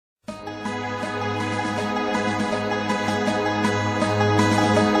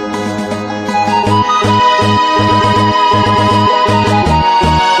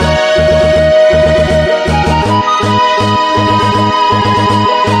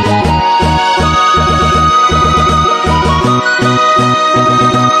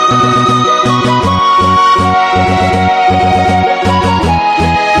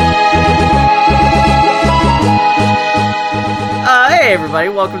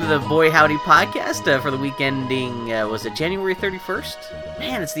Welcome to the Boy Howdy podcast for the week ending, was it January 31st?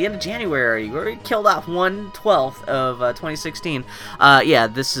 Man, it's the end of January. We already killed off 1/12 of 2016.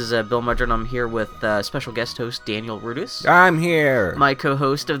 This is Bill Mudger, I'm here with special guest host Daniel Rutis. I'm here. My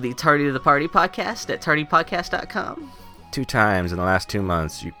co-host of the Tardy to the Party podcast at tardypodcast.com. 2 times in the last 2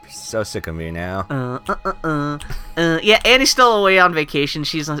 months. You're so sick of me now. Yeah, Annie's still away on vacation.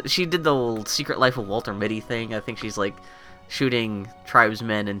 She did the old Secret Life of Walter Mitty thing. I think she's like shooting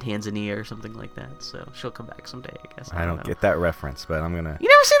tribesmen in Tanzania or something like that. So she'll come back someday, I guess. I don't get that reference, but I'm gonna... You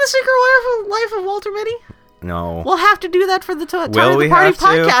never seen the Secret Life of Walter Mitty? No. We'll have to do that for the Tardy the Party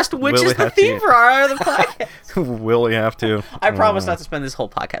podcast, which is the theme for our other podcast. Will we have to? I promise not to spend this whole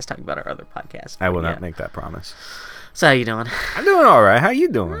podcast talking about our other podcast. I will not make that promise. So how you doing? I'm doing all right. How you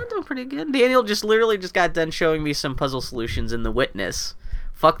doing? I'm doing pretty good. Daniel just got done showing me some puzzle solutions in The Witness.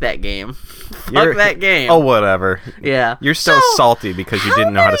 Fuck that game. Fuck that game. Oh, whatever. Yeah. You're so salty because you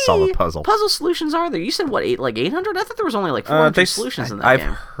didn't know how to solve a puzzle. Puzzle solutions are there? You said, what, 800? I thought there was only like 400 solutions in that game.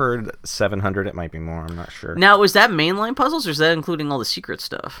 I've heard 700. It might be more. I'm not sure. Now, is that mainline puzzles, or is that including all the secret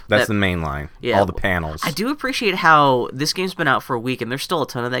stuff? That's the main line. Yeah. All the panels. I do appreciate how this game's been out for a week, and there's still a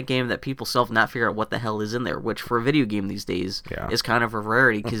ton of that game that people still have not figured out what the hell is in there, which for a video game these days is kind of a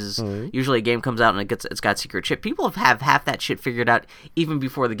rarity, because usually a game comes out and it's got secret shit. People have half that shit figured out even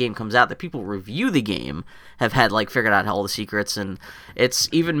before the game comes out. That people review the game have had figured out all the secrets, and it's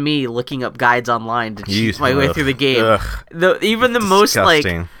even me looking up guides online to cheat my way through the game. Even the most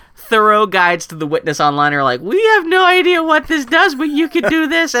thorough guides to The Witness online are like, we have no idea what this does, but you can do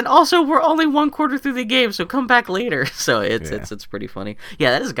this, and also we're only 1/4 through the game, so come back later. So it's pretty funny.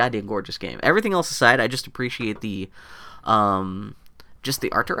 Yeah, that is a goddamn gorgeous game. Everything else aside, I just appreciate the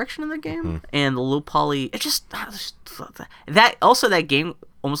art direction in the game and the low poly. It just that game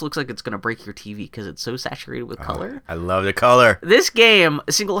almost looks like it's going to break your TV because it's so saturated with color. I love the color. This game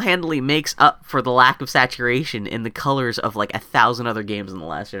single-handedly makes up for the lack of saturation in the colors of 1,000 other games in the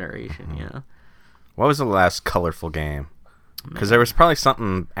last generation. Yeah. What was the last colorful game? Because there was probably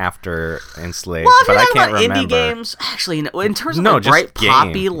something after Enslaved, well, but I can't remember. Indie games, actually, in terms of bright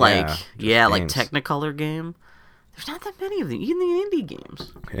poppy, games. Technicolor game, there's not that many of them. Even the indie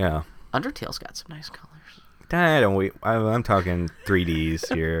games. Yeah. Undertale's got some nice colors. I'm talking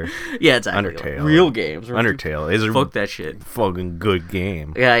 3Ds here. Yeah, exactly. Undertale. Real games. Undertale is fuck that shit. Fucking good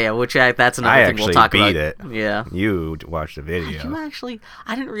game. Yeah. that's another thing we'll talk about. I actually beat it. Yeah. You watched the video.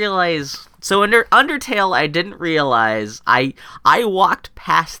 I didn't realize. So under Undertale, I didn't realize I walked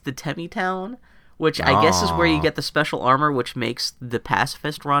past the Temmie Town, which I guess is where you get the special armor, which makes the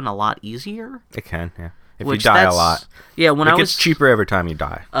pacifist run a lot easier. It can, yeah. If you die a lot. Yeah, it gets cheaper every time you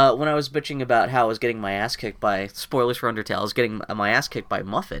die. When I was bitching about how I was getting my ass kicked by, spoilers for Undertale, I was getting my ass kicked by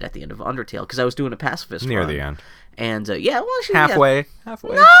Muffet at the end of Undertale, because I was doing a pacifist Near run. the end. And, she's... Halfway. No, she's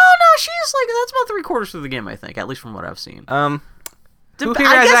that's about 3/4 through the game, I think, at least from what I've seen. Who here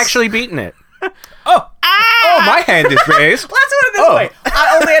has actually beaten it? Oh, my hand is raised. Let's put it this way.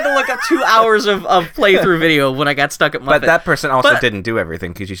 I only had to look up 2 hours of playthrough video when I got stuck at Muffet. But that person also didn't do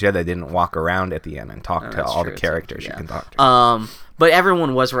everything, because you said they didn't walk around at the end and talk to all the characters you can talk to. But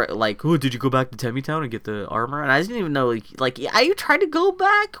everyone was like, oh, did you go back to Temmie Town and get the armor? And I didn't even know, I tried to go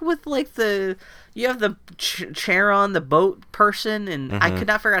back with, you have the chair on the boat person, and I could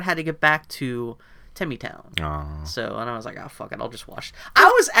not figure out how to get back to Temmie Town. So, and I was like, oh, fuck it, I'll just watch. I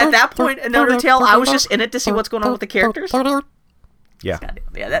was, at that point in Undertale, I was just in it to see what's going on with the characters. Yeah.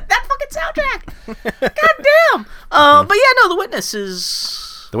 Yeah, that fucking soundtrack. Goddamn. But yeah, no, The Witness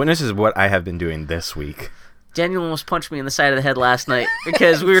is... The Witness is what I have been doing this week. Daniel almost punched me in the side of the head last night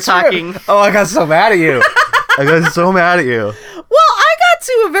because we were talking... Oh, I got so mad at you. Well, I got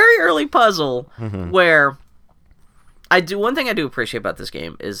to a very early puzzle where... One thing I do appreciate about this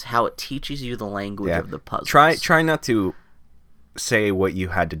game is how it teaches you the language of the puzzles. Try not to say what you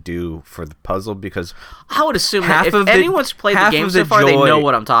had to do for the puzzle, because I would assume that if anyone's played the game so far, they know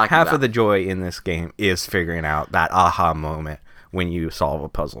what I'm talking about. Half of the joy in this game is figuring out that aha moment when you solve a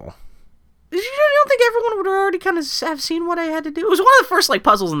puzzle. You don't think everyone would already kind of have seen what I had to do? It was one of the first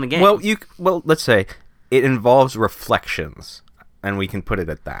puzzles in the game. Well, let's say it involves reflections. And we can put it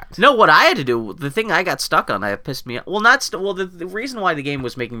at that. No, what I had to do, the thing I got stuck on, that pissed me off. Well, the reason why the game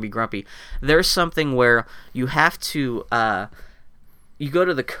was making me grumpy, there's something where you have to, you go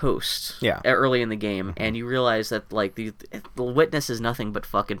to the coast early in the game, and you realize that, the Witness is nothing but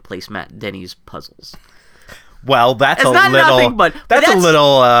fucking placemat Denny's puzzles. Well, that's it's a not little. Nothing, but that's a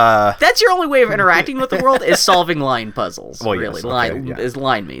little. That's your only way of interacting with the world is solving line puzzles. Well, really, yes, is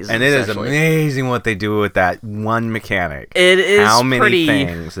line mazes. And it is amazing what they do with that one mechanic. It is how many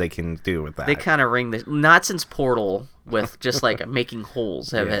things they can do with that. They kind of ring the not since Portal with just like making holes.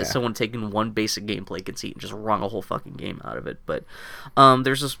 Has someone taken one basic gameplay conceit and just wrung a whole fucking game out of it? But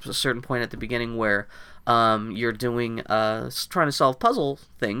there's a certain point at the beginning where you're doing trying to solve puzzle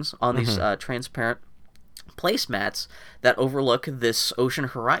things on these transparent placemats that overlook this ocean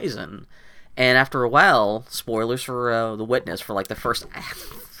horizon, and after a while, spoilers for The Witness, for like the first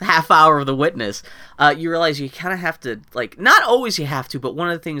half hour of The Witness, you realize you kind of have to, like, not always you have to, but one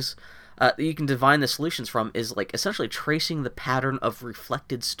of the things that you can divine the solutions from is like essentially tracing the pattern of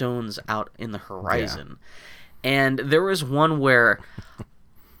reflected stones out in the horizon. And there was one where,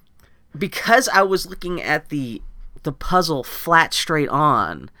 because I was looking at the puzzle flat straight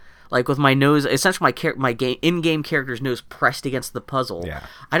on, like with my nose, essentially my in-game character's nose pressed against the puzzle. Yeah.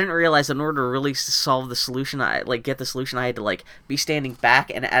 I didn't realize that in order to really solve the solution, I had to like be standing back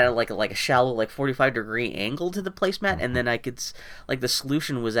and at a shallow 45-degree angle to the placemat, and then I could the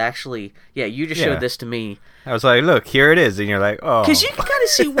solution was actually you just showed this to me. I was like, look, here it is, and you're like, oh. Because you can kind of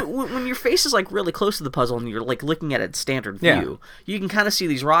see when your face is like really close to the puzzle and you're like looking at it standard view, you can kind of see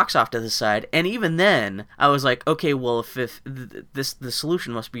these rocks off to the side, and even then I was like, okay, well if the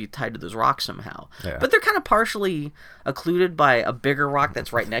solution must be tied to those rocks somehow, but they're kind of partially occluded by a bigger rock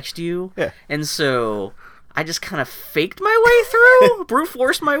that's right next to you, and so I just kind of faked my way through, brute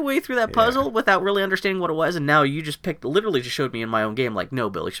forced my way through that puzzle without really understanding what it was, and now you just literally just showed me in my own game, like, no,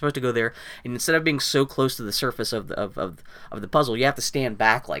 Bill, you're supposed to go there, and instead of being so close to the surface of the puzzle, you have to stand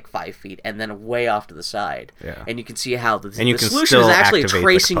back like 5 feet and then way off to the side, and you can see how the solution is actually a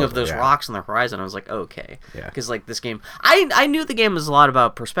tracing of those rocks on the horizon. I was like, okay, because like this game, I knew the game was a lot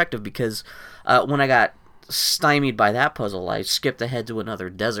about perspective, because when I got stymied by that puzzle, I skipped ahead to another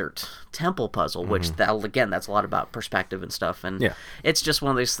desert temple puzzle, which that's a lot about perspective and stuff, and it's just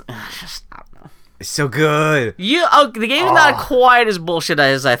one of these just, I don't know. It's so good. The game's not quite as bullshit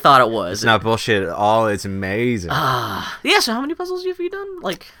as I thought it was. It's not bullshit at all. It's amazing. So how many puzzles have you done?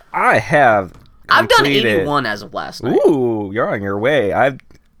 Like, I've done 81 as of last night. Ooh, you're on your way. I've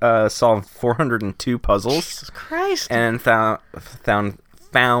solved 402 puzzles. Jesus Christ. And found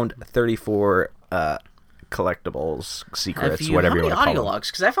 34 collectibles, secrets, whatever you want to call them. Audio logs?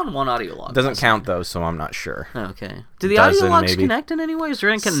 Because I found one audio log. Doesn't count those, so I'm not sure. Okay. Do the audio logs connect in any way? Is there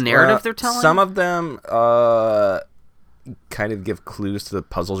any kind of narrative they're telling? Some of them kind of give clues to the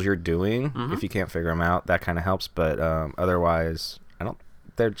puzzles you're doing. If you can't figure them out, that kind of helps. But otherwise,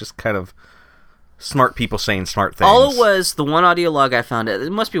 they're just kind of smart people saying smart things. All it was, the one audio log I found,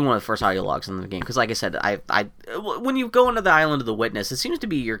 it must be one of the first audio logs in the game, because like I said, when you go into the island of the Witness, it seems to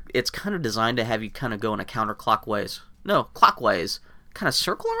be it's kind of designed to have you kind of go in a clockwise kind of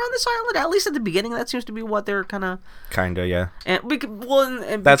circle around this island. At least at the beginning, that seems to be what they're kind of yeah.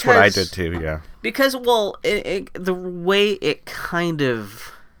 And that's what I did too. Yeah, because the way it kind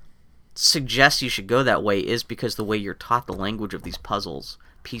of suggests you should go that way is because the way you're taught the language of these puzzles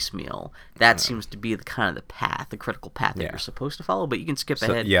piecemeal, that seems to be the critical path that you're supposed to follow, but you can skip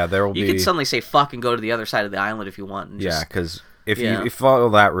ahead. Yeah, you can suddenly say fuck and go to the other side of the island if you want. And because if you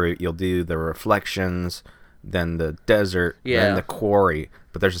follow that route, you'll do the reflections, then the desert, then the quarry.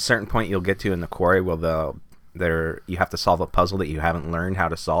 But there's a certain point you'll get to in the quarry where you have to solve a puzzle that you haven't learned how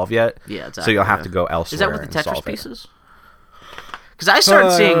to solve yet. Yeah, exactly. So you'll have to go elsewhere. Is that with the Tetris pieces? Because I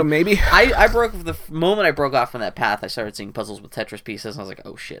started seeing... Maybe. The moment I broke off from that path, I started seeing puzzles with Tetris pieces, and I was like,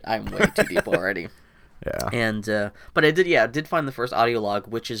 oh shit, I'm way too deep already. Yeah. And, but I did find the first audio log,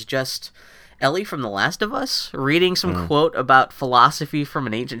 which is just Ellie from The Last of Us reading some quote about philosophy from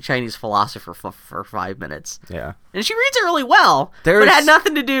an ancient Chinese philosopher for 5 minutes. Yeah. And she reads it really well, but it had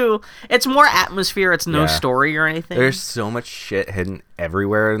nothing to do... It's more atmosphere, it's no story or anything. There's so much shit hidden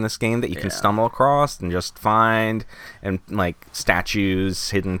everywhere in this game that you can stumble across and just find, and like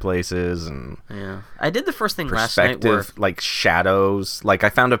statues, hidden places, and... Yeah. I did the first thing last night where... like shadows. Like I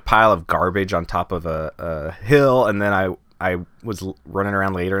found a pile of garbage on top of a hill, and then I was running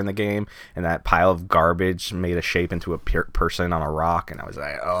around later in the game, and that pile of garbage made a shape into a person on a rock, and I was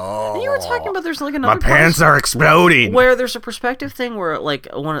like, oh. And you were talking about there's like another... My pants are exploding! Where there's a perspective thing where, like,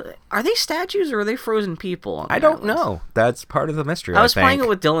 are they statues or are they frozen people? I don't know. That's part of the mystery, I was playing it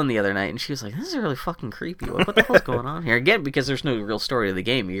with Dylan the other night, and she was like, this is really fucking creepy. What the hell's going on here? Again, because there's no real story to the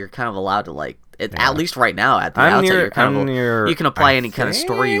game, you're kind of allowed to, like... At least right now, at the outset, you can apply any kind of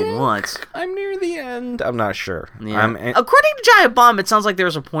story you want. I'm near the end. I'm not sure. Yeah. According to Giant Bomb, it sounds like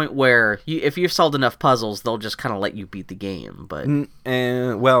there's a point where if you've solved enough puzzles, they'll just kind of let you beat the game. But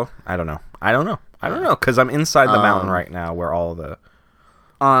well, I don't know. I don't know, because I'm inside the mountain right now where all the...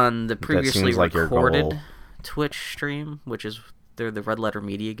 On the previously recorded Twitch stream, which is... They're the Red Letter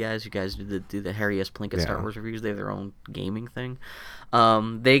Media guys. You guys do the Harry S. Plinkett Star Wars reviews. They have their own gaming thing.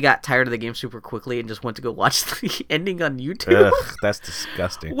 They got tired of the game super quickly and just went to go watch the ending on YouTube. Ugh, that's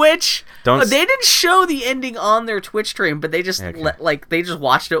disgusting. Which they didn't show the ending on their Twitch stream, but they just they just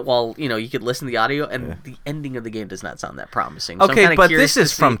watched it while you could listen to the audio, and the ending of the game does not sound that promising. So okay, but this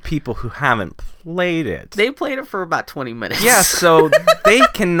is from people who haven't played it. They played it for about 20 minutes. Yeah, so they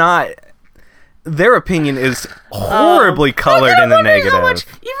cannot. Their opinion is horribly colored in the negative.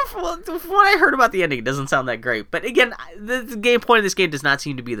 Even from what I heard about the ending, it doesn't sound that great. But again, the game point of this game does not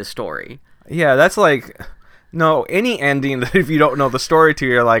seem to be the story. Yeah, that's like... No, any ending that if you don't know the story to,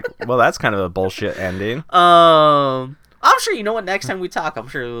 you're like, well, that's kind of a bullshit ending. I'm sure next time we talk, I'm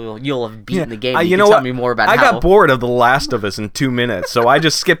sure you'll have beaten the game. You can tell me more about I got bored of The Last of Us in 2 minutes, so I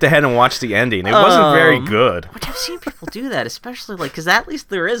just skipped ahead and watched the ending. It wasn't very good. Which I've seen people do that, especially because at least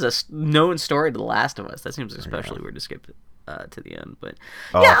there is a known story to The Last of Us. That seems especially weird to skip to the end. But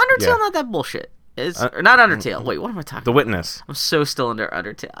Undertale, not that bullshit. Or not Undertale. Wait, what am I talking about? The Witness. I'm so still under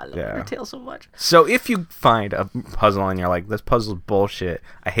Undertale. I love Undertale so much. So if you find a puzzle and you're like, this puzzle's bullshit,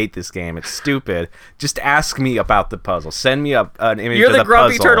 I hate this game, it's stupid, just ask me about the puzzle. Send me an image of the puzzle. You're the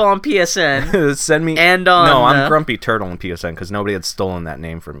Grumpyturtle on PSN. Send me... And on... No, I'm Grumpyturtle on PSN because nobody had stolen that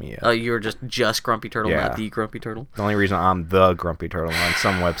name from me yet. Oh, you were just Grumpyturtle, not the Grumpyturtle? The only reason I'm the Grumpyturtle on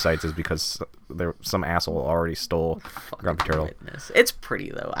some websites is because some asshole already stole Grumpyturtle. Goodness. It's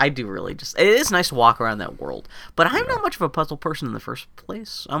pretty, though. I do really just... It is nice to walk around that world. But I'm not much of a puzzle person in the first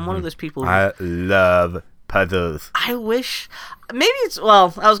place. I'm one of those people who... I love puzzles. I wish... Maybe it's...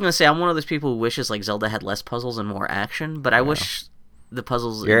 Well, I was going to say, I'm one of those people who wishes Zelda had less puzzles and more action, but I wish... The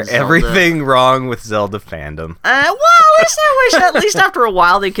puzzles. You're everything wrong with Zelda fandom. Well, at least after a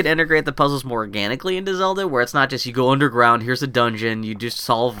while they could integrate the puzzles more organically into Zelda, where it's not just you go underground, here's a dungeon, you just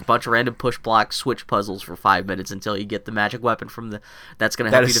solve a bunch of random push block switch puzzles for 5 minutes until you get the magic weapon from that's going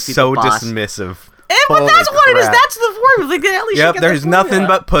to help you defeat the boss. That is so dismissive. But that's what it is. That's the formula. At least there's nothing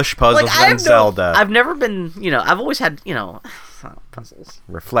but push puzzles in Zelda. I've never been, I've always had, puzzles.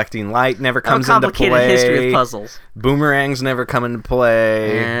 Reflecting light never comes into play. Complicated history of puzzles. Boomerangs never come into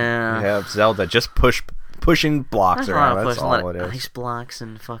play. Yeah. You have Zelda just pushing blocks around. That's all it is. Ice blocks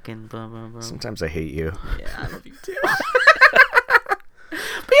and fucking blah, blah, blah. Sometimes I hate you. Yeah, I love you too.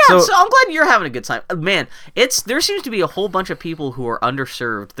 But so I'm glad you're having a good time. Man, there seems to be a whole bunch of people who are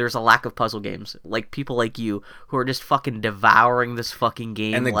underserved. There's a lack of puzzle games. Like people like you who are just fucking devouring this fucking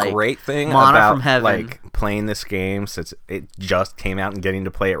game. And the great thing about playing this game, since it just came out and getting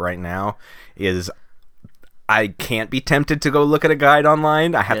to play it right now, is I can't be tempted to go look at a guide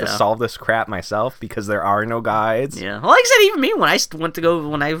online. I have to solve this crap myself because there are no guides. Yeah. Well, like I said, even me, when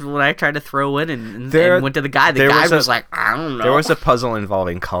I tried to throw in and went to the guide, the guide was like, I don't know. There was a puzzle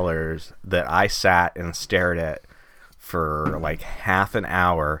involving colors that I sat and stared at for like half an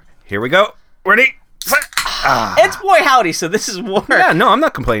hour. Here we go. Ready? It's boy howdy, so this is more... Yeah, no, I'm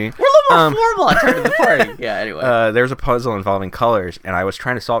not complaining. We're a little more formal. I turned to the party. Yeah, anyway. There's a puzzle involving colors, and I was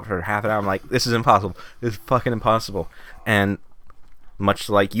trying to solve it for half an hour. I'm like, this is impossible. This is fucking impossible. And much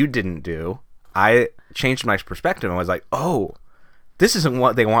like you didn't do, I changed my perspective and was like, oh, this isn't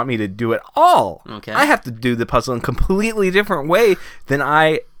what they want me to do at all. Okay. I have to do the puzzle in a completely different way than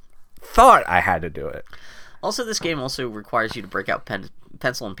I thought I had to do it. Also, this game also requires you to break out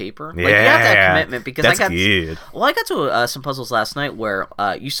pencil and paper. Like, you have that commitment because I got to some puzzles last night where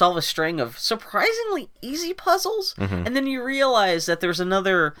you solve a string of surprisingly easy puzzles, and then you realize that there's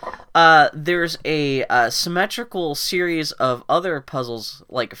a symmetrical series of other puzzles,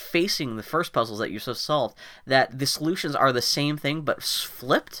 like facing the first puzzles that you just solved, that the solutions are the same thing but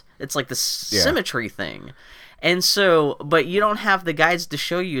flipped. It's like the symmetry thing. And so, but you don't have the guides to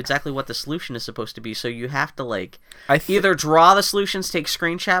show you exactly what the solution is supposed to be, so you have to, either draw the solutions, take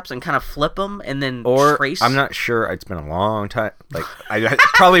screenshots, and kind of flip them, and then trace... I'm not sure. It's been a long time. I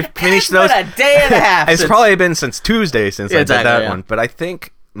probably finished those... It's been a day and a half. It's probably been since Tuesday since I did that one. But I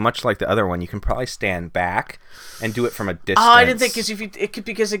think, much like the other one, you can probably stand back and do it from a distance. Oh, I didn't think,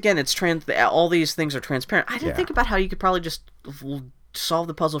 because again, it's all these things are transparent. I didn't think about how you could probably just... solve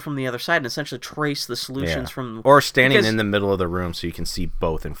the puzzle from the other side and essentially trace the solutions from... Or standing in the middle of the room so you can see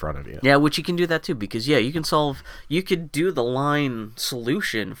both in front of you. Yeah, which you can do that too, because, you could do the line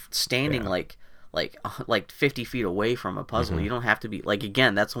solution standing, like 50 feet away from a puzzle. You don't have to be like,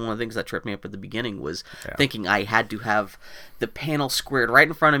 again, that's one of the things that tripped me up at the beginning was thinking I had to have the panel squared right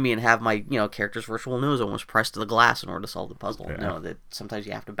in front of me and have my character's virtual nose almost pressed to the glass in order to solve the puzzle. No, that sometimes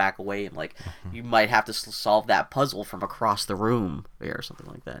you have to back away and like you might have to solve that puzzle from across the room or something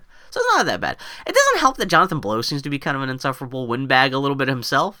like that. So it's not that bad. It doesn't help that Jonathan Blow seems to be kind of an insufferable windbag a little bit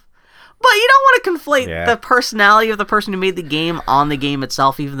himself. But you don't want to conflate the personality of the person who made the game on the game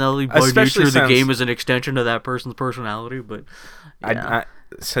itself, even though by nature the game is an extension of that person's personality. But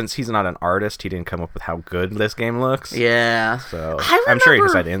since he's not an artist, he didn't come up with how good this game looks. Yeah. So I'm sure he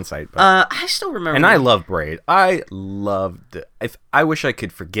just had insight. But, I still remember. And I love Braid. I loved it. I wish I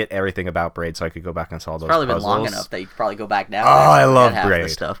could forget everything about Braid so I could go back and solve those puzzles. Probably been long enough that you could probably go back now. Oh, I love Braid.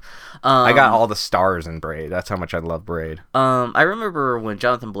 Stuff. I got all the stars in Braid. That's how much I love Braid. I remember when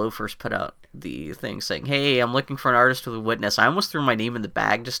Jonathan Blow first put out the thing saying, "Hey, I'm looking for an artist with a witness." I almost threw my name in the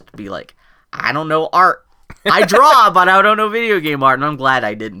bag just to be like, I don't know art. I draw, but I don't know video game art, and I'm glad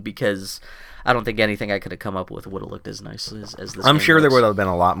I didn't because I don't think anything I could have come up with would have looked as nice as this. I'm sure looks. There would have been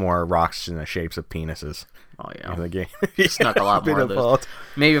a lot more rocks in the shapes of penises. Oh yeah, in the game. Snuck a lot more of those.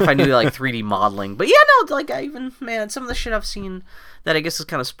 Maybe if I knew like 3D modeling, but yeah, no, like some of the shit I've seen that I guess is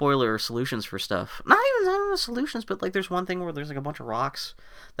kind of spoiler solutions for stuff. I don't know solutions, but like there's one thing where there's like a bunch of rocks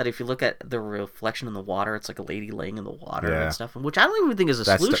that if you look at the reflection in the water, it's like a lady laying in the water and stuff, which I don't even think is a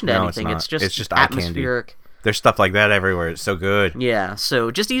solution to anything. It's just atmospheric. There's stuff like that everywhere. It's so good. Yeah. So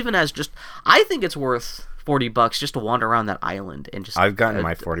I think it's worth $40 just to wander around that island and just. I've gotten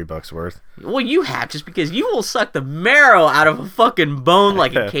my $40 worth. Well, you have just because you will suck the marrow out of a fucking bone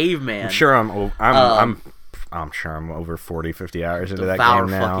like a caveman. I'm sure I'm sure I'm over 40, 50 hours into that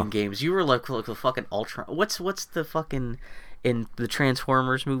game now. Fucking games. You were like the fucking Ultron. What's the fucking in the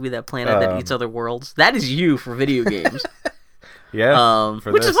Transformers movie, that planet that eats other worlds? That is you for video games. Yeah,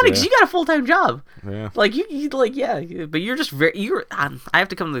 which is funny because you got a full-time job. Yeah, like you but you're just I have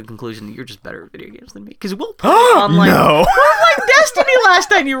to come to the conclusion that you're just better at video games than me because we'll play online. No, we're like Destiny last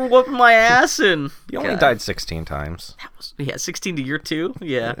time you were whooping my ass and you only died 16 times. That was 16 to your 2.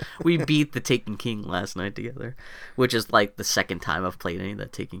 Yeah, we beat the Taken King last night together, which is like the second time I've played any of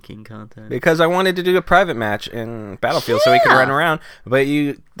that Taken King content. Because I wanted to do a private match in Battlefield so we could run around, but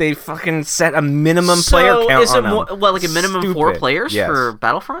they fucking set a minimum player count on them. Like a minimum 4 players for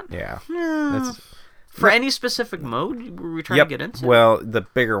Battlefront? Yeah. For any specific mode were we trying to get into? Well, the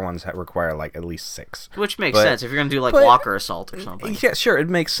bigger ones require like at least 6. Which makes sense if you're going to do like Walker Assault or something. Yeah, sure, it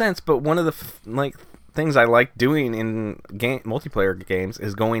makes sense, but one of the things I like doing in multiplayer games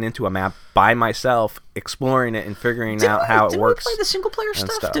is going into a map by myself, exploring it and figuring out how it works. Didn't we play the single player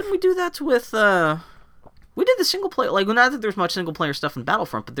stuff? Didn't we do that with we did the single player, like, not that there's much single player stuff in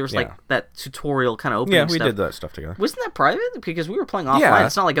Battlefront, but there was like that tutorial kind of opening stuff. Yeah, we did that stuff together. Wasn't that private? Because we were playing offline.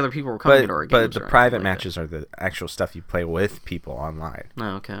 It's not like other people were coming into our games. But the private matches are the actual stuff you play with people online.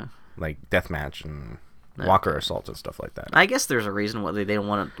 Oh, okay. Like deathmatch and Walker Assault and stuff like that. I guess there's a reason why they don't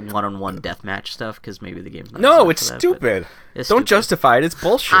want one-on-one deathmatch stuff, because maybe the game's not. No, it's stupid. Don't justify it. It's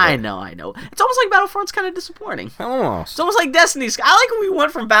bullshit. I know. It's almost like Battlefront's kind of disappointing. Almost. It's almost like Destiny's. I like when we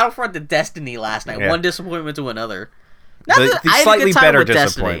went from Battlefront to Destiny last night. One disappointment to another. The slightly better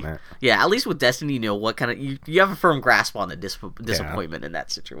disappointment. Yeah, at least with Destiny, you know what kind of you have a firm grasp on the disappointment in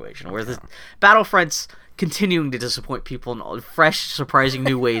that situation. Whereas the Battlefront's continuing to disappoint people in fresh, surprising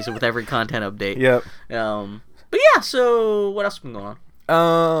new ways with every content update. Yep. But yeah, so what else has been going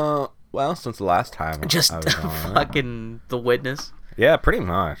on? Well, since the last time, just fucking The Witness. Yeah, pretty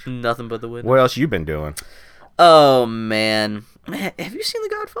much. Nothing but The Witness. What else you been doing? Oh man, have you seen The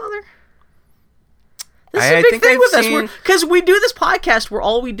Godfather? This is a big thing with us, because we do this podcast where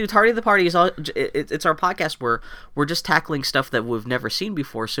all we do, Tardy the Party, is it's our podcast where we're just tackling stuff that we've never seen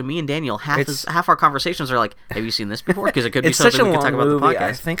before. So me and Daniel, half our conversations are like, have you seen this before? Because it could be something we could talk about the podcast.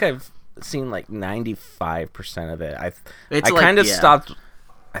 I think I've seen like 95% of it. I kind of stopped.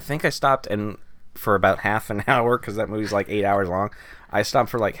 I think I stopped for about half an hour, because that movie's like 8 hours long. I stopped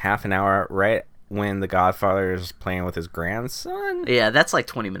for like half an hour right when the Godfather is playing with his grandson. Yeah, that's like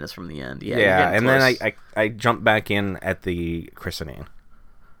 20 minutes from the end. Yeah, and then I jumped back in at the christening.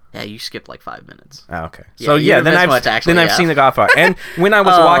 Yeah, you skipped like 5 minutes. Oh, okay. So then I've seen the Godfather. And when I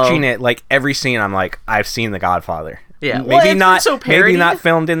was watching it, like every scene, I'm like, I've seen the Godfather. Yeah, maybe not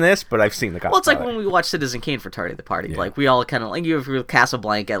filmed in this, but I've seen the Godfather. Well, it's like when we watched Citizen Kane for Tardy the Party. Yeah. Like we all kind of like you have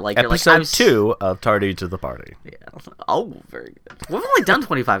Casablanca. Like episode 2 of Tardy to the Party. Yeah. Oh, very good. We've only done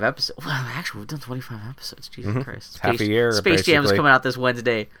 25 episodes. Well, actually, we've done 25 episodes. Jesus Christ! Half a year. Space Jam is coming out this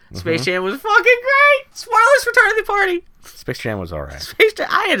Wednesday. Space Jam was fucking great. Spoilers for Tardy the Party. Space Jam was alright. Space Jam.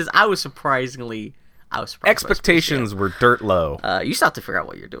 I was surprisingly. I was surprised. Expectations were dirt low. You still have to figure out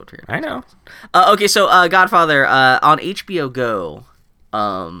what you're doing here. I know. Okay, so Godfather on HBO Go,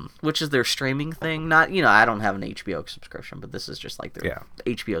 which is their streaming thing. Not, I don't have an HBO subscription, but this is just like their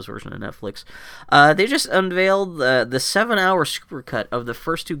HBO's version of Netflix. They just unveiled the 7-hour supercut of the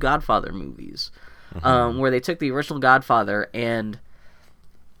first 2 Godfather movies, where they took the original Godfather and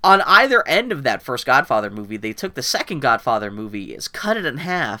on either end of that first Godfather movie, they took the second Godfather movie, cut it in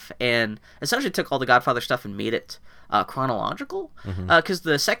half, and essentially took all the Godfather stuff and made it chronological. Because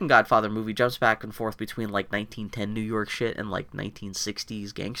the second Godfather movie jumps back and forth between like 1910 New York shit and like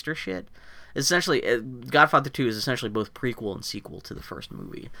 1960s gangster shit. Essentially, Godfather 2 is essentially both prequel and sequel to the first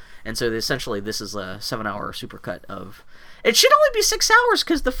movie. And so essentially this is a 7-hour supercut of... It should only be 6 hours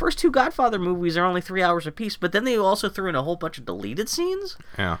because the first 2 Godfather movies are only 3 hours apiece, but then they also threw in a whole bunch of deleted scenes.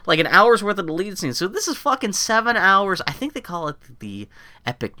 Yeah. Like an hour's worth of deleted scenes. So this is fucking 7 hours. I think they call it the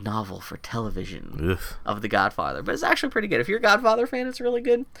epic novel for television of The Godfather. But it's actually pretty good. If you're a Godfather fan, it's really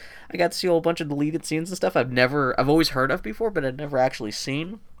good. I got to see a whole bunch of deleted scenes and stuff I've always heard of before, but I'd never actually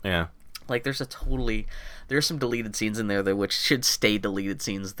seen. Yeah. Like, there's some deleted scenes in there which should stay deleted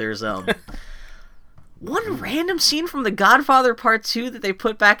scenes. There's one random scene from The Godfather Part 2 that they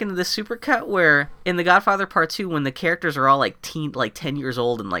put back into the supercut, where in The Godfather Part 2, when the characters are all like 10 years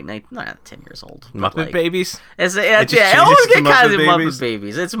old and like not 10 years old, Muppet Babies. It always get kind of Muppet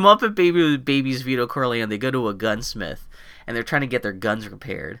Babies. It's Muppet Babies Vito Corleone. They go to a gunsmith and they're trying to get their guns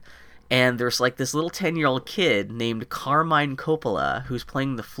repaired. And there's like this little 10-year-old kid named Carmine Coppola who's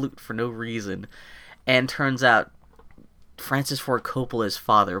playing the flute for no reason. And turns out Francis Ford Coppola's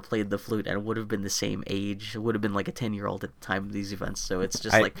father played the flute and would have been the same age. It would have been like a 10-year-old at the time of these events. So it's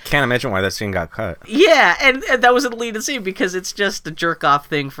just I can't imagine why that scene got cut. Yeah, and that was a deleted scene because it's just a jerk-off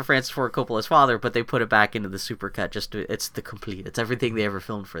thing for Francis Ford Coppola's father, but they put it back into the supercut. It's the complete. It's everything they ever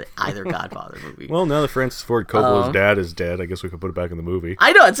filmed for either Godfather movie. Well, now that Francis Ford Coppola's dad is dead, I guess we could put it back in the movie.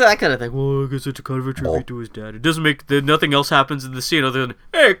 I know, it's that kind of thing. Well, I guess it's a kind of a tribute to his dad. It doesn't make... Nothing else happens in the scene other than,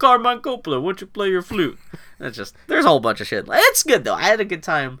 hey, Carmine Coppola, why don't you play your flute? It's just, there's a whole bunch of shit. It's good, though. I had a good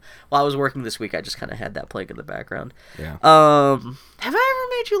time while I was working this week. I just kind of had that playing in the background. Yeah. Have I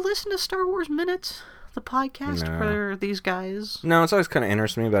ever made you listen to Star Wars Minute, the podcast for these guys? No, it's always kind of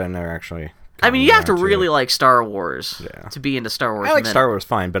interested me, but I never actually... I mean, you have to really like Star Wars to be into Star Wars. I like Star Wars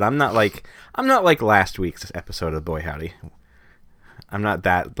fine, but I'm not like last week's episode of Boy Howdy. I'm not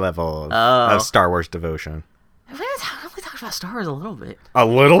that level of Star Wars devotion. We talked about Star Wars a little bit. A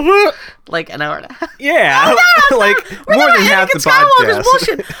little bit? Like an hour and a half? Yeah. Like more than half the podcast.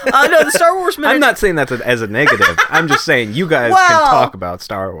 Bullshit. No, the Star Wars Minute. I'm not saying that as a negative. I'm just saying you guys can talk about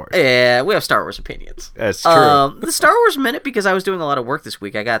Star Wars. Yeah, we have Star Wars opinions. That's true. The Star Wars Minute, because I was doing a lot of work this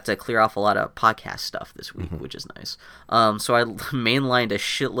week, I got to clear off a lot of podcast stuff this week, which is nice. So I mainlined a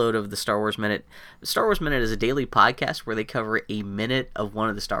shitload of the Star Wars Minute. The Star Wars Minute is a daily podcast where they cover a minute of one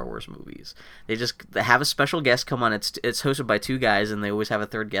of the Star Wars movies. They have a special guest come on. It's hosted by 2 guys, and they always have a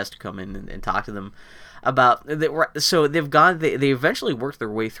third guest come in and talk to them about. So they eventually worked their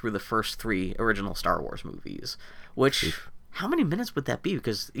way through the first 3 original Star Wars movies. Which, how many minutes would that be?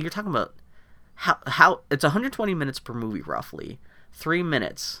 Because you're talking about how it's 120 minutes per movie roughly, 3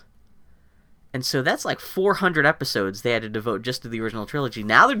 minutes. And so that's like 400 episodes they had to devote just to the original trilogy.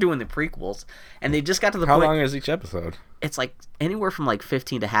 Now they're doing the prequels, and they just got to the point... How long is each episode? It's like anywhere from like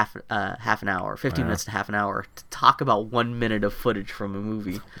 15 to half an hour, 15 minutes to half an hour to talk about 1 minute of footage from a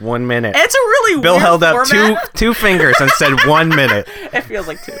movie. 1 minute. It's a really Bill weird held up format. two fingers and said 1 minute. It feels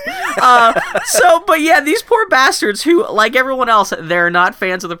like 2. But yeah, these poor bastards who, like everyone else, they're not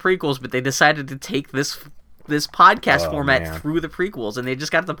fans of the prequels, but they decided to take this podcast format through the prequels, and they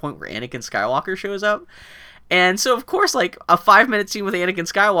just got to the point where Anakin Skywalker shows up. And so, of course, like, a 5-minute scene with Anakin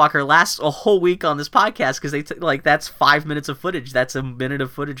Skywalker lasts a whole week on this podcast, because they that's 5 minutes of footage. That's a minute of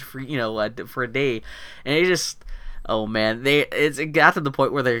footage for, for a day. And it just... Oh man, it got to the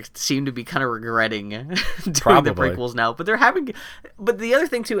point where they seem to be kind of regretting doing the prequels now. But but the other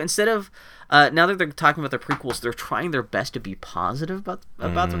thing too, instead of now that they're talking about the prequels, they're trying their best to be positive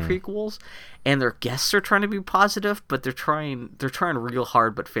about the prequels, and their guests are trying to be positive, but they're trying real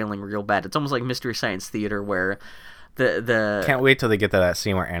hard but failing real bad. It's almost like Mystery Science Theater where the can't wait till they get to that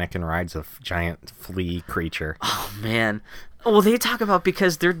scene where Anakin rides a giant flea creature. Oh man. Well, they talk about,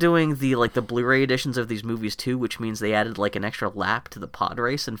 because they're doing the Blu-ray editions of these movies too, which means they added like an extra lap to the pod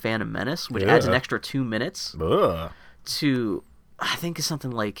race in Phantom Menace, which adds an extra 2 minutes to, I think it's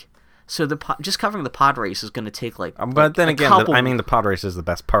something like So just covering the pod race is going to take like. But then again, the pod race is the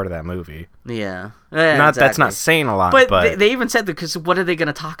best part of that movie. Yeah. That's not saying a lot. But they even said that because what are they going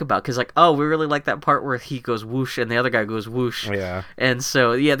to talk about? Because like, oh, we really like that part where he goes whoosh and the other guy goes whoosh. Yeah. And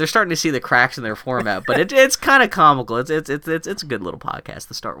so they're starting to see the cracks in their format, but it's kind of comical. It's a good little podcast,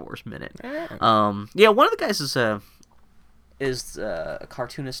 the Star Wars Minute. One of the guys is a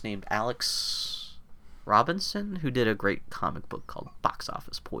cartoonist named Alex Robinson, who did a great comic book called Box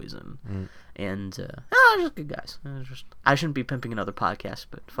Office Poison. And just good guys. I shouldn't be pimping another podcast,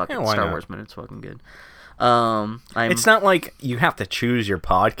 but fucking Star Wars Minute's fucking good. It's not like you have to choose your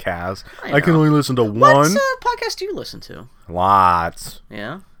podcast. I can only listen to one. What podcast do you listen to? Lots.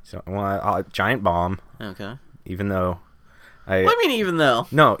 Yeah? So, Giant Bomb. Okay. Even though what do you mean, even though?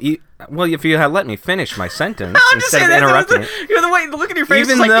 No, if you had let me finish my sentence instead of interrupting. Look at your face.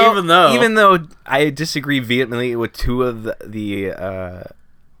 Even though I disagree vehemently with two of the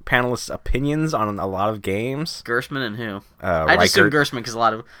panelists' opinions on a lot of games. Gershman and who? I just assume Gershman because a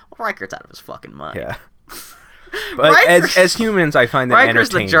lot of Riker's out of his fucking mind. Yeah. But as humans, I find them entertaining. Riker's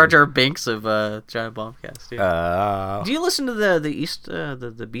the Jar Jar Binks of Giant Bombcast. Do you listen to the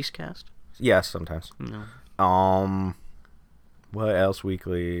Beastcast? Yes, sometimes. No. What else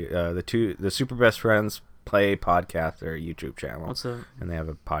weekly? The Super Best Friends Play podcast, their YouTube channel. What's that? And they have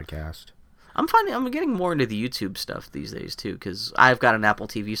a podcast. I'm getting more into the YouTube stuff these days too, because I've got an Apple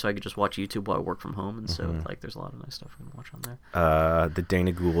TV, so I can just watch YouTube while I work from home, and so there's a lot of nice stuff I can watch on there. The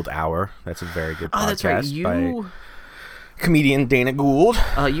Dana Gould Hour. That's a very good podcast. That's right. By comedian Dana Gould.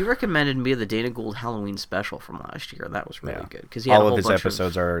 You recommended me the Dana Gould Halloween special from last year. That was really good because all of his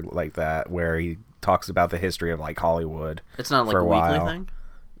episodes are like that, where he talks about the history of like Hollywood. It's not like a weekly thing.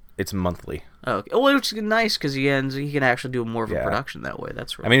 It's monthly. Oh, okay. Well, which is nice because he can actually do more of a production that way.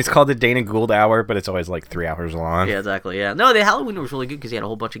 That's really it's called the Dana Gould Hour, but it's always like 3 hours long. Yeah, exactly. Yeah, no, the Halloween was really good because he had a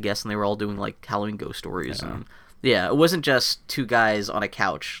whole bunch of guests and they were all doing like Halloween ghost stories. And it wasn't just two guys on a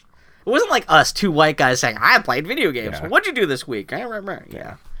couch. It wasn't like us, two white guys saying, "I played video games. Yeah. What'd you do this week?" I remember.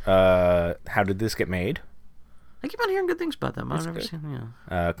 Yeah. How did this get made? I keep on hearing good things about them. I've never seen them.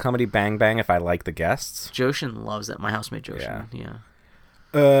 Yeah. Comedy Bang Bang. If I like the guests. Joshin loves that. My housemate Joshin. Yeah.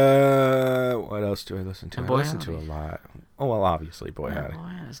 What else do I listen to? I listen to a lot. Oh well, obviously, Boy Howdy.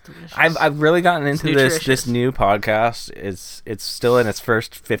 It's delicious. I've really gotten into this new podcast. It's still in its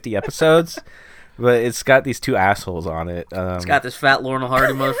first 50 episodes, but it's got these two assholes on it. It's got this fat Laurel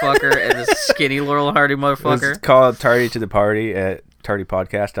Hardy motherfucker and this skinny Laurel Hardy motherfucker. It's called Tardy to the Party at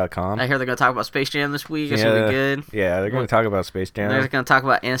tardypodcast.com. I hear they're going to talk about Space Jam this week. It's going to be good. Yeah, they're going to talk about Space Jam. They're going to talk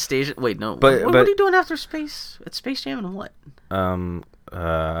about Anastasia. Wait, no. What are you doing after Space? It's Space Jam and what?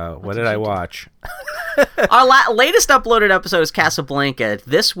 What did I watch? Our latest uploaded episode is Casablanca.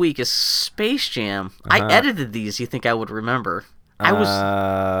 This week is Space Jam. I edited these. You think I would remember? I was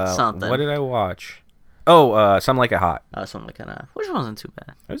something. What did I watch? Oh, Something Like It Hot. Something Like It Hot. Which wasn't too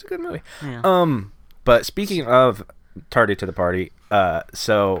bad. It was a good movie. Yeah. But speaking of Tardy to the Party,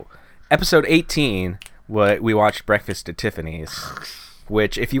 so episode 18, we watched Breakfast at Tiffany's,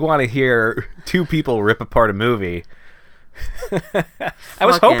 which if you want to hear two people rip apart a movie. I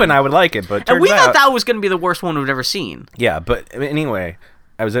was hoping I would like it, but we thought that was going to be the worst one we've ever seen. Yeah, but anyway,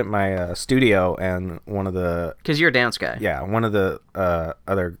 I was at my studio, and one of the... Because you're a dance guy. Yeah, one of the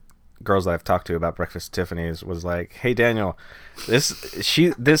other girls that I've talked to about Breakfast at Tiffany's was like, "Hey, Daniel,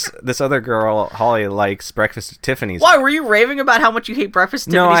 this other girl, Holly, likes Breakfast at Tiffany's." Why, were you raving about how much you hate Breakfast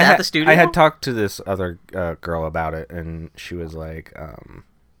at Tiffany's at the studio? I had talked to this other girl about it, and she was like,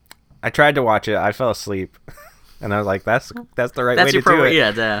 I tried to watch it, I fell asleep. And I was like, that's the right way to do it.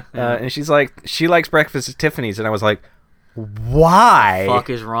 Yeah. And she's like, she likes Breakfast at Tiffany's. And I was like, why? What the fuck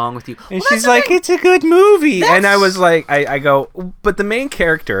is wrong with you? And she's like, it's a good movie. And I was like, I go, but the main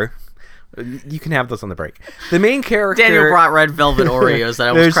character, you can have those on the break. The main character. Daniel brought red velvet Oreos that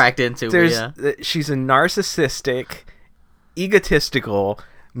I was cracked into. She's a narcissistic, egotistical,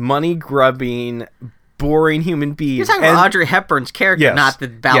 money-grubbing, boring human being. You're talking about Audrey Hepburn's character, not the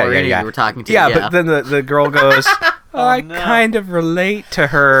ballerina you were talking to. Yeah, but then the girl goes, I kind of relate to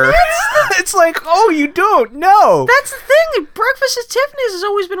her. It's like, oh, you don't know. That's the thing. Breakfast at Tiffany's has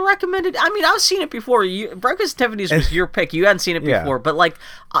always been recommended. I mean, I've seen it before. Breakfast at Tiffany's was your pick. You hadn't seen it before. But like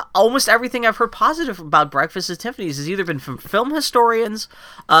almost everything I've heard positive about Breakfast at Tiffany's has either been from film historians,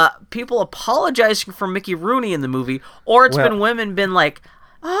 people apologizing for Mickey Rooney in the movie, or it's been women been like,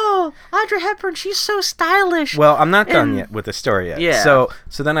 "Oh, Audrey Hepburn, she's so stylish." Well, I'm not done yet with the story yet. Yeah. So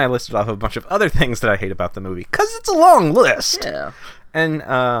then I listed off a bunch of other things that I hate about the movie, because it's a long list. Yeah.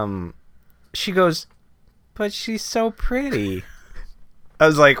 And she goes, "But she's so pretty." I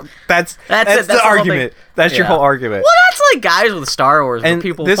was like, that's the argument. That's your whole argument. Well, that's like guys with Star Wars, where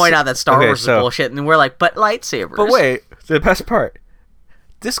people point out that Star Wars is bullshit, and we're like, but lightsabers. But wait, the best part.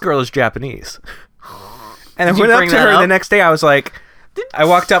 This girl is Japanese. And I went up to her the next day. I was like, I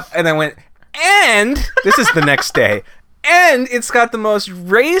walked up and I went, and this is the next day. And it's got the most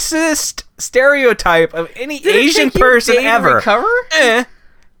racist stereotype of any Asian person ever. Recover?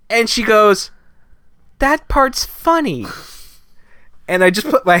 And she goes, that part's funny. And I just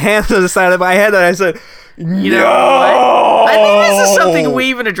put my hand on the side of my head and I said, you know what? I think this is something we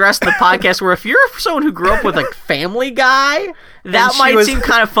even addressed in the podcast, where if you're someone who grew up with like Family Guy, that might seem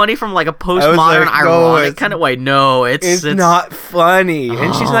kind of funny from like a postmodern, ironic kind of way. No, it's not funny.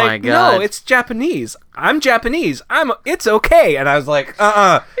 And she's like, no, it's Japanese. I'm Japanese. It's okay. And I was like,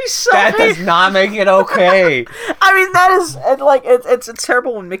 that does not make it okay. I mean, that is like it's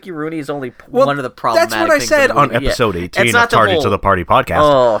terrible when Mickey Rooney is only one of the problematic. That's what I said on episode 18 of Tardy to the Party podcast.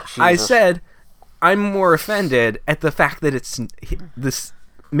 Oh, Jesus. I said, I'm more offended at the fact that it's this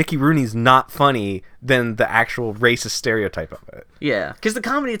Mickey Rooney's not funny than the actual racist stereotype of it. Yeah, because the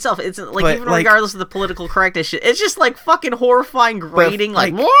comedy itself, it's like, even regardless of the political correctness shit, it's just like fucking horrifying, grating,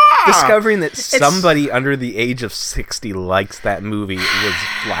 like discovering that somebody under the age of 60 likes that movie was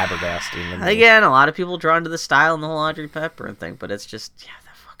flabbergasting. Again, a lot of people drawn to the style and the whole Audrey Hepburn thing, but it's just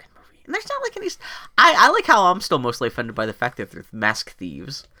that fucking movie. And there's not like any. I like how I'm still mostly offended by the fact that they're masked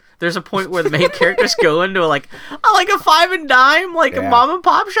thieves. There's a point where the main characters go into a 5 and dime, a mom and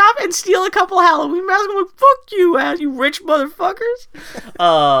pop shop, and steal a couple Halloween masks. I'm like, fuck you, ass, you rich motherfuckers.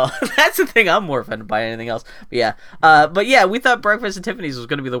 That's the thing I'm more offended by than anything else. But yeah, we thought Breakfast at Tiffany's was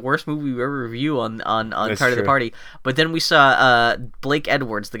going to be the worst movie we ever review on Tardy the Party. But then we saw Blake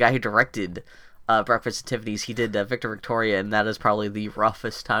Edwards, the guy who directed Breakfast at Tiffany's. He did Victor Victoria, and that is probably the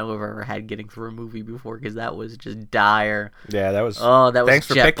roughest time I've ever had getting through a movie before, because that was just dire. Yeah, that was. Thanks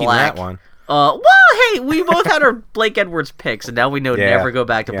for picking black. That one. Well, hey, we both had our Blake Edwards picks, and now we know never go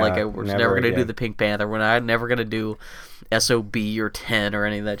back to Blake Edwards. Never gonna do the Pink Panther. We're never gonna do SOB or 10 or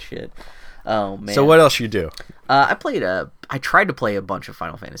any of that shit. Oh man. So what else you do? I tried to play a bunch of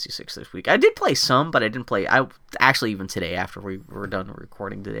Final Fantasy VI this week. I did play some, but I didn't play. Actually, even today, after we were done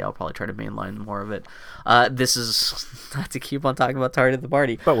recording today, I'll probably try to mainline more of it. This is not to keep on talking about Tardy at the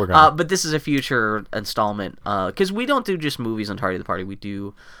Party, but we're going. But this is a future installment, because we don't do just movies on Tardy at the Party. We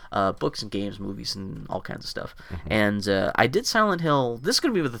do books and games, movies, and all kinds of stuff. Mm-hmm. And I did Silent Hill. This is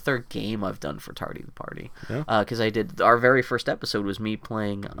going to be the third game I've done for Tardy at the Party, because I did our very first episode was me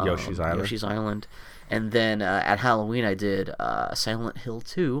playing Yoshi's Island. And then at Halloween, I did Silent Hill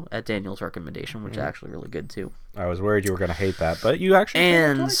 2 at Daniel's recommendation, which is actually really good, too. I was worried you were going to hate that, but you actually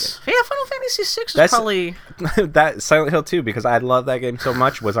like it. Yeah, Final Fantasy VI is probably... that Silent Hill 2, because I love that game so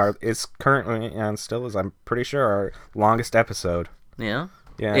much, is currently, and still is, I'm pretty sure, our longest episode. Yeah?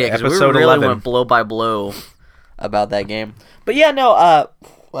 Yeah, because we really 11. went blow by blow about that game. But yeah, no,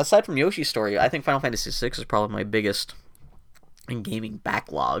 aside from Yoshi's story, I think Final Fantasy VI is probably my biggest gaming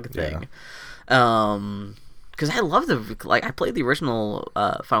backlog thing. Because I love I played the original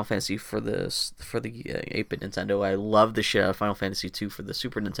Final Fantasy for the 8-bit Nintendo. I love the shit out of Final Fantasy 2 for the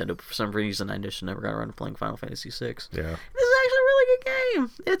Super Nintendo, but for some reason I just never got around to playing Final Fantasy 6. Yeah, this is actually a really good game.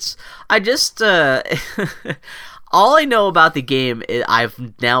 I just all I know about the game I've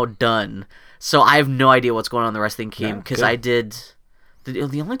now done, so I have no idea what's going on in the rest of the game, because I did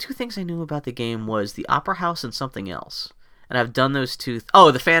the only two things I knew about the game was the Opera House and something else. And I've done those two.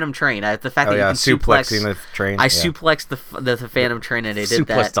 The Phantom Train. The fact that you can suplexing the train. I suplexed the Phantom Train, and I did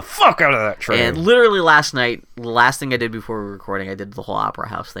that. Suplexed the fuck out of that train. And literally last night, the last thing I did before we were recording, I did the whole Opera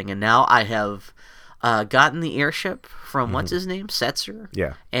House thing. And now I have gotten the airship from, what's his name? Setzer?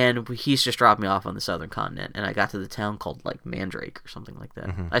 Yeah. And he's just dropped me off on the southern continent. And I got to the town called, Mandrake or something like that.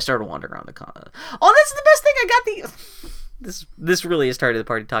 I started wandering around the continent. Oh, that's the best thing. I got the... This really is Tardy the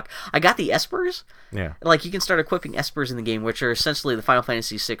Party talk. I got the Espers. Yeah. You can start equipping Espers in the game, which are essentially the Final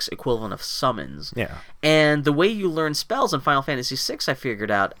Fantasy VI equivalent of summons. Yeah. And the way you learn spells in Final Fantasy VI, I figured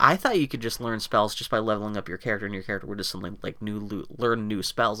out, I thought you could just learn spells just by leveling up your character, and your character would just something learn new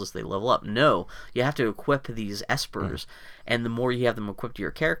spells as they level up. No, you have to equip these Espers, and the more you have them equipped to your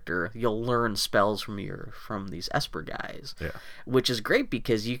character, you'll learn spells from these Esper guys. Yeah. Which is great,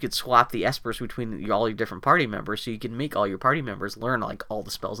 because you could swap the Espers between all your different party members, so you can make all your party members learn like all the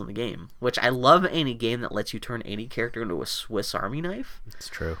spells in the game. Which I love any game that lets you turn any character into a Swiss Army knife. It's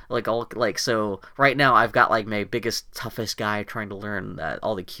true. So right now I've got like my biggest, toughest guy trying to learn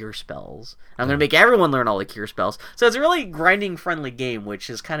all the cure spells. I'm gonna make everyone learn all the cure spells. So it's a really grinding friendly game, which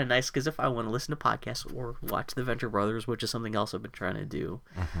is kind of nice because if I want to listen to podcasts or watch the Venture Brothers, which is something else I've been trying to do,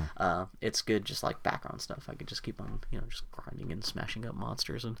 it's good just like background stuff. I could just keep on just grinding and smashing up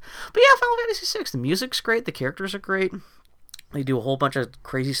monsters. But yeah, Final Fantasy VI, the music's great, the characters are great. They do a whole bunch of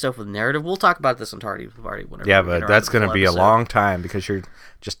crazy stuff with narrative. We'll talk about this on Tardy whenever. Yeah, but that's going to be a long time because you're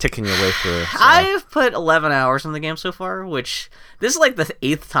just ticking your way through. So. I've put 11 hours in the game so far, which this is like the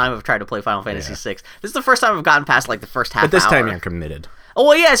 8th time I've tried to play Final Fantasy VI. This is the first time I've gotten past like the first half hour. But this time you're committed. Oh,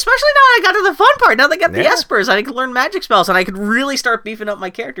 well, yeah, especially now I got to the fun part. Now they got the espers. I could learn magic spells, and I could really start beefing up my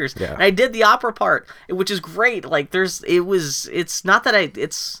characters. Yeah. And I did the opera part, which is great. Like, it's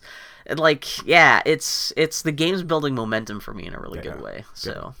the game's building momentum for me in a really good way.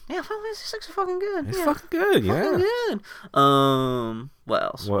 So, Final Fantasy VI is fucking good. It's fucking good, yeah. Fucking good. What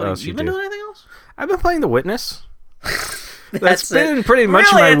else? What else you been doing anything else? I've been playing The Witness. That's been pretty much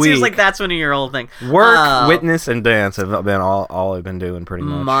my week. It seems like that's one of your old thing. Work, witness, and dance have been all I've been doing pretty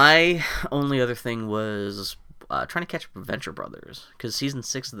much. My only other thing was trying to catch up with Venture Brothers because season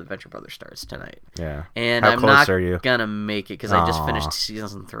 6 of the Venture Brothers starts tonight. Yeah. And How I'm close not are you? gonna make it because I just finished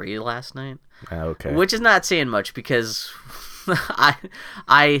season 3 last night. Okay. Which is not saying much because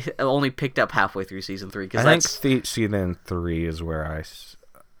I only picked up halfway through season 3. I think season 3 is where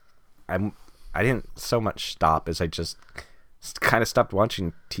I didn't so much stop as I just kind of stopped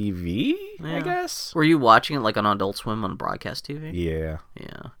watching TV, I guess. Were you watching it like on Adult Swim on broadcast TV? Yeah.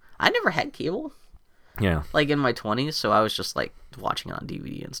 Yeah. I never had cable. Yeah. Like in my 20s, so I was just like watching it on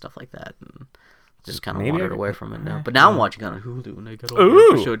DVD and stuff like that and just kind of wandered away from it now. But now I'm watching it on Hulu and I got all the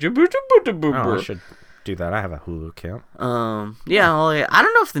episodes. I should do that. I have a Hulu account. Yeah, well, I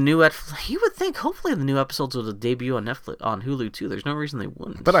don't know if the new you would think hopefully the new episodes will debut on Hulu too. There's no reason they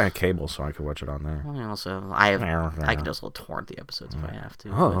wouldn't. But I have cable, so I could watch it on there. I can just torrent the episodes if I have to.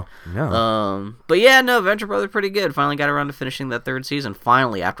 Oh, no. But yeah, no, Venture Brother pretty good. Finally got around to finishing that 3rd season.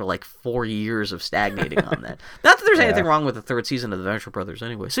 Finally, after like 4 years of stagnating on that. Not that there's anything wrong with the 3rd season of the Venture Brothers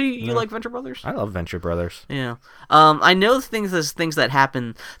anyway. So you like Venture Brothers? I love Venture Brothers. Yeah. I know things that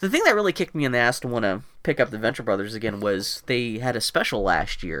happen. The thing that really kicked me in the ass to want to pick up the Venture Brothers again was they had a special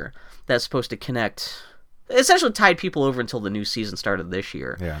last year that's supposed to connect, essentially tied people over until the new season started this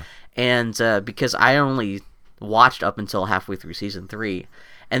year. Yeah. And because I only watched up until halfway through season 3,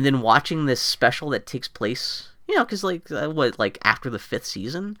 and then watching this special that takes place, because like after the 5th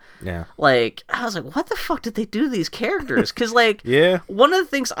season, like I was like, what the fuck did they do to these characters? Because like, one of the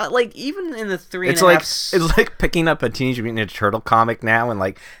things, like even in the 3.5, it's like picking up a Teenage Mutant Ninja Turtle comic now and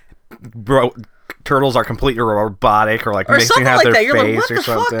like, turtles are completely robotic or missing out their face or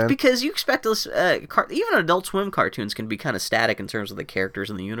something. Fuck? Because you expect this, even Adult Swim cartoons can be kind of static in terms of the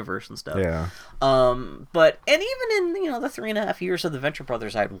characters in the universe and stuff. Yeah. But even in the 3.5 years of the Venture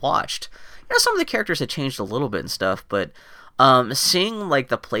Brothers I'd watched, some of the characters had changed a little bit and stuff. But seeing like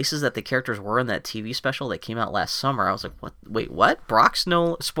the places that the characters were in that TV special that came out last summer, I was like, what? Wait, what?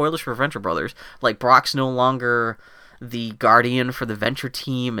 Spoilers for Venture Brothers. Like Brock's no longer the guardian for the Venture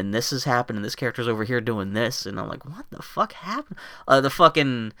team, and this has happened, and this character's over here doing this, and I'm like, what the fuck happened? The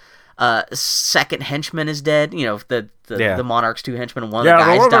fucking second henchman is dead. The Monarch's 2 henchmen, and one of the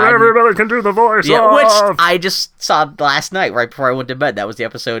guys died. Everybody can do the voice. Yeah, which I just saw last night, right before I went to bed. That was the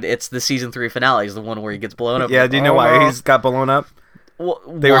episode. It's the season 3 finale, is the one where he gets blown up. Yeah, do you know why he's got blown up?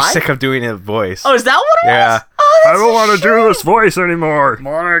 They were sick of doing his voice. Oh, is that what it was? Yeah. Oh, I don't want to do this voice anymore.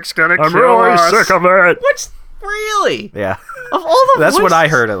 Monarch's gonna kill us. I'm really sick of it. Really? Yeah. Of all the That's voices? what I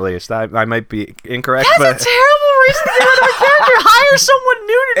heard, at least. I might be incorrect. That's a terrible reason to get rid of a character. Hire someone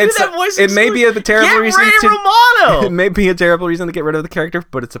new to do that voice. It may be a terrible reason. Get Ray Romano. It may be a terrible reason to get rid of the character,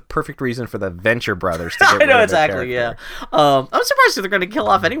 but it's a perfect reason for the Venture Brothers to get rid of the character. Yeah. I'm surprised if they're going to kill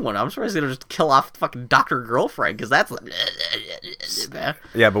off anyone. I'm surprised they're going to just kill off fucking Dr. Girlfriend, because that's...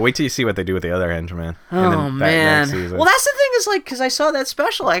 Yeah, but wait till you see what they do with the other henchman. Oh, man. Well, that's the thing is, like, because I saw that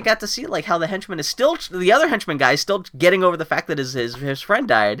special, I got to see, like, how the henchman is still... The other henchman guy is still getting over the fact that his friend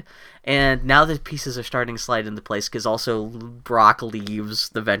died, and now the pieces are starting to slide into place, because also Brock leaves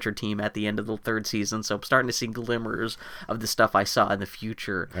the Venture team at the end of the 3rd season, so I'm starting to see glimmers of the stuff I saw in the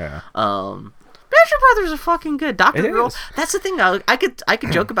future. Yeah. Venture Brothers are fucking good. Dr. Girl, that's the thing. I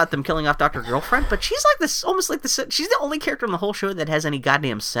could joke about them killing off Dr. Girlfriend, but she's like this, almost like this. She's the only character in the whole show that has any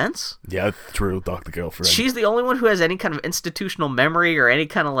goddamn sense. Yeah, true, Dr. Girlfriend. She's the only one who has any kind of institutional memory or any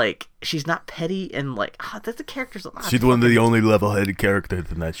kind of like she's not petty and like the character's not she's one of the only level-headed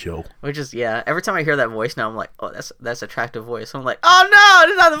characters in that show. Which is every time I hear that voice now I'm like, oh, that's attractive voice. I'm like, oh no,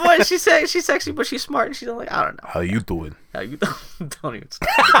 it's not the voice. She's sexy but she's smart and she's like, I don't know. How you doing? Don't even stop.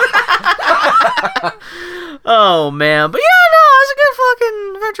 Oh man, but it's a good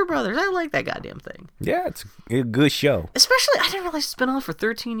fucking Venture Brothers. I like that goddamn thing. Yeah, it's a good show. Especially, I didn't realize it's been on for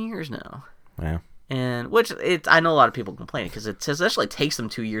 13 years now. Yeah. And I know a lot of people complain because it essentially takes them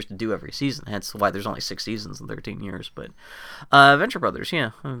 2 years to do every season. Hence why there's only 6 seasons in 13 years. But Venture Brothers,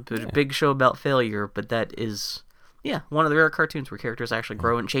 a big show about failure, but that is one of the rare cartoons where characters actually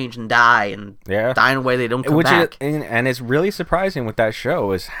grow and change and die and die in a way they don't come back. And it's really surprising with that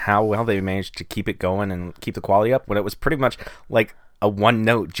show is how well they managed to keep it going and keep the quality up when it was pretty much like a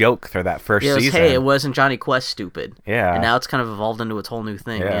one-note joke for that first season. Hey, it wasn't Johnny Quest stupid. Yeah. And now it's kind of evolved into its whole new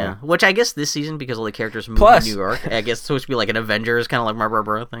thing. Yeah. Which I guess this season, because all the characters moved to New York, I guess it's supposed to be like an Avengers, kind of like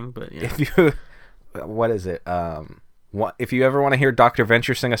my thing. But what is it? If you ever want to hear Dr.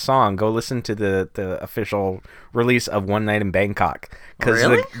 Venture sing a song, go listen to the official release of One Night in Bangkok. Because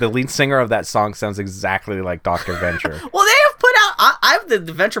the lead singer of that song sounds exactly like Dr. Venture. Well, they have put out... I have the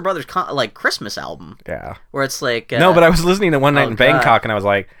Venture Brothers Christmas album. Yeah. Where it's like... no, but I was listening to One Night in Bangkok and I was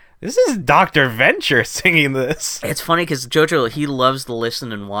like, this is Dr. Venture singing this. It's funny because JoJo, he loves to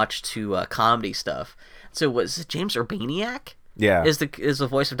listen and watch to comedy stuff. So was it James Urbaniak? Yeah, is the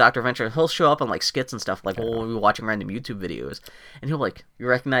voice of Dr. Venture. He'll show up on like skits and stuff. Like we'll be watching random YouTube videos, and he'll be like, "You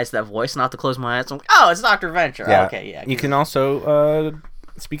recognize that voice?" And I have to close my eyes. I'm like, "Oh, it's Dr. Venture." Yeah. Oh, okay, yeah. You can also,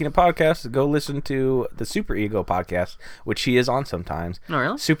 speaking of podcasts, go listen to the Super Ego podcast, which he is on sometimes. Oh,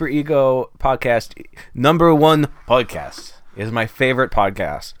 really? Super Ego podcast, #1 podcast, is my favorite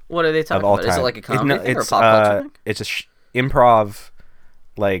podcast. What are they talking about? Is it like a comedy thing or a pop culture thing? It's a improv.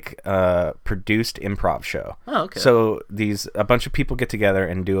 Produced improv show. Oh, okay. So a bunch of people get together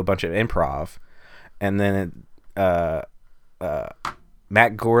and do a bunch of improv, and then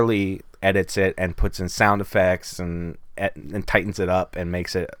Matt Gorley edits it and puts in sound effects and tightens it up and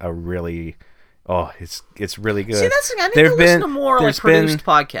makes it a really it's really good. See, I need to listen to more like produced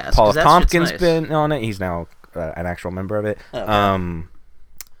podcasts. Paul Tompkins been on it. He's now an actual member of it. Okay.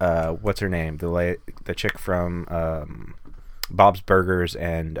 What's her name? The chick from Bob's Burgers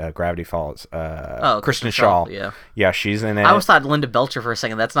and Gravity Falls. Kristen Shaw. Yeah, she's in it. I always thought Linda Belcher for a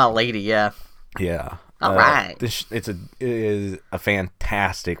second. That's not a lady. Yeah. Yeah. All right. It is a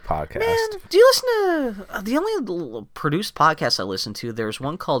fantastic podcast. Man, do you listen to the only produced podcast I listen to? There's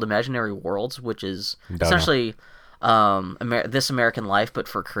one called Imaginary Worlds, which is essentially This American Life, but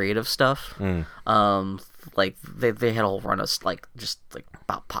for creative stuff. Like they had a whole run of just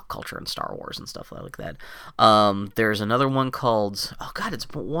about pop culture and Star Wars and stuff like that. There's another one called it's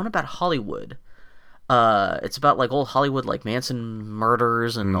one about Hollywood. It's about like old Hollywood like Manson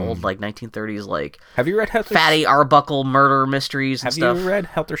murders and old like 1930s Have you read Fatty Arbuckle murder mysteries and stuff? Have you read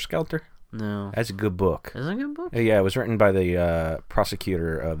Helter Skelter? No. That's a good book. Is it a good book? Yeah, it was written by the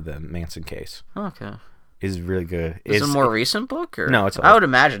prosecutor of the Manson case. Okay. Is really good. Is it a more recent book? Or? No, it's old. I would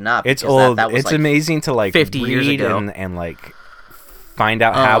imagine not. It's old. It's amazing to 50 years ago. and find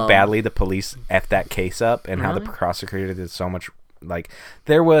out how badly the police effed that case up and how the prosecutor did so much.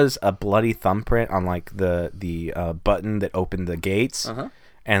 There was a bloody thumbprint on the button that opened the gates.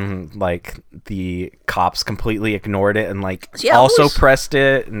 And the cops completely ignored it and pressed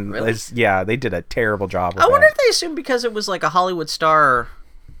it and really? They did a terrible job with I wonder if they assumed because it was like a Hollywood star.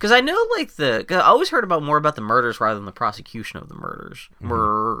 Because I know, I always heard more about the murders rather than the prosecution of the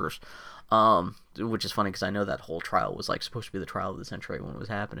murderers. Which is funny because I know that whole trial was supposed to be the trial of the century when it was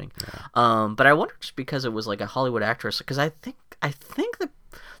happening. Yeah. But I wonder just because it was a Hollywood actress. Because I think the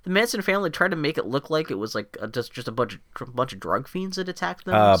Manson family tried to make it look like it was just a bunch of drug fiends that attacked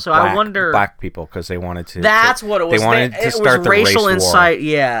them. So I wonder black people because they wanted to. That's what it was. They wanted to start the racial race insight. war.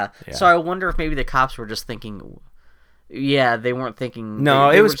 Yeah. So I wonder if maybe the cops were just thinking. Yeah, they weren't thinking. No,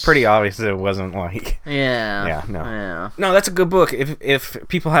 it was pretty obvious that it wasn't Yeah. No, that's a good book. If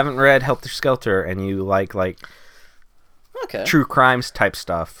people haven't read Helter Skelter and you like true crimes type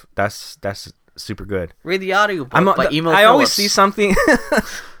stuff, that's super good. Read the audiobook by Emo Phillips. I always see something.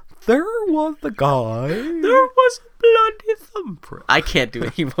 There was the guy. There was a bloody thumbprint. I can't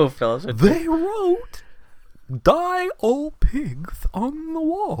do Emo Phillips. They wrote. Die all pigs on the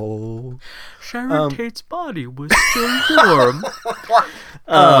wall. Sharon Tate's body was still warm.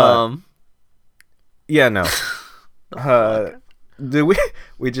 Yeah, no.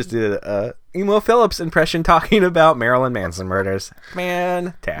 We just did a Emo Phillips impression talking about Marilyn Manson murders.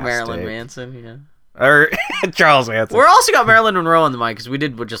 Fantastic. Marilyn Manson, yeah. Or Charles Manson. We're also got Marilyn Monroe on the mind because we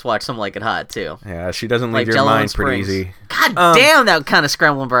did just watch Some Like It Hot too. Yeah, she doesn't leave your mind pretty easy. God damn, that kind of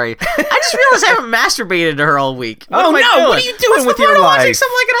scrambled brain. I just realized I haven't masturbated to her all week. What are you doing with your life? Watching Some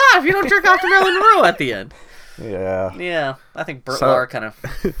Like It Hot if you don't jerk off to Marilyn Monroe at the end. Yeah. I think Burt Lahr kind of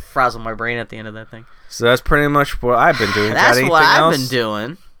frazzled my brain at the end of that thing. So that's pretty much what I've been doing. That's what I've been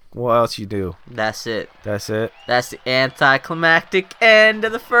doing. What else you do? That's it. That's it? That's the anticlimactic end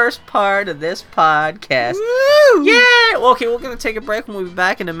of the first part of this podcast. Woo! Yeah! Well, okay, we're going to take a break and we'll be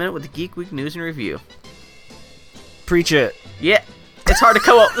back in a minute with the Geek Week News and Review. Preach it. Yeah. It's hard to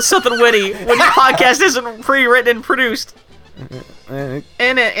come up with something witty when your podcast isn't pre-written and produced. In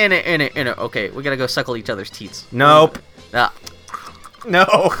it. Okay, we gotta go suckle each other's teats. Nope.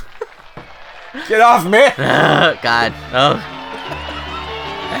 No. Get off me. God. Oh.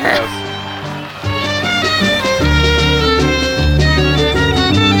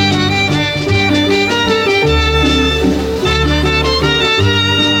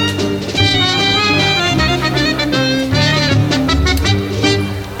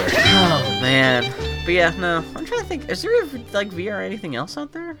 But yeah, no. I'm trying to think. Is there like VR or anything else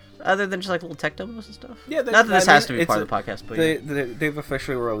out there other than just like little tech demos and stuff? Yeah, not that this has to be part of the podcast, but they've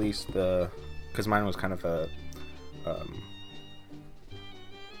officially released because mine was kind of a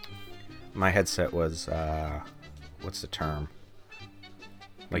my headset was what's the term?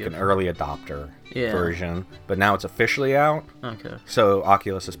 Like an early adopter version, but now it's officially out. Okay. So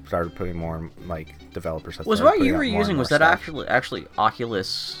Oculus has started putting more developers. Was what you were using? Was that actually Oculus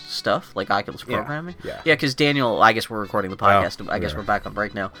stuff, like Oculus programming? Yeah. Yeah, because Daniel, I guess we're recording the podcast. I guess we're back on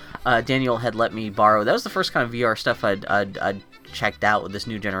break now. Daniel had let me borrow. That was the first kind of VR stuff I'd checked out with this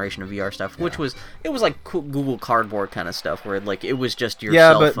new generation of VR stuff, which was like cool Google Cardboard kind of stuff, where like it was just your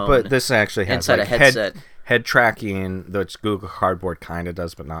cell phone. But this actually has inside a headset. Head tracking, which Google Cardboard kind of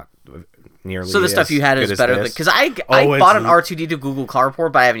does, but not nearly. So the stuff you had is better because I bought an R2D2 Google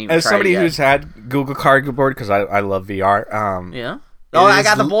Cardboard, but I haven't even tried it yet. As somebody who's had Google Cardboard, because I love VR. Yeah. Oh, I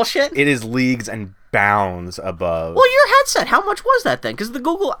got the bullshit. It is leagues and bounds above. Well, your headset, how much was that then? Because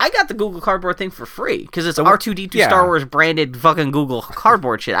I got the Google Cardboard thing for free because it's R2D2 Star Wars branded fucking Google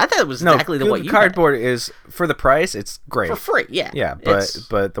Cardboard shit. I thought it was exactly the what you Cardboard is for the price. It's great for free. Yeah. Yeah,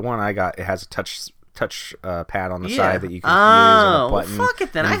 but the one I got, it has a touch pad on the side that you can use and a button. Well, fuck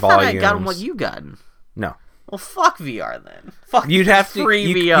it then. I thought I got what you got. No. Well, fuck VR then. Fuck You'd have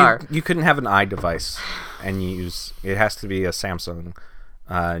free VR. You couldn't have an iDevice and use. It has to be a Samsung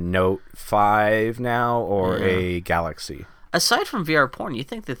Note 5 now or a Galaxy. Aside from VR porn, you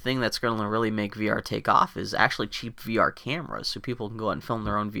think the thing that's going to really make VR take off is actually cheap VR cameras, so people can go out and film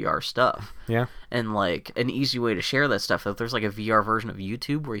their own VR stuff. Yeah. And like an easy way to share that stuff, if there's like a VR version of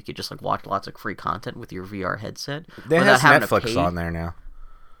YouTube where you could just like watch lots of free content with your VR headset. They have Netflix on there now.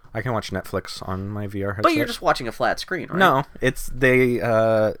 I can watch Netflix on my VR headset. But you're just watching a flat screen, right? No, they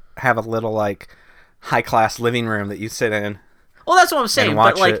have a little like high class living room that you sit in. Well, that's what I'm saying,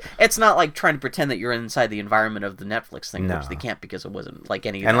 but like it's not like trying to pretend that you're inside the environment of the Netflix thing, which they can't because it wasn't like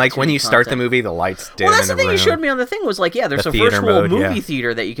any. And like when you start the movie, the lights dim. Well, that's in the thing room. You showed me on the thing was like, there's a virtual movie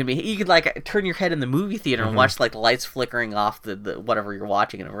theater that you can be. You could like turn your head in the movie theater and watch like the lights flickering off the whatever you're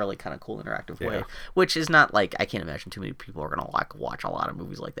watching in a really kind of cool interactive way, which is not like I can't imagine too many people are gonna like watch a lot of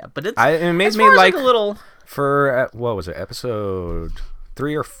movies like that. But it made me like a little for what was it, episode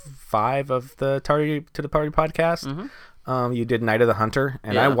 3 or 5 of the Tardy to the Party podcast. Mm-hmm. You did Night of the Hunter,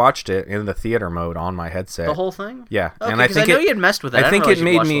 and I watched it in the theater mode on my headset. The whole thing? Yeah, okay, and I know you had messed with it. I think it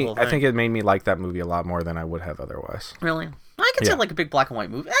made me like that movie a lot more than I would have otherwise. Really? I could say like a big black and white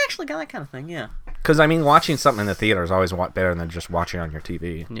movie. I actually got that kind of thing. Yeah. Because I mean, watching something in the theater is always better than just watching on your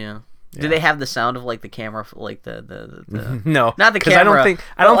TV. Yeah. Do they have the sound of like the camera, like the no, not the camera?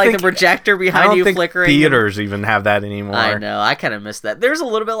 I don't think the projector behind you flickering. Theaters even have that anymore. I know. I kind of miss that. There's a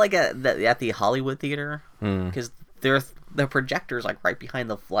little bit like at the Hollywood theater because the projector's like right behind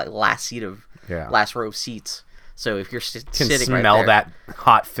the last row of seats. So if you're sitting right there, you can smell that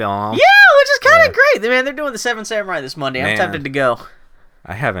hot film. Yeah, which is kind of great. Man, they're doing the Seven Samurai this Monday. I'm tempted to go.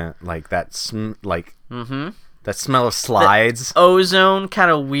 I haven't like that. That smell of slides. The ozone,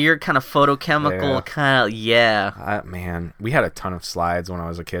 kind of weird, kind of photochemical, kind of, man, we had a ton of slides when I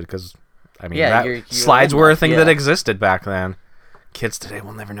was a kid because, I mean, slides were a thing that existed back then. Kids today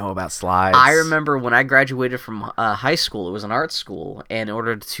will never know about slides. I remember when I graduated from high school, it was an art school, and in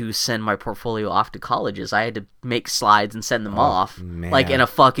order to send my portfolio off to colleges, I had to make slides and send them off, like in a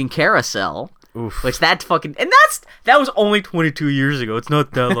fucking carousel. Oof. Which that was only 22 years ago. It's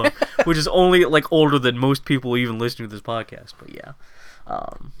not that long. which is only like older than most people even listening to this podcast. But yeah,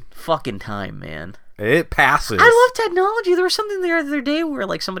 fucking time, man. It passes. I love technology. There was something the other day where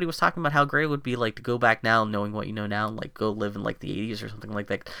like somebody was talking about how great it would be like to go back now, knowing what you know now, and like go live in like the 80s or something like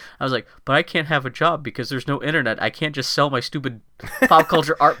that. I was like, but I can't have a job because there's no internet. I can't just sell my stupid pop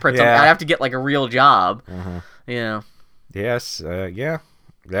culture art prints. Yeah. I have to get like a real job. Yeah. Yes. Yeah.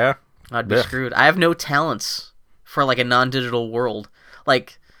 I'd be screwed. I have no talents for like a non-digital world.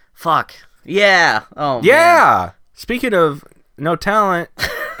 Like, fuck. Yeah. Oh. Yeah. Man. Speaking of no talent.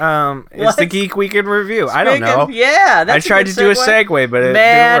 It's the Geek Week in Review. I don't know. Yeah, I tried to do a segue, but it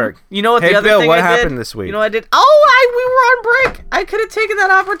didn't work. You know what? Hey, the other Bill, thing what I happened did? this week? You know what I did? Oh, we were on break. I could have taken that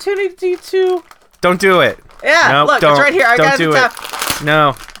opportunity to. Don't do it. Yeah, nope, look, don't, it's right here. I got do it.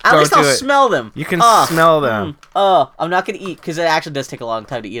 No, at least I'll smell them. You can smell them. I'm not gonna eat because it actually does take a long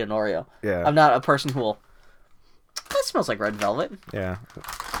time to eat an Oreo. Yeah, I'm not a person who will. That smells like red velvet. Yeah.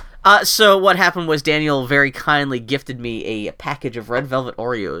 So what happened was Daniel very kindly gifted me a package of red velvet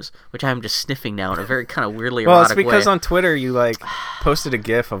Oreos, which I'm just sniffing now in a very kind of weirdly erotic way. Well, it's because on Twitter you like posted a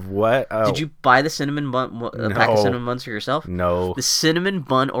gif of what? Oh. Did you buy the cinnamon bun, pack of cinnamon buns for yourself? No. The cinnamon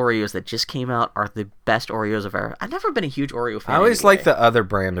bun Oreos that just came out are the best Oreos I've ever. I've never been a huge Oreo fan. I always like the other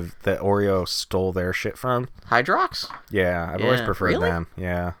brand that Oreo stole their shit from. Hydrox? Yeah, I've always preferred them.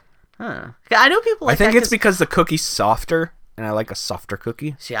 Yeah. Huh. I know people like I think it's because the cookie's softer. And I like a softer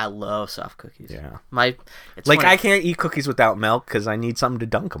cookie. See, I love soft cookies. Yeah. It's funny. I can't eat cookies without milk because I need something to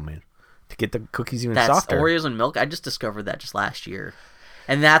dunk them in to get the cookies even softer. Oreos and milk. I just discovered that just last year,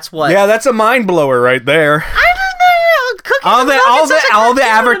 and that's what. Yeah, that's a mind blower right there. I don't know. All the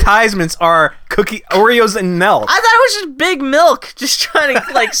advertisements are Oreos and milk. I thought it was just big milk, just trying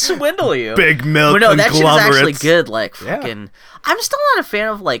to like swindle you. Big milk. Well, no, that shit is actually good. Like fucking. Yeah. I'm still not a fan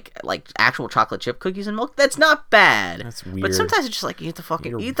of like actual chocolate chip cookies and milk. That's not bad. That's weird. But sometimes it's just like eat the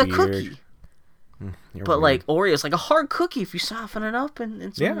cookie. But weird. Like Oreos, like a hard cookie, if you soften it up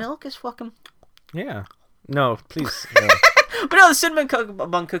and some milk is fucking. Yeah. No, please. But no, the cinnamon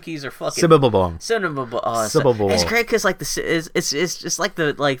bun cookies are fucking. Cinnamon bun. It's great because like it's just like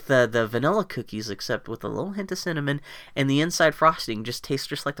the vanilla cookies except with a little hint of cinnamon, and the inside frosting just tastes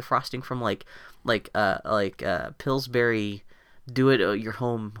just like the frosting from like Pillsbury. Do it at your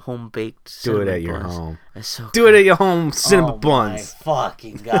home baked. Do it at your buns. home. It's so Do it at your home cinnamon buns. My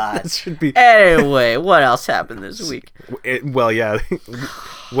fucking god! That should be. Anyway, what else happened this week? Yeah.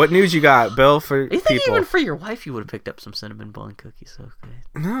 What news you got, Bill? For you think even for your wife, you would have picked up some cinnamon bun cookies? So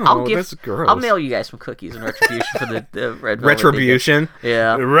good. No, that's gross. I'll mail you guys some cookies in retribution for the red velvet. Retribution.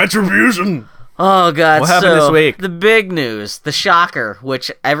 Yeah. Retribution. Oh god! What happened this week? The big news, the shocker,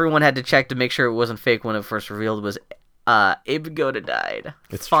 which everyone had to check to make sure it wasn't fake when it first revealed, was. Abe Vigoda died.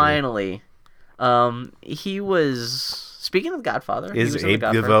 It's finally. True. He was speaking of Godfather. Is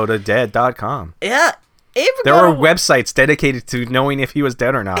AbeVigodaDead.com. Yeah, Abe Vigoda. There were websites dedicated to knowing if he was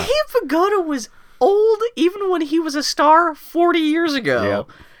dead or not. Abe Vigoda was old even when he was a star 40 years ago. Yep.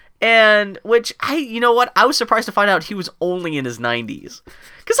 And you know what? I was surprised to find out he was only in his 90s.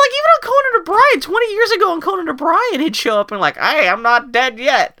 Because, like, even on Conan O'Brien, 20 years ago on Conan O'Brien, he'd show up and, like, hey, I'm not dead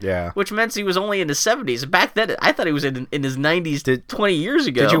yet. Yeah. Which meant he was only in his 70s. Back then, I thought he was in his 90s 20 years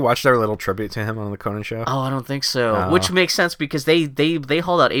ago. Did you watch their little tribute to him on the Conan show? Oh, I don't think so. Which makes sense because they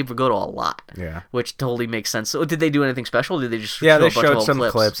hauled out Abe Vigoda a lot. Yeah. Which totally makes sense. So, did they do anything special? Or did they just show they showed some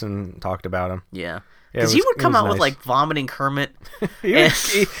clips and talked about him. Yeah. Because he would come out with, like, vomiting Kermit.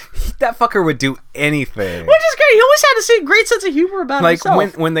 That fucker would do anything. Which is great. He always had a great sense of humor about himself.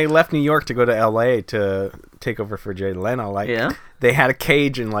 Like, when they left New York to go to L.A. to take over for Jay Leno, they had a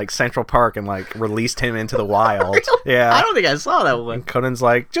cage in, like, Central Park and, like, released him into the wild. Really? Yeah. I don't think I saw that one. And Conan's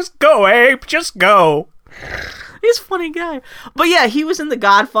like, just go, Abe. Just go. He's a funny guy. But, yeah, he was in The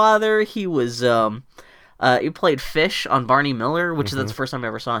Godfather. He was... he played Fish on Barney Miller, which that's the first time I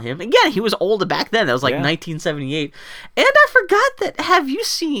ever saw him. Again, he was old back then. That was like 1978. And I forgot that, have you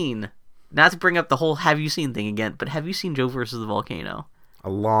seen, not to bring up the whole have you seen thing again, but have you seen Joe versus the Volcano? A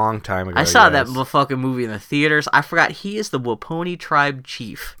long time ago. I saw that fucking movie in the theaters. I forgot he is the Waponi tribe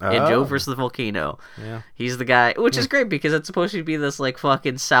chief in Joe versus the Volcano. Yeah. He's the guy, which is great because it's supposed to be this like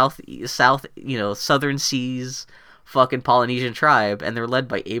fucking south, southern seas fucking Polynesian tribe, and they're led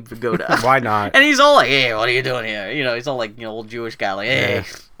by Abe Vigoda. Why not? And he's all like, hey, what are you doing here? He's all like, old Jewish guy, like, hey,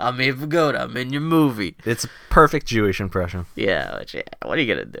 I'm Abe Vigoda. I'm in your movie. It's a perfect Jewish impression. Yeah, which, what are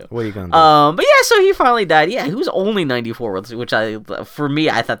you gonna do? What are you gonna do? But yeah, so he finally died. Yeah, he was only 94, which for me,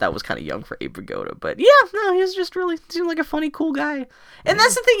 I thought that was kind of young for Abe Vigoda. But yeah, no, he was just really seemed like a funny, cool guy. And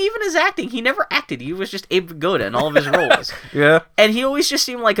that's the thing, even his acting, he never acted. He was just Abe Vigoda in all of his roles. Yeah. And he always just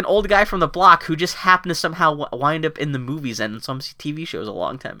seemed like an old guy from the block who just happened to somehow wind up in the movies and some TV shows a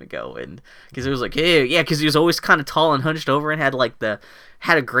long time ago. And because it was like, hey, yeah, because he was always kind of tall and hunched over and had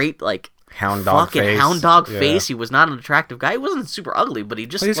a great like hound dog face. He was not an attractive guy. He wasn't super ugly, but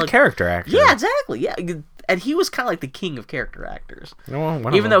he's a character actor. Yeah, exactly. Yeah, and he was kind of like the king of character actors.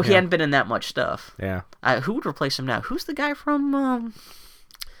 Even though he hadn't been in that much stuff. Yeah. Who would replace him now? Who's the guy from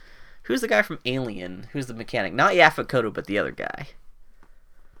Alien? Who's the mechanic? Not Yaphet Kotto, but the other guy.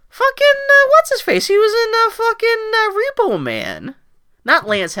 Fucking what's his face? He was in fucking Repo Man. Not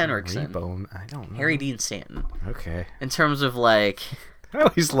Lance Henriksen. I don't know. Harry Dean Stanton. Okay. In terms of like, I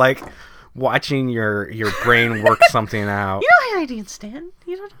always like watching your brain work something out. You know Harry Dean Stanton?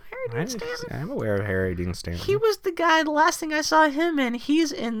 You don't know Harry Dean Stanton? I'm aware of Harry Dean Stanton. He was the guy. The last thing I saw him in,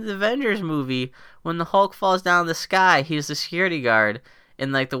 he's in the Avengers movie when the Hulk falls down the sky. He's the security guard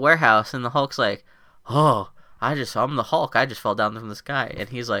in like the warehouse, and the Hulk's like, "Oh, I'm the Hulk. I just fell down from the sky," and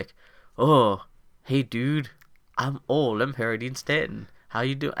he's like, "Oh, hey dude, I'm old. I'm Harry Dean Stanton. How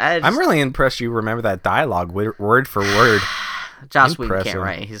you doing?" I'm really impressed you remember that dialogue word for word. Joss Whedon can't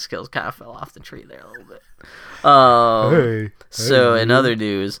write. His skills kind of fell off the tree there a little bit. In other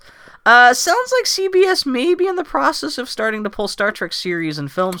news, sounds like CBS may be in the process of starting to pull Star Trek series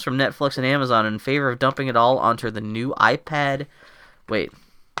and films from Netflix and Amazon in favor of dumping it all onto the new iPad. Wait,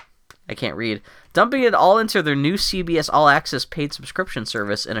 I can't read. Dumping it all into their new CBS All Access paid subscription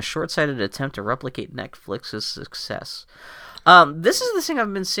service in a short-sighted attempt to replicate Netflix's success. This is the thing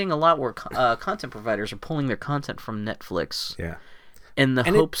I've been seeing a lot where content providers are pulling their content from Netflix. Yeah. In the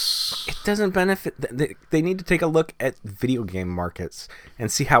hopes... It doesn't benefit... They need to take a look at video game markets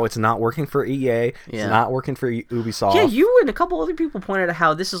and see how it's not working for EA, it's not working for Ubisoft. Yeah, you and a couple other people pointed out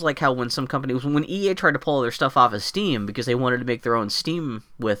how this is like how when some companies... When EA tried to pull their stuff off of Steam because they wanted to make their own Steam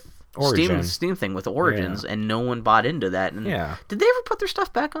with... Steam thing with Origins, and no one bought into that. And did they ever put their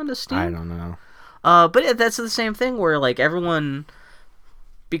stuff back onto Steam? I don't know. But that's the same thing where like everyone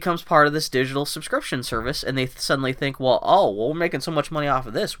becomes part of this digital subscription service, and they suddenly think, well, we're making so much money off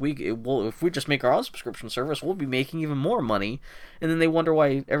of this. If we just make our own subscription service, we'll be making even more money. And then they wonder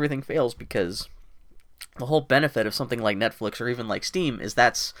why everything fails, because the whole benefit of something like Netflix or even like Steam is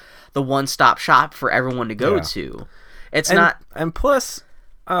that's the one-stop shop for everyone to go to. And plus...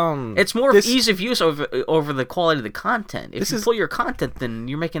 it's more of ease of use over the quality of the content. If you pull your content, then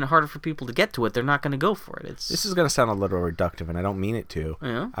you're making it harder for people to get to it. They're not going to go for it. This is going to sound a little reductive, and I don't mean it to.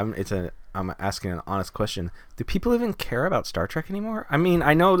 Yeah. I'm asking an honest question. Do people even care about Star Trek anymore? I mean,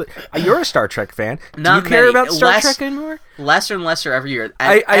 I know that you're a Star Trek fan. Do you care about Star Trek anymore? Lesser and lesser every year.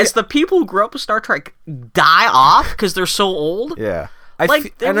 As the people who grew up with Star Trek die off because they're so old. Yeah. I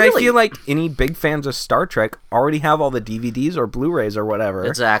feel like any big fans of Star Trek already have all the DVDs or Blu-rays or whatever.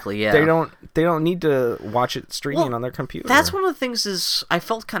 Exactly, yeah. They don't need to watch it streaming on their computer. That's one of the things is I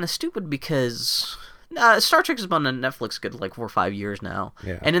felt kind of stupid because Star Trek has been on Netflix good like 4 or 5 years now.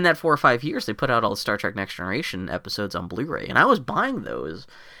 Yeah. And in that 4 or 5 years, they put out all the Star Trek Next Generation episodes on Blu-ray. And I was buying those.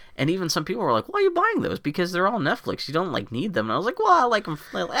 And even some people were like, why are you buying those? Because they're all Netflix. You don't, like, need them. And I was like, well, I like them.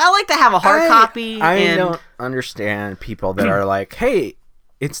 I like to have a hard copy. I don't understand people that are like, hey,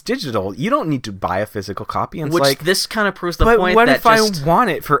 it's digital. You don't need to buy a physical copy. And Which this kind of proves the point that what if I want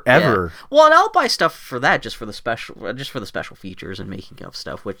it forever? Yeah. Well, and I'll buy stuff for that just for the special features and making of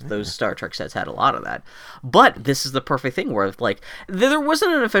stuff, which those Star Trek sets had a lot of that. But this is the perfect thing where, like, there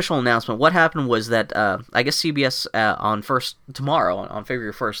wasn't an official announcement. What happened was that, I guess CBS tomorrow, on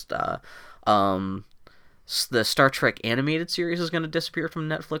February 1st, the Star Trek animated series is going to disappear from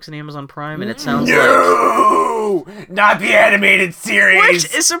Netflix and Amazon Prime, and it sounds not the animated series,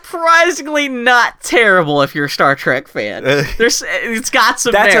 which is surprisingly not terrible if you're a Star Trek fan. It's got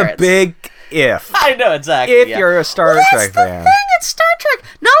some merits. That's a big if. I know, exactly. If you're a Star Trek fan. That's the thing, it's Star Trek.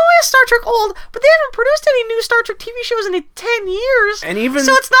 Not only is Star Trek old, but they haven't produced any new Star Trek TV shows in 10 years. And even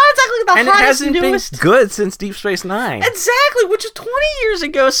so it's not exactly the hottest, newest. And it hasn't been good since Deep Space Nine. Exactly, which is 20 years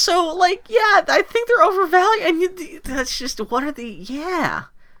ago. So, like, yeah, I think they're overvalued. And that's just, what are the, yeah.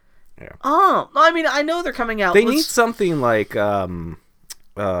 Oh, I mean, I know they're coming out. They need something like, Star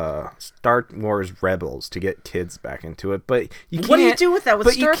Wars Rebels to get kids back into it, but you can't. What do you do with that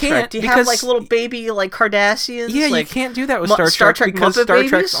with Star Trek? Do you have like little baby like Cardassians? Yeah, like, you can't do that with Star Trek because Star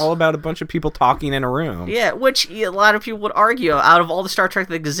Trek's all about a bunch of people talking in a room. Yeah, which a lot of people would argue out of all the Star Trek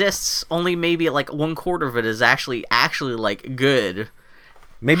that exists, only maybe like 1/4 of it is actually like good.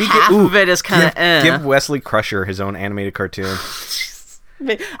 Maybe half of it is kind of give Wesley Crusher his own animated cartoon.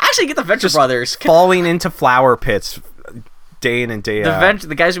 Actually, get the Venture Brothers falling into flower pits day in and day out.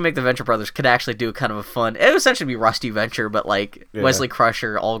 The guys who make the Venture Brothers could actually do kind of a fun. It would essentially be Rusty Venture, but like Wesley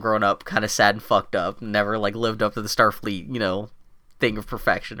Crusher, all grown up, kind of sad and fucked up, never like lived up to the Starfleet, thing of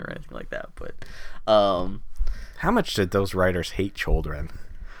perfection or anything like that. But how much did those writers hate children?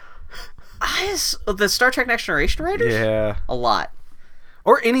 The Star Trek Next Generation writers? Yeah, a lot.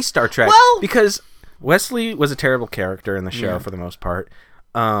 Or any Star Trek. Well, because Wesley was a terrible character in the show for the most part.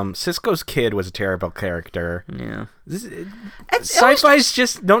 Cisco's kid was a terrible character. Yeah. Sci-fi's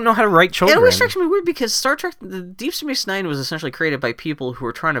just don't know how to write children. It always strikes me weird because Star Trek, the Deep Space Nine was essentially created by people who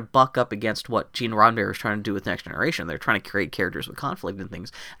were trying to buck up against what Gene Roddenberry was trying to do with Next Generation. They're trying to create characters with conflict and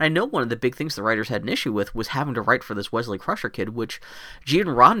things. And I know one of the big things the writers had an issue with was having to write for this Wesley Crusher kid, which Gene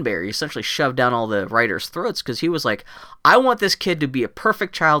Roddenberry essentially shoved down all the writers' throats because he was like, I want this kid to be a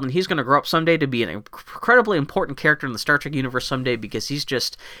perfect child and he's going to grow up someday to be an incredibly important character in the Star Trek universe someday because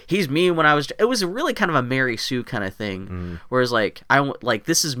he's me when I was. It was really kind of a Mary Sue kind of thing, whereas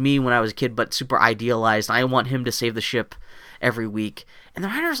this is me when I was a kid, but super idealized. I want him to save the ship every week, and the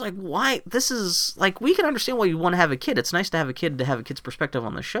writer's like, why? This is like we can understand why you want to have a kid. It's nice to have a kid's perspective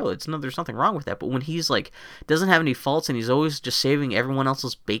on the show. There's nothing wrong with that. But when he's like doesn't have any faults and he's always just saving everyone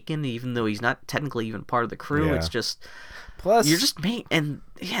else's bacon, even though he's not technically even part of the crew, it's just. Plus, you're just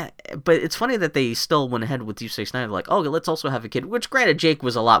but it's funny that they still went ahead with Deep Space Nine. They're like, oh, let's also have a kid. Which, granted, Jake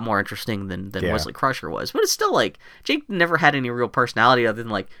was a lot more interesting than Wesley Crusher was, but it's still like Jake never had any real personality other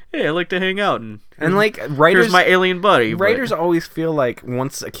than like, hey, I like to hang out and like writers, here's my alien buddy. Writers always feel like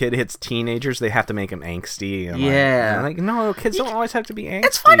once a kid hits teenagers, they have to make him angsty. And no, kids don't always have to be angsty.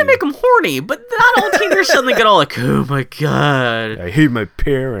 It's fine to make them horny, but not all teenagers suddenly get all like, oh my god, I hate my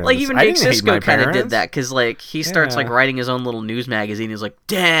parents. Like even Jake Sisko kind of did that because like he starts like writing his own little news magazine. He's like,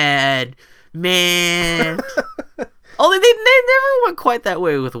 Dad, man. Although they never went quite that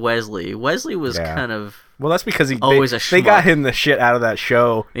way with Wesley. Wesley was kind of that's because they got him the shit out of that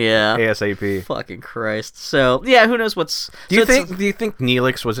show. Yeah, ASAP. Fucking Christ. So yeah, who knows what's? Do you think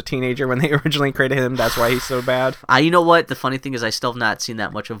Neelix was a teenager when they originally created him? That's why he's so bad. You know what? The funny thing is, I still have not seen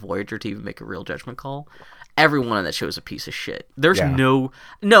that much of Voyager to even make a real judgment call. Everyone on that show is a piece of shit. There's no.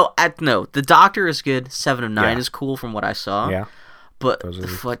 The Doctor is good. 7 of 9 is cool from what I saw. Yeah.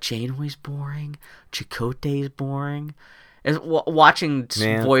 But Janeway's boring. Chakotay is boring. And watching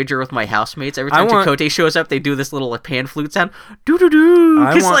Voyager with my housemates, every time Chakotay shows up, they do this little pan flute sound. Doo-doo-doo.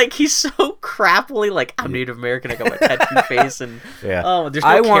 Because he's so crappily like, I'm Native American, I got my tattoo face. And there's no character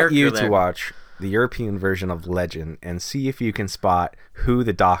there. I want you to watch the European version of Legend and see if you can spot who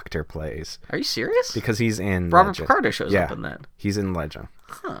the Doctor plays. Are you serious? Because he's in Robert Legend. Picardo shows up in that. He's in Legend.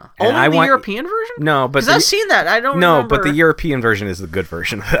 Huh. Only the European version? No, but I've seen that. I don't remember. But the European version is the good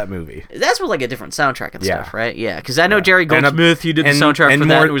version of that movie. That's with like a different soundtrack and stuff, right? Yeah, because I know Jerry Goldsmith. He did the soundtrack for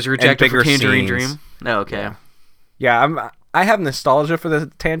that. It was rejected for Tangerine Dream. Oh, okay. Yeah, I have nostalgia for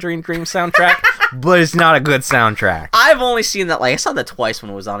the Tangerine Dream soundtrack, but it's not a good soundtrack. I've only seen that, I saw that twice when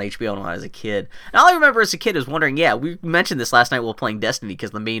it was on HBO when I was a kid. And all I remember as a kid is wondering, we mentioned this last night while playing Destiny,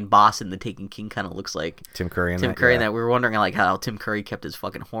 because the main boss in The Taken King kind of looks like Tim Curry in that. We were wondering, how Tim Curry kept his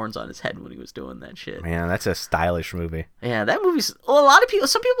fucking horns on his head when he was doing that shit. Man, that's a stylish movie. Yeah, that movie's... Well,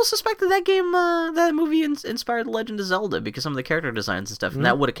 some people suspected that movie inspired The Legend of Zelda, because some of the character designs and stuff, and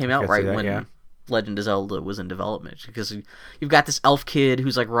that would have came out right when... Legend of Zelda was in development, because you've got this elf kid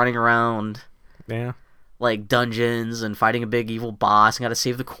who's like running around like dungeons and fighting a big evil boss and got to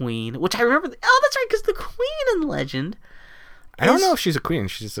save the queen, which I remember. That's right, because the queen in Legend I don't know if she's a queen,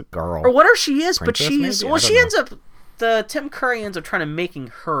 she's a girl or whatever she is, but she's ends up Tim Curry ends up trying to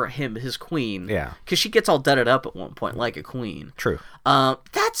making his queen, because she gets all dudded up at one point like a queen. True.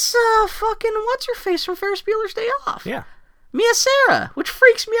 That's fucking what's her face from Ferris Bueller's Day Off. Yeah. Mia Sara, which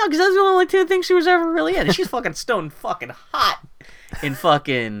freaks me out because that's the only two things she was ever really in. And she's fucking stone fucking hot in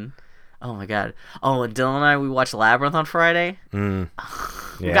fucking... Oh my god. Oh, and Dylan and I, we watched Labyrinth on Friday.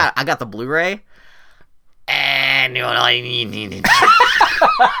 Yeah. I got the Blu-ray. And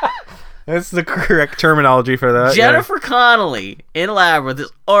that's the correct terminology for that. Jennifer Connelly in Labyrinth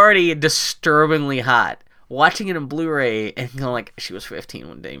is already disturbingly hot. Watching it in Blu-ray and going like, she was 15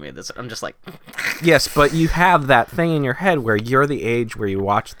 when they made this. I'm just like... Yes, but you have that thing in your head where you're the age where you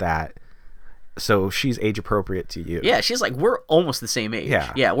watch that, so she's age appropriate to you. Yeah, she's like, we're almost the same age.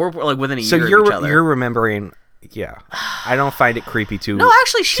 Yeah, we're like within a year of each other. So you're remembering... Yeah, I don't find it creepy to... No,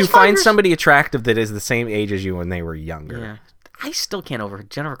 actually, she's to find somebody attractive that is the same age as you when they were younger. Yeah. I still can't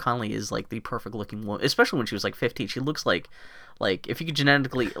Jennifer Connelly is like the perfect looking woman, especially when she was like 15. She looks like if you could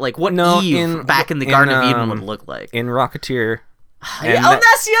genetically, like what Eve back in the Garden of Eden would look like. In Rocketeer,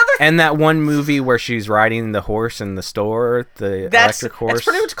 that's the other. And that one movie where she's riding the horse in the store, the electric horse. It's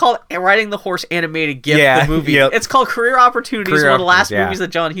pretty much called Riding the Horse Animated GIF. The movie. Yep. It's called Career Opportunities. One of the last movies that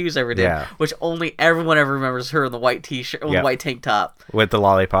John Hughes ever did, which only everyone ever remembers her in the white t-shirt, the white tank top with the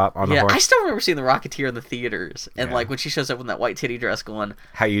lollipop on the horse. I still remember seeing The Rocketeer in the theaters, and like when she shows up in that white titty dress, going,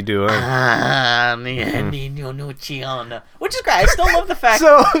 "How you doing?" Which is great. I still love the fact.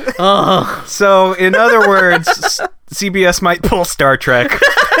 So in other words, CBS might pull Star Trek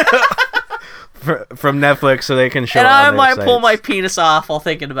from Netflix so they can show. And it on I their might sites. pull my penis off while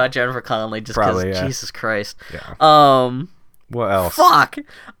thinking about Jennifer Connelly, just because Jesus Christ. Yeah. What else? Fuck.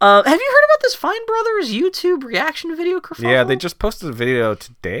 Have you heard about this Fine Brothers YouTube reaction video kerfuffle? Yeah, they just posted a video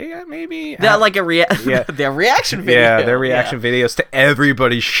today, maybe? Their reaction video. Yeah, their reaction videos to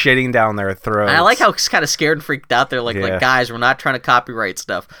everybody shitting down their throats. And I like how it's kind of scared and freaked out. They're like, guys, we're not trying to copyright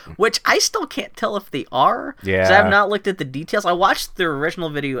stuff. Which I still can't tell if they are. Yeah. Because I have not looked at the details. I watched their original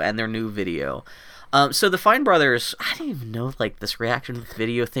video and their new video. So the Fine Brothers, I didn't even know like this reaction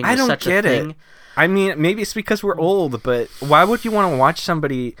video thing was such a thing. I mean, maybe it's because we're old, but why would you want to watch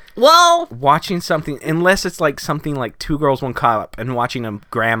somebody watching something, unless it's like something like Two Girls, One Cup, and watching a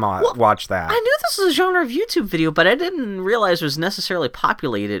grandma watch that? I knew this was a genre of YouTube video, but I didn't realize it was necessarily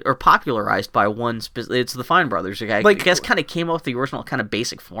populated or popularized by one. It's the Fine Brothers. I guess kind of came up with the original kind of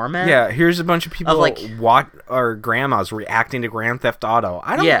basic format. Yeah, here's a bunch of people or grandmas reacting to Grand Theft Auto.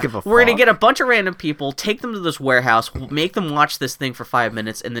 I don't give a fuck. We're going to get a bunch of random people, take them to this warehouse, make them watch this thing for 5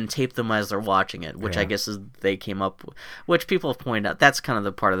 minutes, and then tape them as they're watching it, which I guess is they came up with, which people have pointed out. That's kind of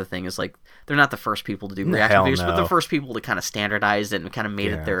the part of the thing is like they're not the first people to do reaction videos, but they're the first people to kind of standardize it and kind of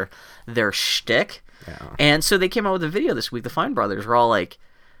made it their shtick. Yeah. And so they came out with a video this week. The Fine Brothers were all like,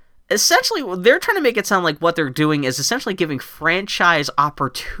 essentially, they're trying to make it sound like what they're doing is essentially giving franchise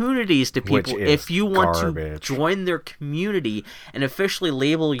opportunities to people if you want to join their community and officially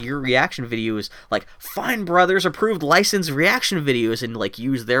label your reaction videos like Fine Brothers approved licensed reaction videos and like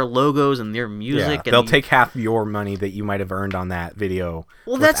use their logos and their music. Yeah, they'll take half your money that you might have earned on that video.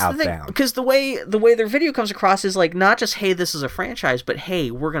 Well, that's the thing, because the way their video comes across is like not just, hey, this is a franchise, but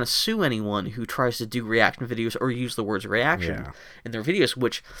hey, we're gonna sue anyone who tries to do reaction videos or use the words reaction in their videos,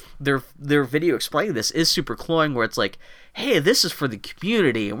 which their video explaining this is super cloying, where it's like, hey, this is for the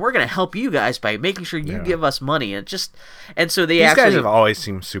community and we're gonna help you guys by making sure you give us money, and so these guys have always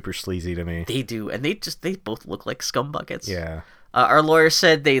seemed super sleazy to me. They do, and they both look like scumbuckets. Yeah. Our lawyer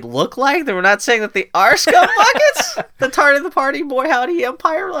said they look like. We're not saying that they are scumbuckets. The tardy of the party, boy howdy,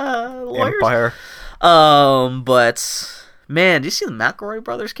 Empire lawyers. Empire. But man, do you see the McElroy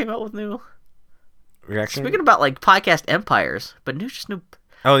brothers came out with new reaction? Speaking about like podcast empires, but new.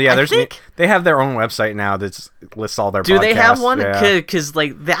 Oh yeah, they have their own website now that lists all their podcasts. Do they have one? Because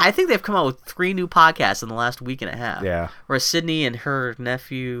I think they've come out with 3 new podcasts in the last week and a half. Yeah. Where Sydney and her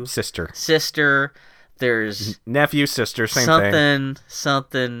nephew, sister. There's nephew, sister, same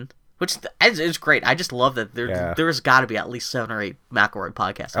something. Which is great. I just love that there's got to be at least 7 or 8 McElroy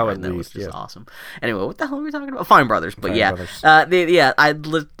podcasts right now, which is awesome. Anyway, what the hell are we talking about? Fine Brothers, but I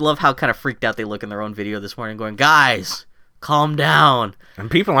love how kind of freaked out they look in their own video this morning, going, guys, calm down.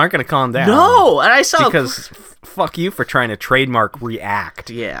 And people aren't going to calm down. No, and I saw because fuck you for trying to trademark react.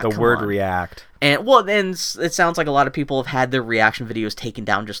 Yeah, the word react. And then it sounds like a lot of people have had their reaction videos taken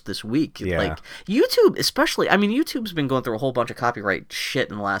down just this week. Yeah. Like YouTube, especially. I mean, YouTube's been going through a whole bunch of copyright shit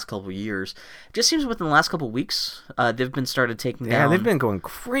in the last couple of years. It just seems within the last couple of weeks, they've been started taking down. Yeah, they've been going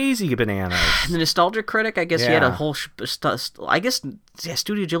crazy bananas. The Nostalgia Critic, I guess he had a whole. Studio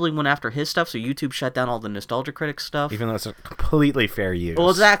Ghibli went after his stuff, so YouTube shut down all the Nostalgia Critic stuff. Even though it's a completely fair use.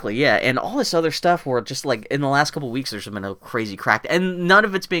 Well, exactly, yeah, and all this other stuff where just like in the last couple of weeks, there's been a crazy crack, and none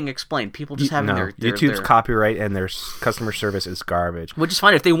of it's being explained. People just having YouTube's copyright and their customer service is garbage. Which is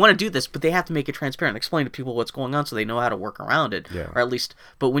fine if they want to do this, but they have to make it transparent, explain to people what's going on so they know how to work around it, or at least.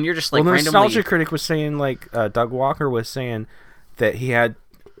 But when you're just like the randomly, Nostalgia Critic was saying like Doug Walker was saying that he had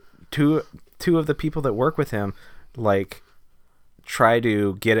two of the people that work with him like try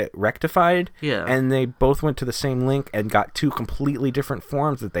to get it rectified, and they both went to the same link and got 2 completely different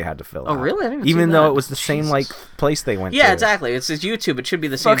forms that they had to fill out. Oh, really? I didn't even see though that. It was the same like place they went to. Yeah, exactly. It's YouTube. It should be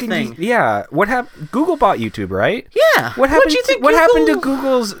the same thing. Yeah. What happened? Google bought YouTube, right? Yeah. What happened? What happened to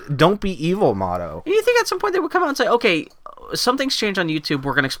Google's "Don't be evil" motto? You think at some point they would come out and say, "Okay, something's changed on YouTube.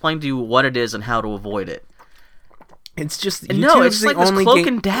 We're going to explain to you what it is and how to avoid it." It's just it's like this cloak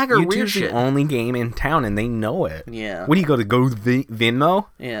and dagger weird shit. YouTube's the only game in town, and they know it. Yeah. What do you go Venmo?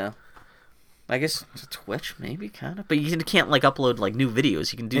 Yeah. I guess Twitch, maybe, kind of. But you can't like upload like new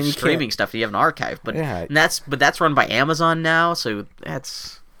videos. You can do streaming stuff. You have an archive, but that's run by Amazon now, so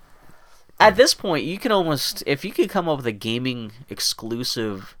that's. At this point, you can almost, if you could come up with a gaming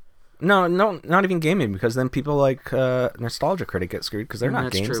exclusive. No, not even gaming, because then people like Nostalgia Critic get screwed because they're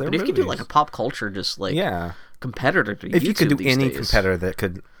not games. True. They're movies. If you could do like a pop culture, just like competitor to if YouTube you could do any days. competitor that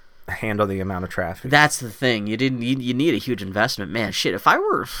could handle the amount of traffic. That's the thing. You need a huge investment, man. Shit, if I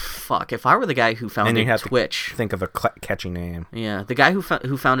were the guy who founded Twitch, think of a catchy name. Yeah, the guy who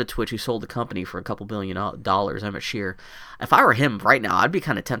founded Twitch, who sold the company for a couple $2 billion, Emmett Shear. If I were him right now, I'd be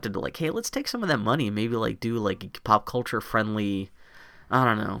kind of tempted to like, hey, let's take some of that money and maybe like do like pop culture friendly. I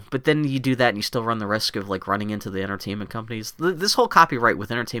don't know. But then you do that and you still run the risk of like running into the entertainment companies. This whole copyright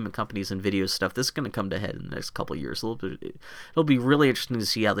with entertainment companies and video stuff, this is going to come to head in the next couple of years. It'll be really interesting to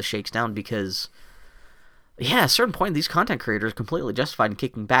see how this shakes down because, at a certain point, these content creators are completely justified in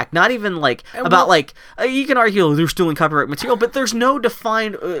kicking back. Not even like you can argue they're stealing copyright material, but there's no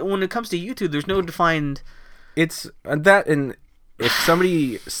defined, when it comes to YouTube, there's no defined. It's that, and if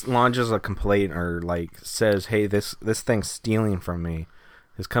somebody launches a complaint or like says, hey, this thing's stealing from me,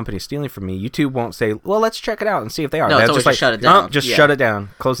 this company's stealing from me, YouTube won't say, well, let's check it out and see if they are. No, it's always just shut it down. Shut it down.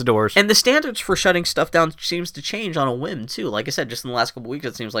 Close the doors. And the standards for shutting stuff down seems to change on a whim, too. Like I said, just in the last couple of weeks,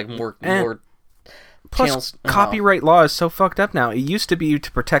 it seems like more plus, channels. Copyright law is so fucked up now. It used to be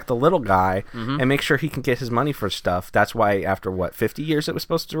to protect the little guy and make sure he can get his money for stuff. That's why after, 50 years it was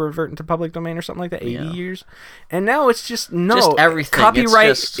supposed to revert into public domain or something like that? 80 years? And now it's just everything.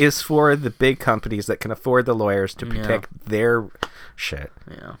 Copyright is for the big companies that can afford the lawyers to protect their shit.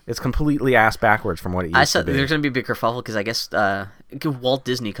 Yeah. It's completely ass backwards from what it used to be. There's going to be a big kerfuffle because I guess Walt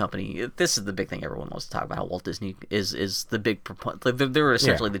Disney Company, this is the big thing everyone wants to talk about, how Walt Disney is the big proponent. Like, they're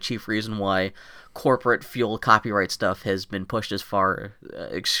essentially the chief reason why corporate fuel copyright stuff has been pushed as far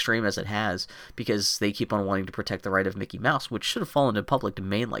extreme as it has, because they keep on wanting to protect the right of Mickey Mouse, which should have fallen into public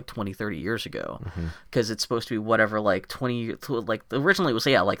domain like 20-30 years ago, because it's supposed to be whatever, like 20, like originally it was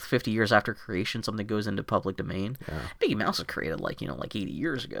like 50 years after creation something goes into public domain. Mickey Mouse was created like 80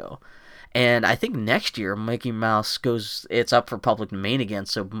 years ago. And I think next year Mickey Mouse it's up for public domain again,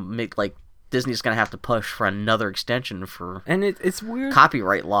 so Disney's going to have to push for another extension for it's weird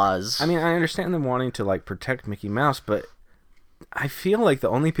copyright laws. I mean, I understand them wanting to protect Mickey Mouse, but I feel like the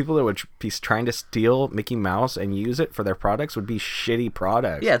only people that would be trying to steal Mickey Mouse and use it for their products would be shitty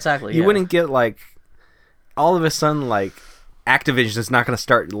products. Yeah, exactly. You wouldn't get all of a sudden Activision is not going to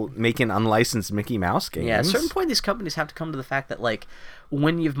start making unlicensed Mickey Mouse games. Yeah, at a certain point, these companies have to come to the fact that,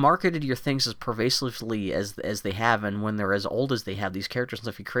 when you've marketed your things as pervasively as they have, and when they're as old as they have, these characters and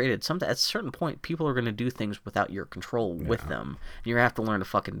stuff you created, at a certain point, people are going to do things without your control with them. And you're going to have to learn to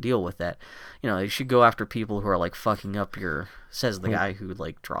fucking deal with that. You should go after people who are, fucking up says the guy who,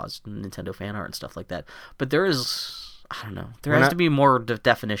 draws Nintendo fan art and stuff like that. But there is... I don't know. There has to be more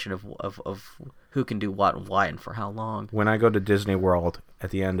definition of who can do what and why and for how long. When I go to Disney World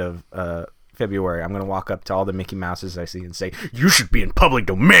at the end of February, I'm going to walk up to all the Mickey Mouses I see and say, you should be in public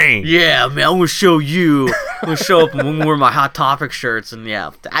domain. Yeah, man, I'm going to show you. I'm going to show up and wear my Hot Topic shirts. And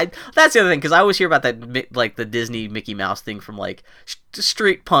that's the other thing, because I always hear about that, the Disney Mickey Mouse thing from,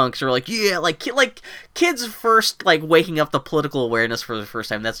 street punks, or kids first waking up to political awareness for the first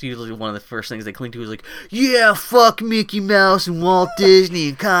time. That's usually one of the first things they cling to, is fuck Mickey Mouse and Walt Disney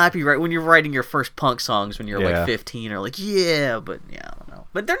and copyright. When you're writing your first punk songs when you're 15, or I don't know,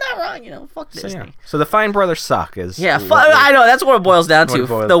 but they're not wrong, fuck Disney. So the Fine Brothers suck I know, that's what it boils down to.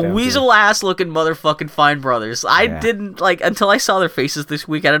 The weasel ass looking motherfucking Fine Brothers. I didn't until I saw their faces this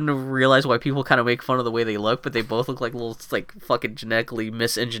week, I didn't realize why people kind of make fun of the way they look, but they both look like little fucking genetically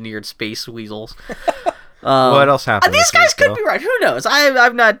misengineered space weasels. What else happened? These guys could be right. Who knows?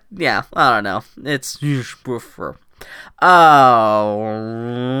 I'm not. Yeah, I don't know. It's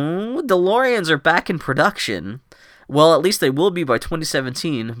DeLoreans are back in production. Well, at least they will be by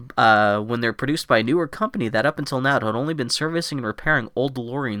 2017, when they're produced by a newer company that up until now had only been servicing and repairing old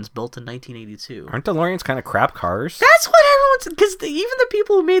DeLoreans built in 1982. Aren't DeLoreans kind of crap cars? That's what everyone's... Because even the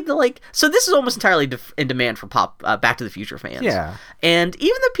people who made the, So this is almost entirely in demand for Back to the Future fans. Yeah. And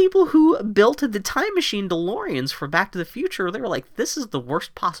even the people who built the Time Machine DeLoreans for Back to the Future, they were like, this is the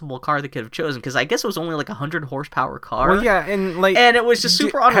worst possible car they could have chosen, because I guess it was only 100 horsepower car. Well, yeah, and And it was just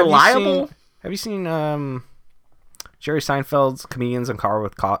super unreliable. Have you seen Jerry Seinfeld's Comedians in Car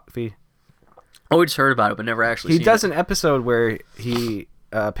with Coffee? Oh, I just heard about it, but never actually seen it. He does an episode where he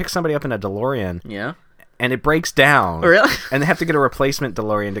picks somebody up in a DeLorean. Yeah. And it breaks down. Oh, really? And they have to get a replacement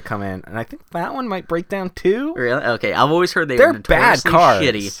DeLorean to come in. And I think that one might break down too. Really? Okay. I've always heard they're bad cars.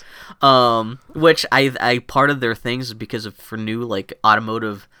 Shitty. Which I part of their things is because of for new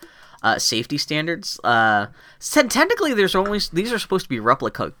automotive safety standards. Technically, these are supposed to be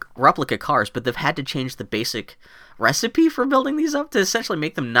replica cars, but they've had to change the basic recipe for building these up to essentially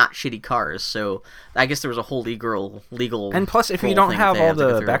make them not shitty cars. So I guess there was a whole legal and plus if you don't have all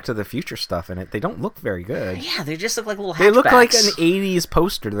the Back to the Future stuff in it, they don't look very good. Yeah, they just look like little hatchbacks. They look like an 80s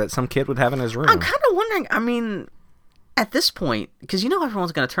poster that some kid would have in his room. I'm kind of wondering, I mean, at this point, because you know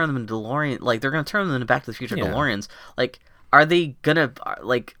everyone's going to turn them into DeLorean, like they're going to turn them into Back to the Future DeLoreans. Like, are they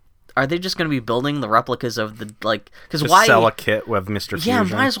just going to be building the replicas of the, like, because why sell a kit with Mr. Fusion? Yeah,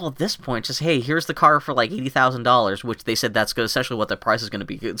 might as well at this point just, hey, here's the car for like $80,000, which they said that's essentially what the price is going to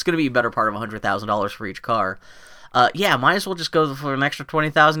be. It's going to be a better part of $100,000 for each car. Yeah, might as well just go for an extra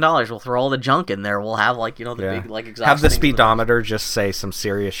 $20,000. We'll throw all the junk in there. We'll have like, you know, the big like exhaust. Have the speedometer just say some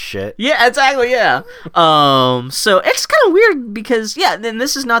serious shit. Yeah, exactly. Yeah. So it's kind of weird because then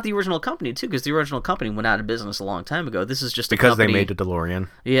this is not the original company too, because the original company went out of business a long time ago. This is just because they made a DeLorean.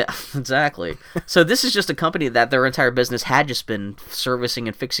 Yeah, exactly. So this is just a company that their entire business had just been servicing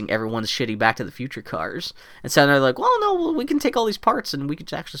and fixing everyone's shitty Back to the Future cars, and so they're like, well, we can take all these parts and we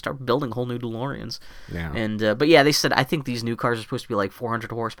could actually start building whole new DeLoreans. Yeah. And but yeah. They said I think these new cars are supposed to be like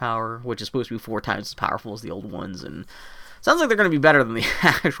 400 horsepower, which is supposed to be 4 times as powerful as the old ones, and sounds like they're going to be better than the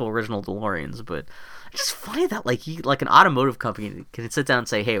actual original DeLoreans. But it's just funny that like an automotive company can sit down and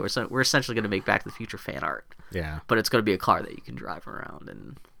say, hey, we're essentially going to make Back to the Future fan art. Yeah. But it's going to be a car that you can drive around,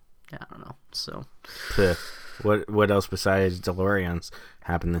 and I don't know. So. What else besides DeLoreans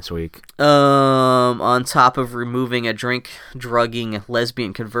happened this week? On top of removing a drink-drugging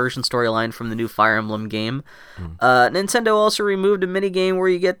lesbian conversion storyline from the new Fire Emblem game, Nintendo also removed a minigame where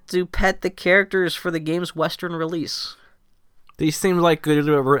you get to pet the characters for the game's Western release. These seem like good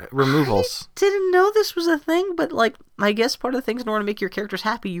removals. I didn't know this was a thing, but like I guess part of the things in order to make your characters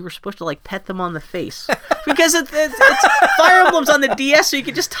happy, you were supposed to like pet them on the face because it's Fire Emblem's on the DS, so you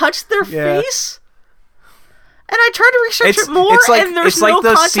can just touch their face. And I tried to research it more, and there's no context.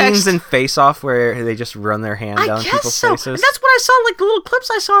 It's like those scenes in Face Off where they just run their hand down people's faces. And that's what I saw, like the little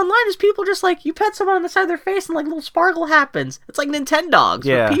clips I saw online, is people just like, you pet someone on the side of their face and like a little sparkle happens. It's like Nintendogs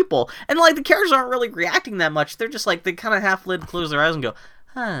with people. And like the characters aren't really reacting that much. They're just like, they kind of half-lid close their eyes and go,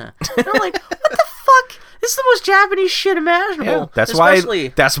 huh. And I'm like, what the fuck? This is the most Japanese shit imaginable. Yeah,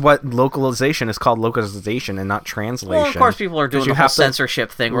 that's what localization is called, localization and not translation. Well, of course people are doing the whole censorship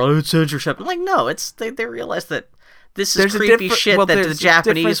thing. Well, it's censorship. I'm like, no, they realize that this is creepy shit that the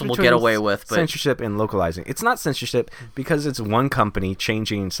Japanese will get away with. But censorship and localizing. It's not censorship because it's one company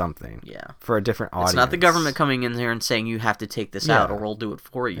changing something for a different audience. It's not the government coming in here and saying you have to take this out or we'll do it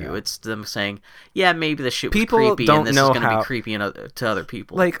for you. Yeah. It's them saying, maybe this shit was creepy and this is going to be creepy to other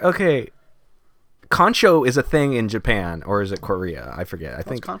people. Like, okay, Concho is a thing in Japan, or is it Korea? I forget. I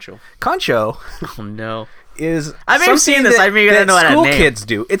think Concho. Concho. Oh no. Is I may have seen this. I may not know school that name. Kids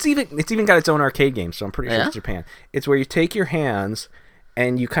do. It's even got its own arcade game, so I'm pretty sure it's Japan. It's where you take your hands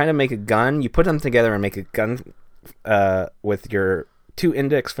and you kind of make a gun. You put them together and make a gun with your 2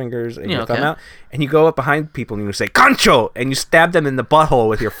 index fingers and your thumb out, and you go up behind people and you say "Concho" and you stab them in the butthole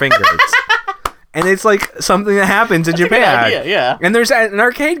with your fingers. And it's like something that happens in Japan. A good idea, yeah. And there's an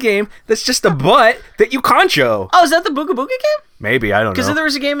arcade game that's just a butt that you concho. Oh, is that the Booga Booga game? Maybe, I don't know. Because there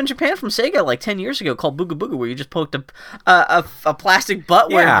was a game in Japan from Sega like 10 years ago called Booga Booga where you just poked a plastic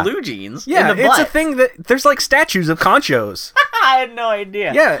butt wearing blue jeans in the butt. It's a thing that... There's like statues of conchos. I had no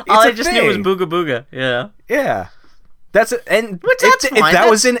idea. Yeah, all I just knew was Booga Booga. Yeah. Yeah. That's it, and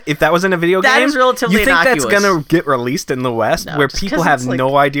if that was in a video game, is relatively you think innocuous. That's gonna get released in the West, where people have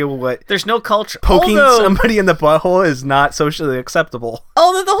no idea what? There's no culture. Poking somebody in the butthole is not socially acceptable.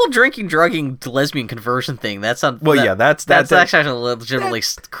 Oh, the whole drinking, drugging, lesbian conversion thing—that's not. Well, that's actually legitimately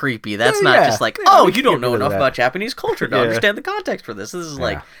creepy. That's not just like, you don't know enough about Japanese culture to understand the context for this. This is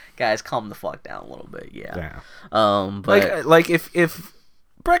like, guys, calm the fuck down a little bit. Yeah. But like if.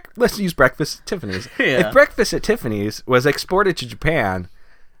 Let's use Breakfast at Tiffany's. Yeah. If Breakfast at Tiffany's was exported to Japan,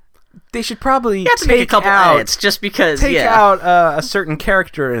 they should probably take a couple edits just because take out a certain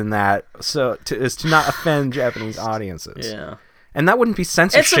character in that as to not offend Japanese audiences. Yeah. And that wouldn't be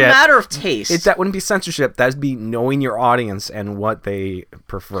censorship. It's a matter of taste. That wouldn't be censorship. That'd be knowing your audience and what they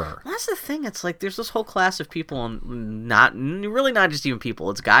prefer. That's the thing. It's like there's this whole class of people, not just even people.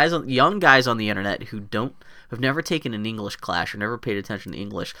 It's young guys on the internet who have never taken an English class or never paid attention to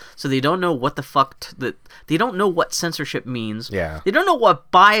English, so they don't know what the fuck they don't know what censorship means. Yeah. They don't know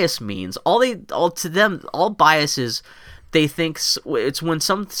what bias means. All bias is. They think it's when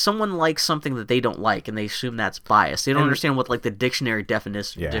someone likes something that they don't like, and they assume that's bias. They don't understand what like the dictionary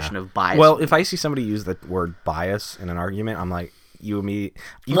definition of bias. Well, if I see somebody use the word bias in an argument, I'm like, you and me.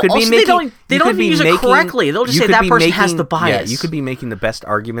 You well, could also be making. They don't even use it correctly. They'll just say that person has the bias. Yeah, you could be making the best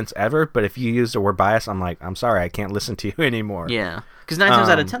arguments ever, but if you use the word bias, I'm like, I'm sorry, I can't listen to you anymore. Yeah, because 9 times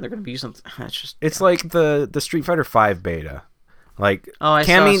out of 10, they're going to be using. It's like the Street Fighter V beta. Like I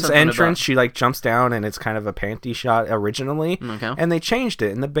Cammy's entrance, she like jumps down and it's kind of a panty shot originally, okay. And they changed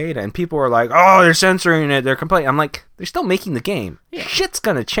it in the beta, and people were like, "Oh, they're censoring it. They're complaining." I'm like, they're still making the game. Yeah. Shit's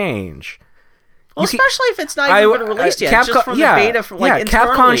gonna change. Well, especially if it's not even been released yet. Just from the beta, from like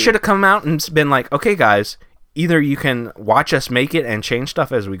internally. Capcom should have come out and been like, "Okay, guys, either you can watch us make it and change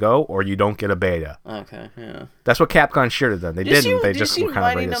stuff as we go, or you don't get a beta." Okay, yeah. That's what Capcom should have done. They didn't. They just were kind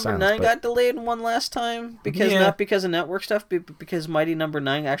of Mighty Number 9 got delayed one last time not because of network stuff, but because Mighty Number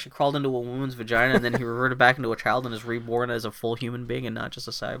 9 actually crawled into a woman's vagina and then he reverted back into a child and is reborn as a full human being and not just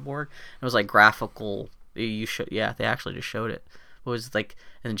a cyborg. It was like graphical. They actually just showed it. It was like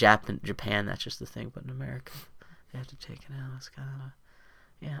in Japan, that's just the thing, but in America, they have to take it out. It's kind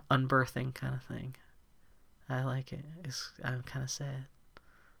of unbirthing kind of thing. I like it. I'm kind of sad.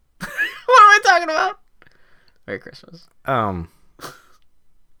 What am I talking about? Merry Christmas. But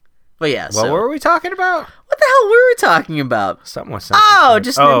yeah. What were we talking about? What the hell were we talking about? Something was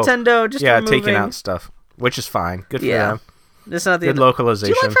Nintendo. Just taking out stuff, which is fine. Good for them. It's not the good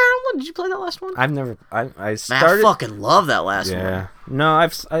localization. Do you like Fire Emblem? Did you play that last one? I've never. I started. Man, I fucking love that last one. Yeah. No,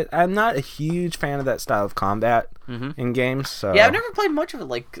 I'm not a huge fan of that style of combat in games. So yeah, I've never played much of it,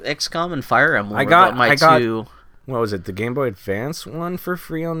 like XCOM and Fire Emblem. I got two. What was it? The Game Boy Advance one for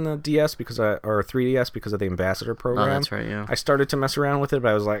free on the DS or 3DS because of the Ambassador program. Oh, that's right. Yeah. I started to mess around with it, but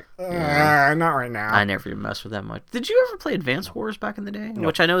I was like, not right now. I never even messed with that much. Did you ever play Advance Wars back in the day? No.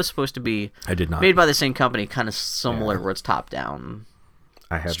 Which I know is supposed to be. I did not. Made by the same company, kind of similar, where it's top down.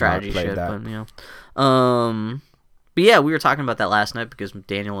 I have strategy not played shit, that. But yeah, we were talking about that last night because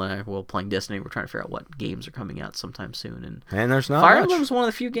Daniel and I were playing Destiny. We're trying to figure out what games are coming out sometime soon, and there's not Fire much. Emblem is one of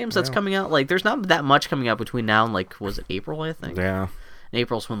the few games that's coming out. Like, there's not that much coming out between now and was it April? I think. Yeah. And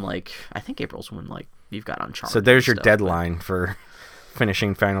April's when you've got Uncharted. So there's your deadline for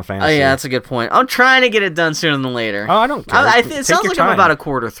finishing Final Fantasy. Oh yeah, that's a good point. I'm trying to get it done sooner than later. Oh, I don't care. It sounds like I'm about a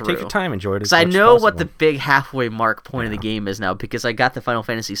quarter through. Take your time, enjoy it. Because I know what the big halfway mark point of the game is now, because I got the Final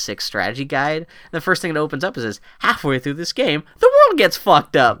Fantasy VI strategy guide. And the first thing it opens up is halfway through this game, the world gets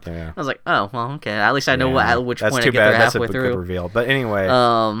fucked up. Yeah. I was like, oh well, okay. At least I know which point I get there halfway through. That's good reveal. But anyway,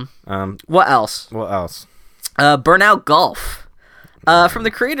 what else? Burnout Golf. From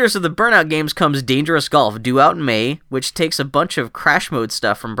the creators of the Burnout games comes Dangerous Golf, due out in May, which takes a bunch of crash mode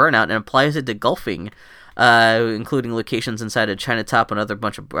stuff from Burnout and applies it to golfing, including locations inside of Chinatop and other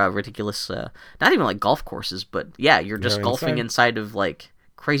bunch of ridiculous, not even like golf courses, but yeah, you're just golfing inside of like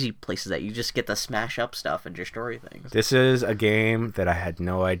crazy places that you just get to smash up stuff and destroy things. This is a game that I had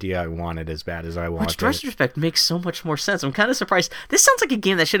no idea I wanted as bad as I wanted. Which, in retrospect, makes so much more sense. I'm kind of surprised. This sounds like a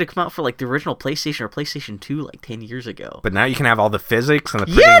game that should have come out for like the original PlayStation or PlayStation 2 like 10 years ago. But now you can have all the physics and the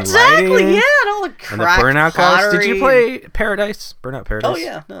pretty lighting. Yeah, and all the cracked and the Burnout guys. Did you play Paradise? Burnout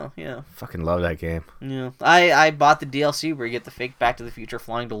Paradise? Oh yeah, Fucking love that game. Yeah, I bought the DLC where you get the fake Back to the Future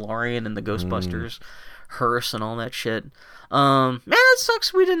flying DeLorean and the Ghostbusters hearse and all that shit. Man, that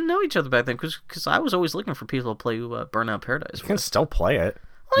sucks we didn't know each other back then, because I was always looking for people to play Burnout Paradise. You can still play it.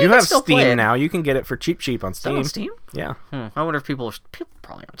 Well, you have Steam now. You can get it for cheap on Steam. On Steam? Yeah. I wonder if people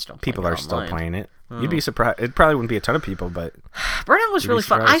probably aren't still playing it. People are still playing it. You'd be surprised. It probably wouldn't be a ton of people, but Burnout was really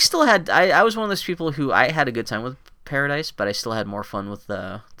fun. I still had. I was one of those people who I had a good time with Paradise, but I still had more fun with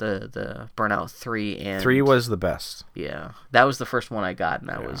the Burnout 3 and 3 was the best. Yeah, that was the first one I got, and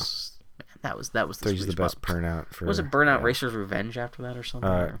that was the Three's the best Burnout. Was it Burnout Racer's Revenge after that or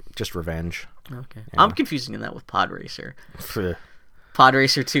something? Just Revenge. Okay. Yeah. I'm confusing that with Pod Racer. Pod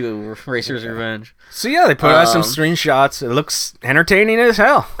Racer 2, Racer's Revenge. So yeah, they put out some screenshots. It looks entertaining as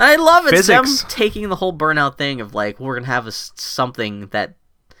hell. I love it. Physics. Them taking the whole Burnout thing of like, we're going to have something that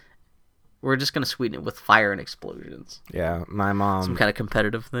we're just going to sweeten it with fire and explosions. Yeah, my mom... Some kind of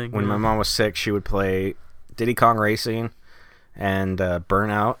competitive thing. When my mom was sick, she would play Diddy Kong Racing and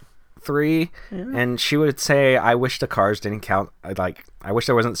Burnout 3, and she would say, I wish the cars didn't count. I wish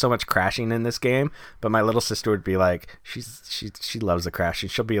there wasn't so much crashing in this game. But my little sister would be like, she loves the crashing.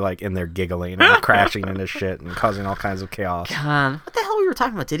 She'll be like in there giggling and crashing into shit and causing all kinds of chaos. God, what the hell we were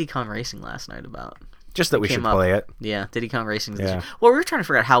talking about Diddy Kong Racing last night about? Just that we should play it. Yeah, Diddy Kong Racing. Yeah. Well, we were trying to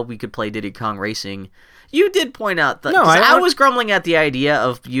figure out how we could play Diddy Kong Racing. You did point out that I was grumbling at the idea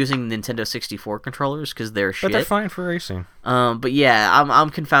of using Nintendo 64 controllers because they're shit. But they're fine for racing. But yeah, I'm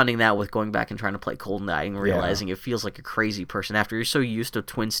confounding that with going back and trying to play Goldeneye and realizing it feels like a crazy person after you're so used to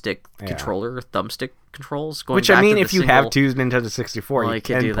twin stick controller or thumbstick controls. Going Which, back I mean, to if you have two Nintendo 64, you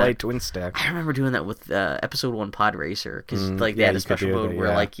can play Twin Stick. I remember doing that with Episode 1 Pod Racer, because they had a special mode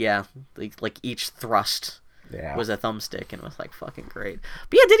where, like each thrust was a thumbstick, and it was, like, fucking great.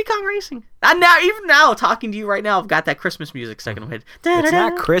 But yeah, Diddy Kong Racing. Even now, talking to you right now, I've got that Christmas music stuck in my head. It's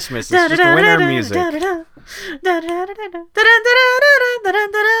not Christmas, it's just winter music.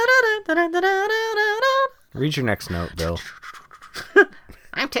 Read your next note, Bill.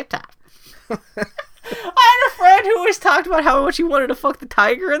 I'm tip-top. I had a friend who always talked about how much he wanted to fuck the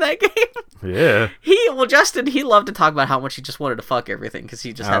tiger in that game. Yeah. Justin, he loved to talk about how much he just wanted to fuck everything, because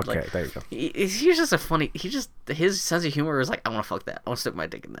he just had, like... there you go. He's just a funny... His sense of humor was like, I want to fuck that. I want to stick my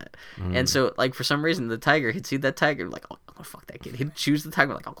dick in that. And so, like, for some reason, the tiger, he'd see that tiger, like, oh, I'm going to fuck that kid. He'd choose the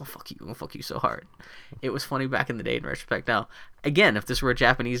tiger, like, I'm going to fuck you. I'm going to fuck you so hard. It was funny back in the day, in retrospect. Now, again, if this were a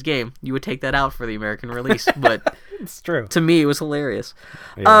Japanese game, you would take that out for the American release, but... It's true. To me, it was hilarious.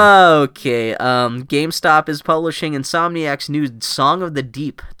 Yeah. Okay, GameStop is publishing Insomniac's new Song of the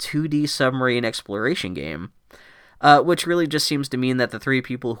Deep 2D submarine exploration game, which really just seems to mean that the 3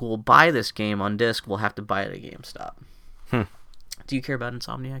 people who will buy this game on disc will have to buy it at GameStop. Do you care about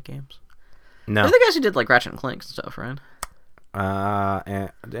Insomniac games? No. They're the guys who did, like, Ratchet and Clank and stuff, right?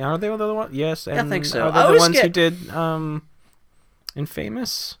 And are they the ones? Yes, and I think so. Are they the ones who did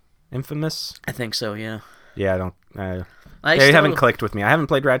Infamous? I think so, yeah. Yeah, they haven't clicked with me. I haven't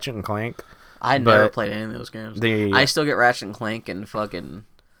played Ratchet and Clank. I never played any of those games. I still get Ratchet and Clank and fucking...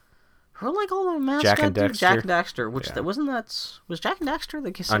 Who are, like, all the mascots? Jack and Dexter. Jack and Dexter, which wasn't that... Was Jack and Dexter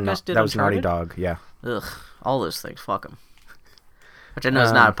the some guys did that was Uncharted? Naughty Dog, yeah. Ugh, all those things, fuck them. Which I know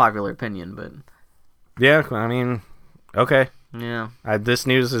is not a popular opinion, but... Yeah, I mean, okay. Yeah. This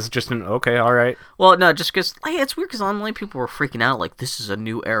news is just an okay, all right. Well, no, just because... Like, it's weird because online people were freaking out, like, this is a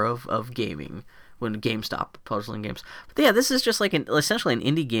new era of gaming. When GameStop puzzling games, but yeah, this is just like essentially an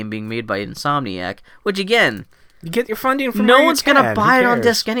indie game being made by Insomniac, which again, you get your funding from no one's gonna buy it on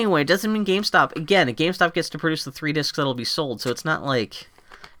disc anyway. It doesn't mean GameStop. Again, GameStop gets to produce the 3 discs that'll be sold, so it's not like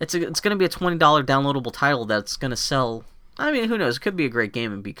it's gonna be a $20 downloadable title that's gonna sell. I mean, who knows? It could be a great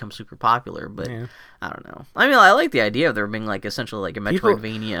game and become super popular, but I don't know. I mean, I like the idea of there being like essentially like a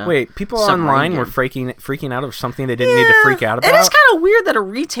Metroidvania. People online were freaking out of something they didn't need to freak out about. It is kind of weird that a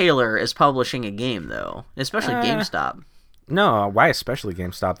retailer is publishing a game, though, especially GameStop. No, why especially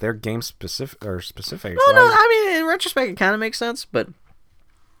GameStop? They're game specific. No, I mean, in retrospect, it kind of makes sense, but.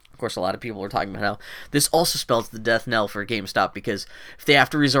 Of course, a lot of people are talking about how this also spells the death knell for GameStop, because if they have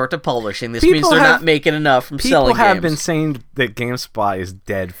to resort to publishing, this means they're not making enough from selling games. People have been saying that GameSpot is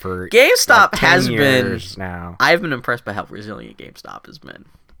dead for GameStop like 10 has years been now. I've been impressed by how resilient GameStop has been.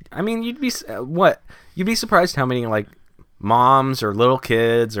 I mean, you'd be surprised how many like moms or little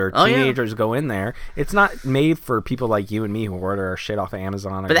kids or teenagers go in there. It's not made for people like you and me who order our shit off of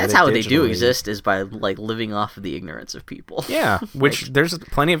Amazon. But that's how they do exist, is by like living off of the ignorance of people. Yeah, which there's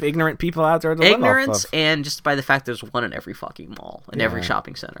plenty of ignorant people out there to live off of. And just by the fact there's one in every fucking mall, in every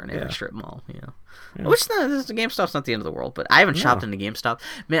shopping center, in every strip mall. Which GameStop's not the end of the world, but I haven't shopped into GameStop.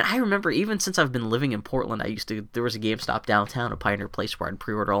 Man, I remember even since I've been living in Portland, there was a GameStop downtown, a Pioneer Place, where I'd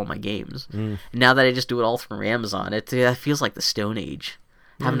pre-order all my games. Now that I just do it all through Amazon, it feels like the Stone Age.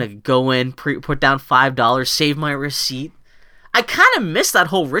 Having to go in, put down $5, save my receipt. I kind of miss that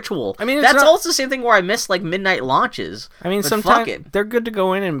whole ritual. I mean, that's also the same thing where I miss like midnight launches. I mean, sometimes they're good to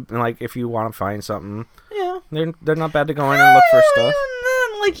go in and like if you want to find something. Yeah, they're not bad to go in and look for stuff.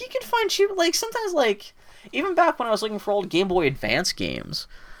 Like you can find cheap. Like sometimes, like even back when I was looking for old Game Boy Advance games,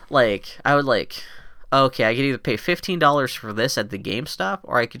 like I would like, okay, I could either pay $15 for this at the GameStop,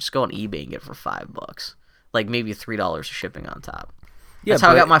 or I could just go on eBay and get it for $5, like maybe $3 of shipping on top. Yeah, that's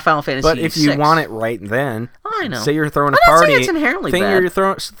how I got my Final Fantasy. But if you want it right then, I know. Say you're throwing a party. It's inherently bad. You're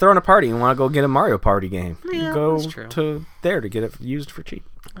throwing a party. You want to go get a Mario Party game. Yeah, you go to there to get it used for cheap.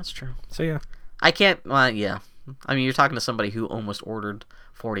 That's true. So yeah, I can't. Yeah, I mean, you're talking to somebody who almost ordered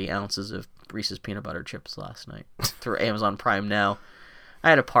 40 ounces of Reese's peanut butter chips last night through Amazon Prime. Now, I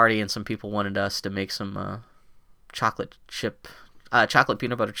had a party and some people wanted us to make some chocolate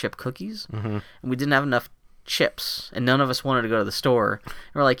peanut butter chip cookies, and we didn't have enough chips, and none of us wanted to go to the store.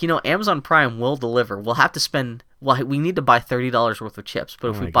 And we're like, Amazon Prime will deliver. We'll have to spend. Well, we need to buy $30 worth of chips, but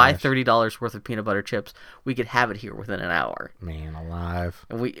if we buy $30 worth of peanut butter chips, we could have it here within an hour. Man alive!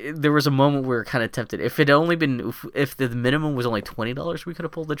 And there was a moment where we were kind of tempted. If it only been, if the minimum was only $20, we could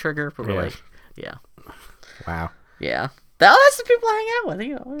have pulled the trigger. But we're like, yeah, wow, yeah. That's the people I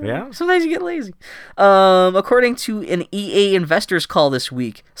hang out with. Yeah. Sometimes you get lazy. According to an EA investors call this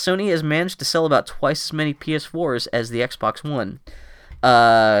week, Sony has managed to sell about twice as many PS4s as the Xbox One.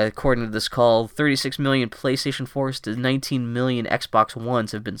 According to this call, 36 million PlayStation 4s to 19 million Xbox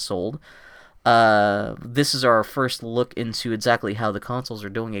Ones have been sold. This is our first look into exactly how the consoles are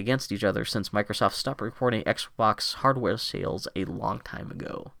doing against each other since Microsoft stopped reporting Xbox hardware sales a long time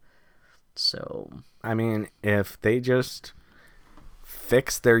ago. So, I mean, if they just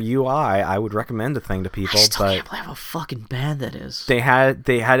fix their UI, I would recommend the thing to people. I still can't believe how fucking bad that is. They had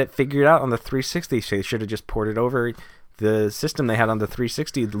it figured out on the 360. They should have just ported over the system they had on the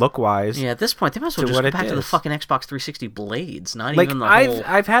 360 look-wise. Yeah, at this point, they might as well just go back to the fucking Xbox 360 blades, not even the whole...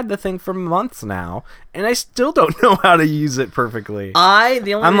 I've had the thing for months now, and I still don't know how to use it perfectly.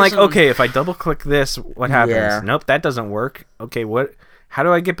 I'm like, okay, if I double-click this, what happens? Yeah. Nope, that doesn't work. Okay, what? How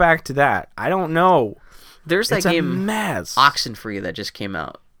do I get back to that? I don't know. There's that game, mess. Oxenfree, that just came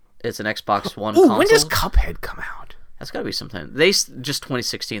out. It's an Xbox One console. When does Cuphead come out? That's got to be sometime. Just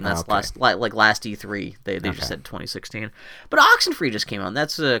 2016. That's last E3. They just said 2016. But Oxenfree just came out.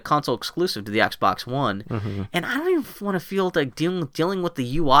 That's a console exclusive to the Xbox One. Mm-hmm. And I don't even want to feel like dealing with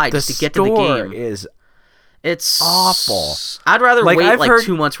the UI just to get to the game. It's awful. I'd rather wait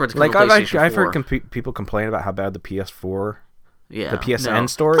 2 months for it to come to PlayStation 4. I've heard people complain about how bad the PS4... Yeah, the PSN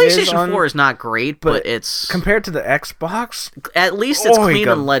store PlayStation 4 is not great, but it's... Compared to the Xbox... At least it's clean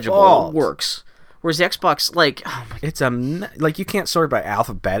and legible. It works. Whereas the Xbox, like... Oh my it's you can't sort by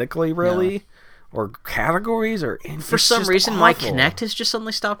alphabetically, really, or categories, or... For some reason, my Kinect has just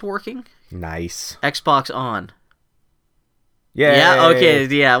suddenly stopped working. Nice. Xbox on. Yeah, okay,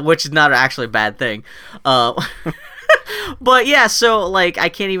 yeah, which is not actually a bad thing. But yeah, so, like, I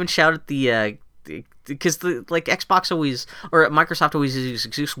can't even shout at the... Because Xbox always, or Microsoft always uses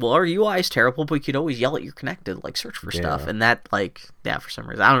excuse, well, our UI is terrible, but you could always yell at your connected, search for stuff, and that, for some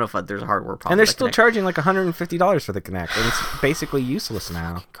reason, I don't know if there's a hardware problem. And they're still charging $150 for the Kinect, and it's basically useless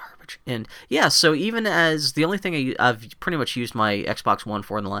now. Garbage. And yeah, so even as the only thing I've pretty much used my Xbox One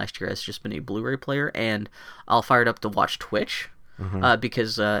for in the last year has just been a Blu-ray player, and I'll fire it up to watch Twitch. Mm-hmm.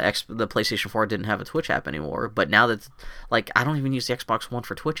 Because the PlayStation 4 didn't have a Twitch app anymore, but now that I don't even use the Xbox One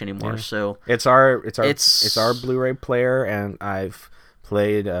for Twitch anymore, so it's our Blu-ray player, and I've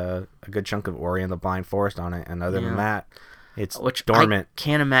played a good chunk of Ori and the Blind Forest on it, and other than that, it's dormant. I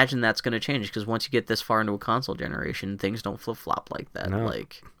can't imagine that's going to change, because once you get this far into a console generation, things don't flip-flop like that. No.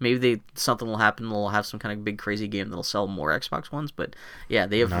 Maybe something will happen, they'll have some kind of big crazy game that'll sell more Xbox Ones, but yeah,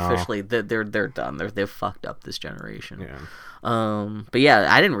 they have officially, they're done. They've fucked up this generation. Yeah. But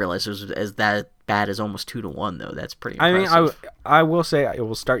yeah, I didn't realize it was as that bad as almost 2-1 though. That's pretty impressive. I mean, I will say I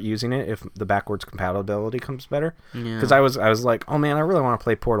will start using it if the backwards compatibility comes better. Because I was like, oh man, I really want to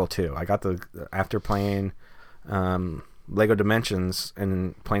play Portal 2. I got after playing Lego Dimensions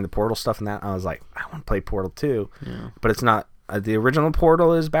and playing the Portal stuff and that, I was like, I want to play Portal 2. Yeah. But it's not. The original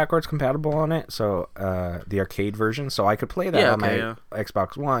Portal is backwards compatible on it, so the arcade version, so I could play that on my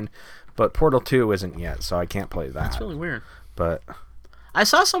Xbox One. But Portal 2 isn't yet, so I can't play that. That's really weird. But I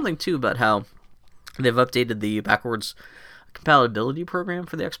saw something too about how they've updated the backwards compatibility program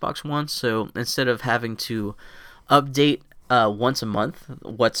for the Xbox One. So instead of having to update once a month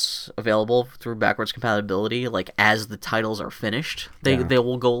what's available through backwards compatibility, as the titles are finished, they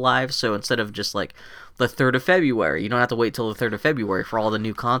will go live. So instead of just the 3rd of February, you don't have to wait till the 3rd of February for all the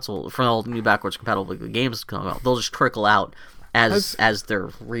new new backwards compatible games to come out. They'll just trickle out as they're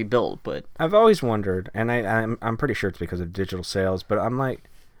rebuilt. But I've always wondered, and I'm pretty sure it's because of digital sales, but I'm like,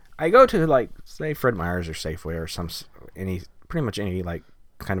 I go to say Fred Meyer's or Safeway or pretty much any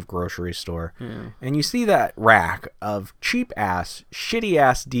kind of grocery store, and you see that rack of cheap ass, shitty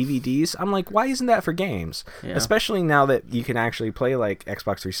ass DVDs. I'm like, why isn't that for games? Yeah. Especially now that you can actually play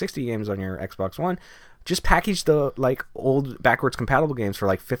Xbox 360 games on your Xbox One. Just package the old backwards compatible games for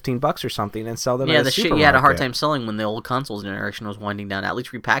 $15 or something and sell them. Yeah, the shit you had a hard time selling when the old consoles generation was winding down. At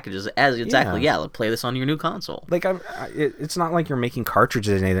least repackages play this on your new console. It's not like you're making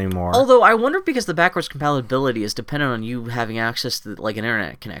cartridges anymore. Although I wonder, because the backwards compatibility is dependent on you having access to an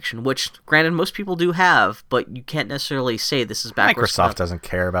internet connection, which granted most people do have, but you can't necessarily say this is backwards. Microsoft doesn't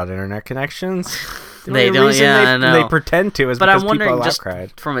care about internet connections. They don't. Yeah, I know. They pretend to, but I'm wondering, just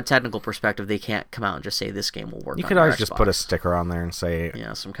from a technical perspective, they can't come out and just say this game will work. You could always just put a sticker on there and say,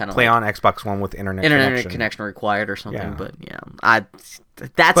 some kind of play on Xbox One with internet connection required or something. Yeah. But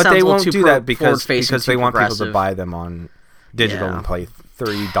but they won't do that because they want people to buy them on digital and play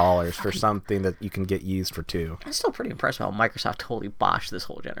 $30 for something that you can get used for $2. I'm still pretty impressed how Microsoft totally botched this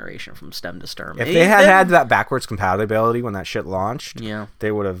whole generation from stem to stern. If they had that backwards compatibility when that shit launched,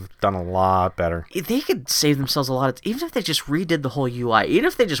 they would have done a lot better. They could save themselves a lot even if they just redid the whole UI. Even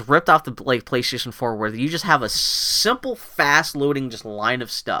if they just ripped off the PlayStation 4, where you just have a simple, fast loading just line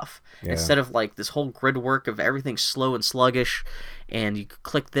of stuff. instead of like this whole grid work of everything slow and sluggish, and you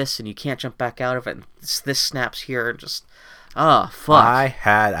click this and you can't jump back out of it. And this snaps here, and just fuck. I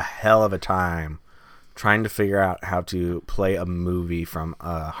had a hell of a time trying to figure out how to play a movie from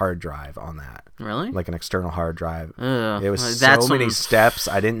a hard drive on that. Really? Like an external hard drive. Ugh, it was so many steps.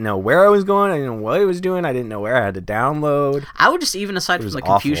 I didn't know where I was going. I didn't know what I was doing. I didn't know where I had to download. I would just, even aside from the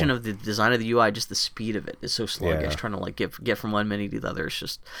confusion of the design of the UI, just the speed of it is so sluggish. Trying to like get from one menu to the other. It's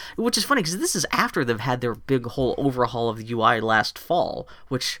just, which is funny because this is after they've had their big whole overhaul of the UI last fall,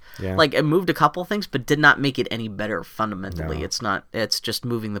 which like it moved a couple things, but did not make it any better fundamentally. No. It's just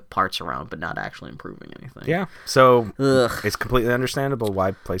moving the parts around, but not actually improving anything. Yeah. So it's completely understandable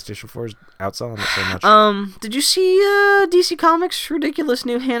why PlayStation 4 is outselling it so much. Did you see DC Comics' ridiculous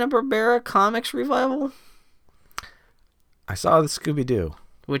new Hanna-Barbera comics revival? I saw the Scooby-Doo.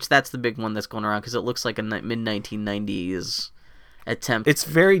 Which, that's the big one that's going around, because it looks like a mid-1990s attempt. It's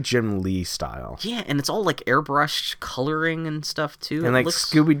very Jim Lee style. Yeah, and it's all like airbrushed coloring and stuff, too. And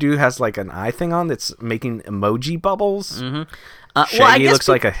Scooby-Doo has like an eye thing on that's making emoji bubbles. Mm-hmm. Shaggy looks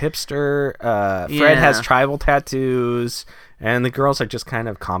like a hipster. Fred has tribal tattoos. And the girls are just kind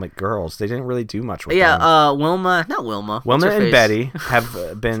of comic girls. They didn't really do much with them. Wilma and Betty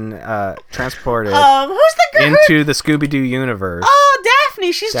have been transported who's the girl? into the Scooby-Doo universe. Oh,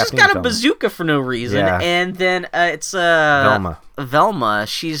 Daphne. She's just got a bazooka for no reason. Yeah. And then it's Velma.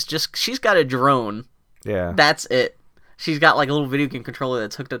 She's got a drone. Yeah. That's it. She's got like a little video game controller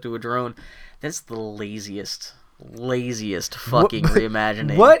that's hooked up to a drone. That's the laziest fucking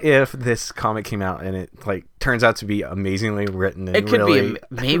reimagining. What if this comic came out and it like turns out to be amazingly written and it could really, be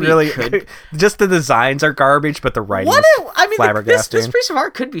maybe really it could. Just the designs are garbage, but the writing is flabbergasting. This piece of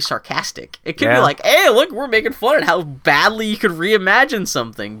art could be sarcastic. It could be like, hey, look, we're making fun of how badly you could reimagine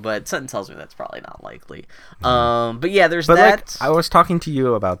something, but something tells me that's probably not likely. But yeah, there's that. Like, I was talking to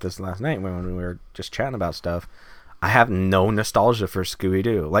you about this last night when we were just chatting about stuff. I have no nostalgia for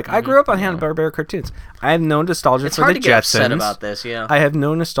Scooby-Doo. Like, I grew up on Hanna-Barbera cartoons. I have no nostalgia for the Jetsons. It's hard to get upset about this, yeah. I have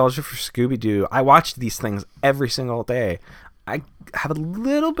no nostalgia for Scooby-Doo. I watch these things every single day. I have a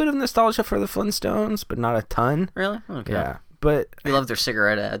little bit of nostalgia for the Flintstones, but not a ton. Really? Okay. Yeah. But you love their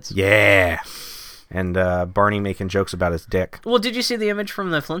cigarette ads. Yeah. And Barney making jokes about his dick. Well, did you see the image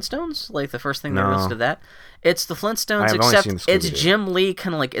from the Flintstones? Like, the first thing they listed that? It's the Flintstones, except it's Jim Lee,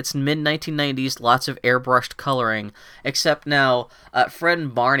 kind of like, it's mid-1990s, lots of airbrushed coloring, except now Fred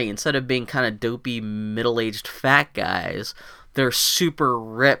and Barney, instead of being kind of dopey, middle-aged fat guys, they're super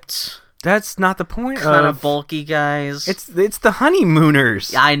ripped. That's not the point. Kind of bulky guys. It's the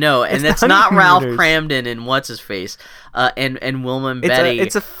Honeymooners. I know, and it's not Ralph Cramden and what's his face, and Wilma and Betty.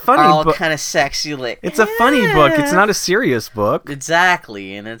 It's a funny are all book. Kind of sexy, like it's a funny book. It's not a serious book.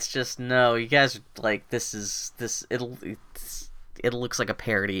 Exactly, and it's just no. You guys are like this. It looks like a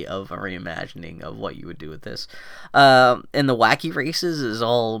parody of a reimagining of what you would do with this. And the Wacky Races is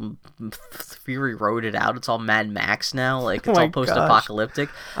all Fury Roaded out. It's all Mad Max now. Like, it's all post-apocalyptic.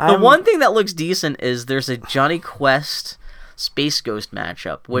 The one thing that looks decent is there's a Johnny Quest Space Ghost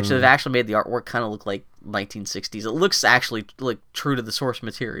matchup, which they've actually made the artwork kind of look like 1960s. It looks actually like true to the source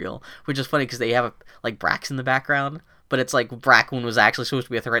material, which is funny because they have like Brax in the background. But it's like Brack was actually supposed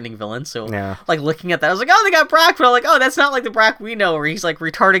to be a threatening villain, so like looking at that, I was like, oh, they got Brack, but I'm like, oh, that's not like the Brack we know, where he's like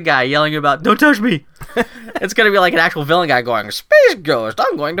retarded guy yelling about, don't touch me. It's gonna be like an actual villain guy going, Space Ghost,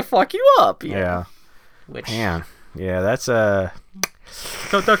 I'm going to fuck you up. Yeah. Which... Man, yeah, that's don't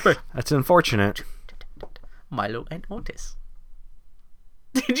touch me. That's unfortunate. Milo and Otis.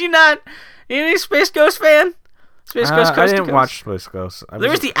 Did you not? Any Space Ghost fan? Space Ghost. I didn't watch Space Ghost. There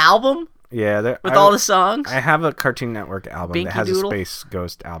was the album. Yeah, with all the songs. I have a Cartoon Network album Binky that has Doodle? a Space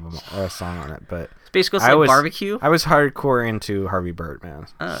Ghost album or a song on it, but Space Ghost like Barbecue. I was hardcore into Harvey Birdman.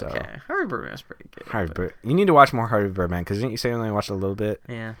 Oh, okay, Harvey Birdman's pretty good. You need to watch more Harvey Birdman because didn't you say you only watched a little bit?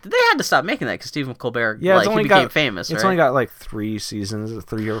 Yeah, they had to stop making that because Stephen Colbert he became famous. It's right? only got like 3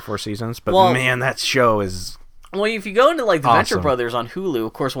 or 4 seasons, but man, that show is. Well, if you go into like the Venture Brothers on Hulu,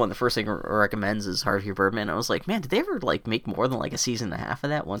 of course, one of the first thing it recommends is Harvey Birdman. I was like, man, did they ever like make more than like a season and a half of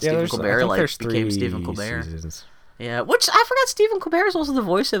that once Stephen Colbert became Stephen Colbert? Seasons. Yeah, which I forgot. Stephen Colbert is also the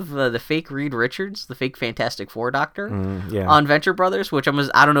voice of the fake Reed Richards, the fake Fantastic Four Doctor on Venture Brothers. Which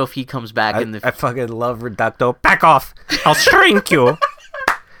I don't know if he comes back in the. I fucking love Reducto. Back off! I'll shrink you.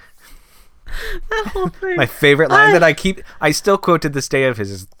 That whole thing. My favorite line that I still quote to this day of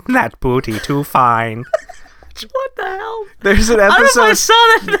his is, "That booty too fine." What the hell? There's an episode. I don't know if I saw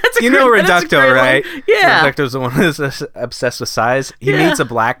that. That's a Reducto, right? One. Yeah. Reducto's the one who's obsessed with size. He meets a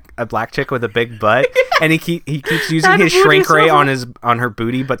black chick with a big butt, and he keeps using his shrink ray on her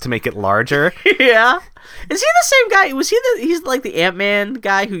booty, but to make it larger. Yeah. Is he the same guy? He's like the Ant-Man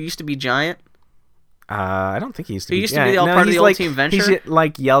guy who used to be giant? I don't think he used to be. He used to be part of the old Team Venture. He's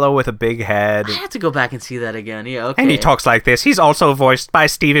like yellow with a big head. I have to go back and see that again. Yeah, okay. And he talks like this. He's also voiced by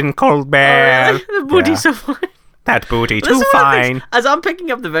Stephen Colbert. Oh, really? The booty's so fine. That booty, too fine. As I'm picking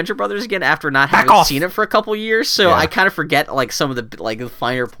up the Venture Brothers again after not having seen it for a couple years, so I kind of forget like some of the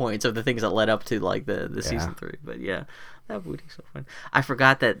finer points of the things that led up to like the season 3. But yeah. That booty's so fun. I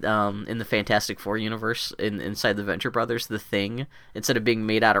forgot that in the Fantastic Four universe, inside the Venture Brothers, the Thing, instead of being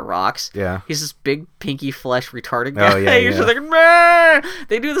made out of rocks, he's this big pinky flesh retarded guy. Oh, yeah, He's just like, meh!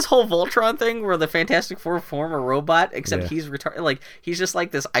 They do this whole Voltron thing where the Fantastic Four form a robot, except he's retarded. Like he's just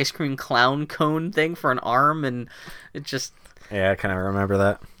like this ice cream clown cone thing for an arm, and it just. Yeah, I kind of remember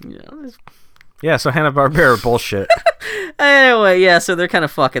that. Yeah, so Hanna-Barbera bullshit. Anyway, so they're kind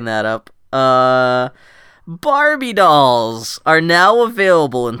of fucking that up. Barbie dolls are now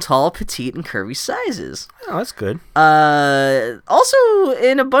available in tall, petite, and curvy sizes. Oh, that's good. Also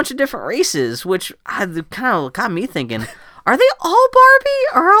in a bunch of different races, which kind of got me thinking, are they all Barbie,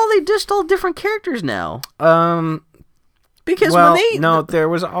 or are they just all different characters now? Because there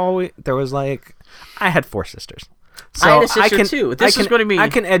was like, I had 4 sisters. So I had a sister too. This is going to be. I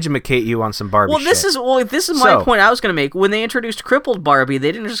can educate you on some Barbie. This is my point I was going to make. When they introduced crippled Barbie,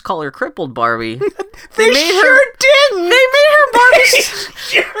 they didn't just call her crippled Barbie. They sure didn't. They made her Barbie.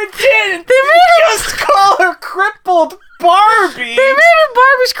 Sure didn't. They made her just call her crippled Barbie. They made her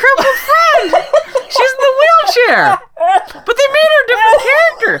Barbie's crippled friend. She's in the wheelchair. But they made her a different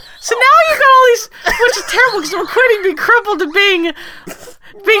character. So now you got all these, which is terrible because we're quitting being crippled to being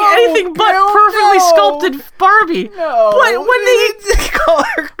anything but perfectly sculpted Barbie. No. But when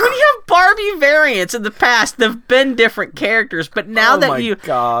you have Barbie variants in the past, they've been different characters. But now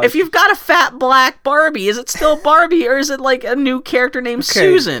if you've got a fat black Barbie, is it still Barbie, or is it like a new character named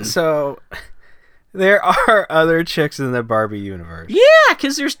Susan? So there are other chicks in the Barbie universe. Yeah,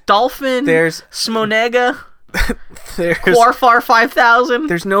 because there's Dolphin, there's Smonega. There's Quarfar 5000.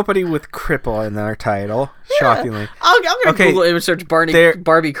 There's nobody with cripple in their title, shockingly. I'm going to Google image search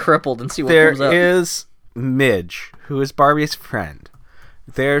Barbie crippled and see what comes up. There is Midge, who is Barbie's friend.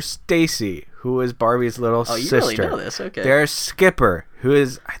 There's Stacy, who is Barbie's little sister. You really know this, okay. There's Skipper, who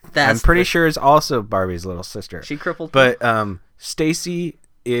is, I'm pretty sure is also Barbie's little sister. She crippled? But Stacy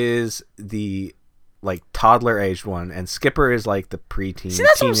is the like toddler-aged one, and Skipper is like the preteen,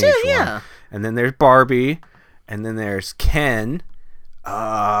 that's what I'm saying, one. And then there's Barbie. And then there's Ken.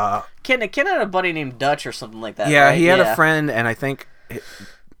 Ken had a buddy named Dutch or something like that. Yeah, right? He had a friend, and I think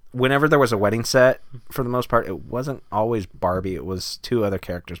whenever there was a wedding set, for the most part, it wasn't always Barbie. It was 2 other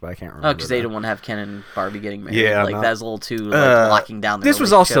characters, but I can't remember. Oh, because they didn't want to have Ken and Barbie getting married. Yeah, that was a little too locking down. This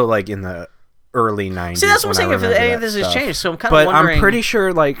was also like in the early 90s. See, that's what I'm saying. If any of this has changed, so I'm kind of wondering. But I'm pretty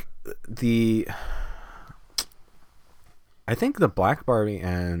sure, like I think the Black Barbie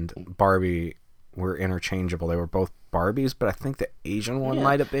and Barbie were interchangeable. They were both Barbies, but I think the Asian one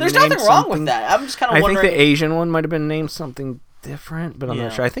might have been named something. There's nothing wrong with that. I'm just kind of wondering. I think the Asian one might have been named something different, but I'm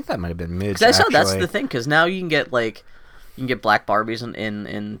not sure. I think that might have been Midge, because I saw that's the thing, because now you can get black Barbies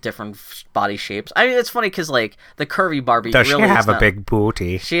in different body shapes. I mean, it's funny because like the curvy Barbie. Does really she have a big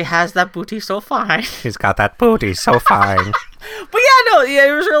booty? She has that booty so fine. She's got that booty so fine. But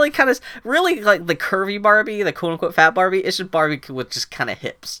it was really kind of like the curvy Barbie, the quote unquote fat Barbie. It's just Barbie with just kind of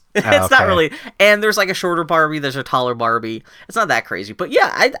hips. It's not really. And there's like a shorter Barbie. There's a taller Barbie. It's not that crazy. But yeah,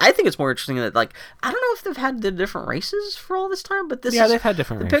 I think it's more interesting that like I don't know if they've had the different races for all this time, but they've had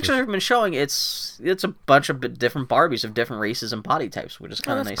different. The pictures have been showing it's a bunch of different Barbies of different races and body types, which is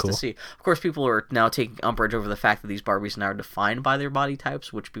kind of nice to see. Of course, people are now taking umbrage over the fact that these Barbies now are defined by their body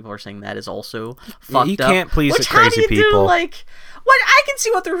types, which people are saying that is also fucked up. You can't please the crazy people. What I can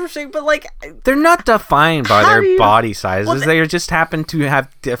see what they're saying, but like they're not defined by their body sizes. They just happen to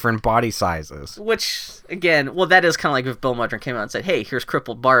have different body sizes. Which again, that is kind of like if Bill Mudron came out and said, "Hey, here's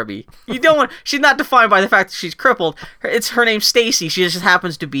crippled Barbie." You don't want. She's not defined by the fact that she's crippled. It's her name's Stacy. She just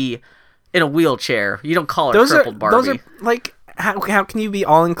happens to be in a wheelchair. You don't call her crippled Barbie. Those are like. How can you be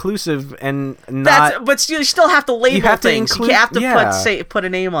all inclusive and not? But you still have to label things. You have to put a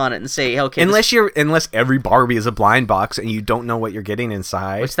name on it and say, okay. Unless every Barbie is a blind box and you don't know what you're getting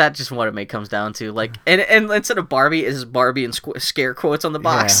inside. Which that's just what it comes down to. Like, and instead of Barbie, is Barbie and scare quotes on the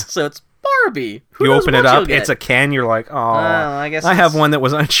box. Yeah. So it's Barbie. You open it up, it's a Ken. You're like, oh, I have one that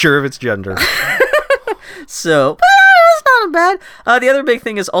was unsure of its gender. So, but it's not bad. The other big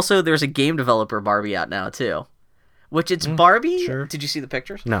thing is also there's a game developer Barbie out now too. Which it's Barbie. Sure. Did you see the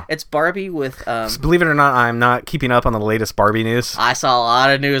pictures? No. It's Barbie with. Believe it or not, I'm not keeping up on the latest Barbie news. I saw a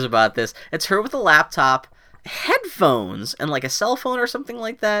lot of news about this. It's her with a laptop, headphones, and like a cell phone or something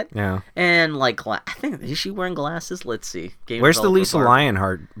like that. Yeah. And like, I think, is she wearing glasses? Let's see. Where's the Lisa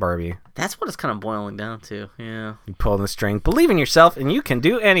Lionheart Barbie? That's what it's kind of boiling down to. Yeah. You pull the string. Believe in yourself, and you can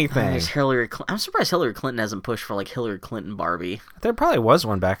do anything. I'm surprised Hillary Clinton hasn't pushed for like Hillary Clinton Barbie. There probably was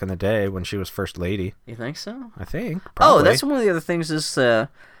one back in the day when she was first lady. You think so? I think. Probably. Oh, that's one of the other things is,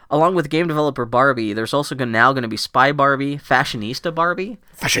 along with game developer Barbie, there's also now going to be Spy Barbie, Fashionista Barbie.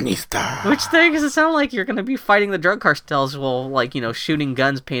 Fashionista. Which thing does it sound like you're going to be fighting the drug cartels while, like, shooting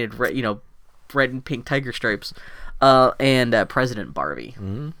guns painted red, red and pink tiger stripes, and President Barbie.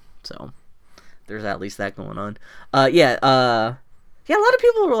 Mm-hmm. So there's at least that going on. A lot of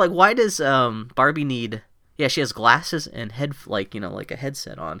people were like, why does Barbie need... Yeah, she has glasses and like a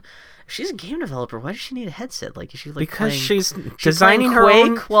headset on. If she's a game developer, why does she need a headset? Like, is she like because she's designing her Quake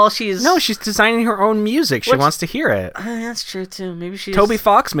own... while she's... No, she's designing her own music. She wants to hear it. That's true too. Maybe she's... Toby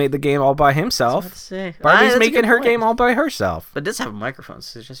Fox made the game all by himself. Barbie's making her game all by herself. But it does have a microphone,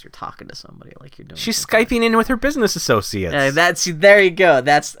 so it's just you're talking to somebody like you're doing. She's Skyping in with her business associates. There you go.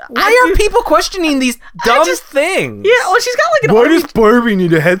 Why are people questioning these dumb things? Yeah, well, she's got like an... Why does Barbie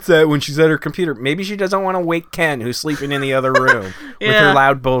need a headset when she's at her computer? Maybe she doesn't want to wake Ken, who's sleeping in the other room, with her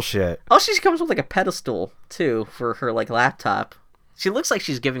loud bullshit. Oh, she comes with like a pedestal too for her like laptop. She looks like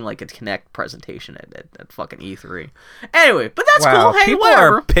she's giving like a Kinect presentation at fucking E3. Anyway, but that's cool. Hey, people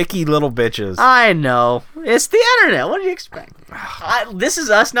whatever. Are picky little bitches. I know. It's the internet. What do you expect? This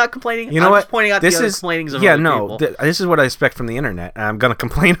is us not complaining. You know what? Just pointing out the complainings of other people. This is what I expect from the internet, and I'm gonna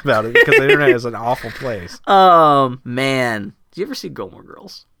complain about it because the internet is an awful place. Man, did you ever see Gilmore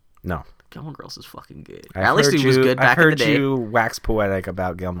Girls? No. Gilmore Girls is fucking good. At least it was good back in the day. I heard you wax poetic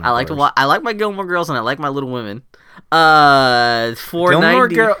about Gilmore Girls. I like my Gilmore Girls and I like my Little Women.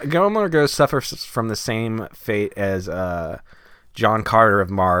 Gilmore Girls suffers from the same fate as John Carter of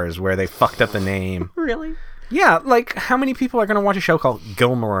Mars, where they fucked up the name. Really? Yeah, like how many people are going to watch a show called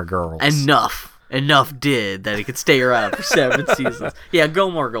Gilmore Girls? Enough did that it could stay around for 7 seasons. Yeah,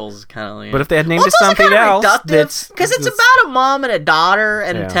 Gilmore Girls is kind of like... But if they had named it something else... Because it's about a mom and a daughter,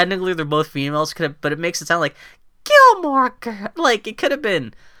 and technically they're both females, but it makes it sound like Gilmore Girl. Like, it could have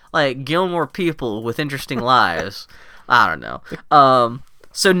been, like, Gilmore people with interesting lives. I don't know.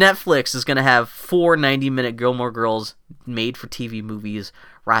 So Netflix is going to have 4 90-minute Gilmore Girls made-for-TV movies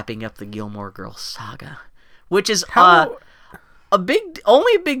wrapping up the Gilmore Girls saga. Which is... a big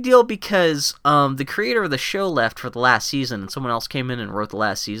deal because the creator of the show left for the last season, and someone else came in and wrote the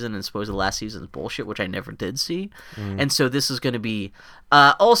last season, and supposedly the last season's bullshit, which I never did see. And so this is going to be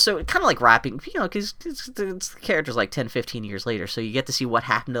also kind of like wrapping, because the characters like 10, 15 years later, so you get to see what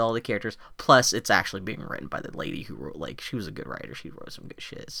happened to all the characters. Plus, it's actually being written by the lady who wrote, like, she was a good writer. She wrote some good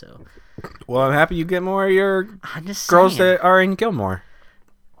shit. So, well, I'm happy you get more of your girls that are in Gilmore.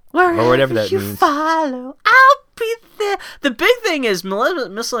 Wherever or whatever that you means. Follow, I'll be there. The big thing is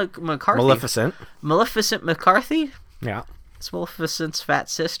McCarthy. Maleficent McCarthy? Yeah. It's Maleficent's fat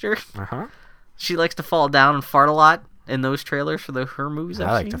sister. Uh-huh. She likes to fall down and fart a lot in those trailers for her movies I've seen.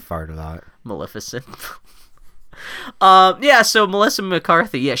 I like to fart a lot. Maleficent. So Melissa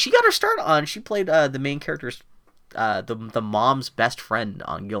McCarthy, yeah, she got her start on, she played the main character's the mom's best friend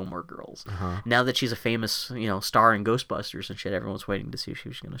on Gilmore Girls. Now that she's a famous, star in Ghostbusters and shit, everyone's waiting to see if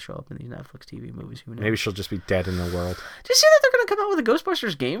she's going to show up in these Netflix TV movies. Who knows? Maybe she'll just be dead in the world. Did you see that they're going to come out with a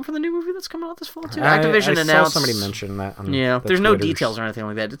Ghostbusters game for the new movie that's coming out this fall too? Activision announced. Saw somebody mention that. There's no details or anything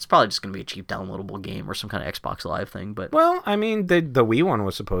like that. It's probably just going to be a cheap downloadable game or some kind of Xbox Live thing. But I mean, the Wii one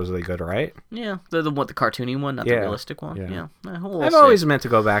was supposedly good, right? Yeah, the cartoony one, not the realistic one. Yeah. I've always meant to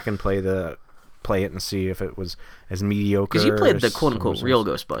go back and play it and see if it was as mediocre. Because you played the quote-unquote real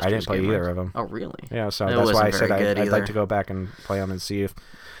Ghostbusters. I didn't play either right? of them. Oh, really? Yeah, so that's why I said I'd like to go back and play them and see if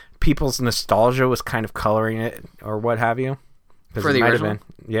people's nostalgia was kind of coloring it or what have you. For the original?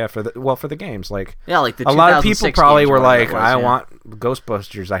 For the games. Like the a lot of people probably were like, I want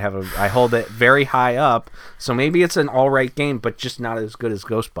Ghostbusters. I hold it very high up, so maybe it's an alright game, but just not as good as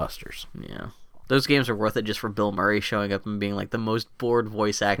Ghostbusters. Yeah. Those games are worth it just for Bill Murray showing up and being like the most bored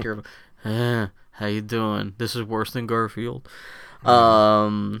voice actor. How you doing? This is worse than Garfield.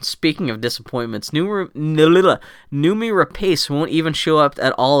 Speaking of disappointments, Noomi Rapace won't even show up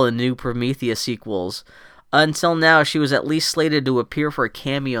at all in new Prometheus sequels. Until now, she was at least slated to appear for a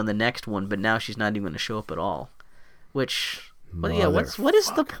cameo in the next one, but now she's not even going to show up at all. Which, what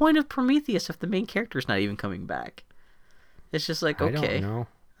is the point of Prometheus if the main character's not even coming back? It's just like, okay. I don't know.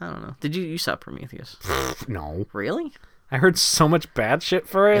 I don't know. You saw Prometheus? No. Really? I heard so much bad shit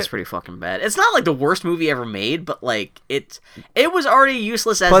for it. It's pretty fucking bad. It's not like the worst movie ever made, but like it was already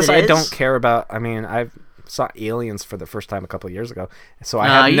useless as Plus, it is. I don't care about. I mean, I saw Aliens for the first time a couple of years ago, so I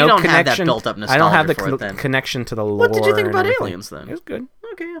have no connection. Have that built up nostalgia. I don't have the connection to the lore. What did you think about Aliens then? It was good.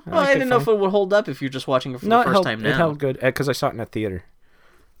 Okay. Well, I didn't know if it would hold up if you're just watching it for the first time now. It held good because I saw it in a theater.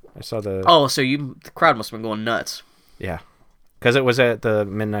 I saw the. Oh, so the crowd must have been going nuts. Yeah, because it was at the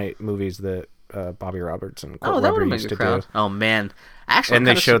midnight movies that Bobby Roberts and Colt Weber used to do. Oh man, actually, and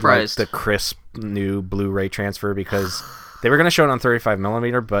they showed like the crisp new Blu-ray transfer because they were going to show it on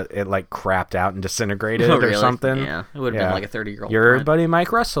 35mm, but it like crapped out and disintegrated or something. Yeah, it would have been like a 30-year-old. Your buddy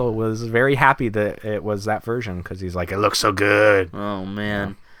Mike Russell was very happy that it was that version because he's like, it looks so good. Oh man.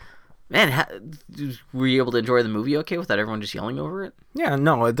 Yeah. Man, were you able to enjoy the movie okay without everyone just yelling over it? Yeah,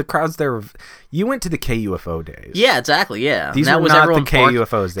 no, the crowds there. You went to the KUFO days. Yeah, exactly. Yeah, these were not the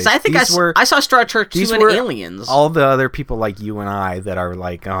KUFOs days. I think I saw Star Trek 2 and Aliens. All the other people like you and I that are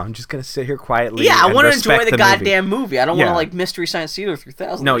like, oh, I'm just gonna sit here quietly. Yeah, I want to enjoy the goddamn movie. I don't want to like Mystery Science Theater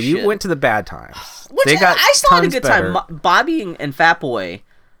 3000. No, you went to the bad times. Which I still had a good time. Bobby and Fatboy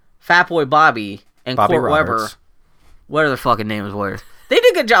Bobby and Court Weber, whatever their fucking names were. They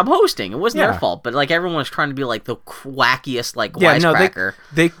did a good job hosting. It wasn't their fault, but like everyone was trying to be like the wackiest like wisecracker.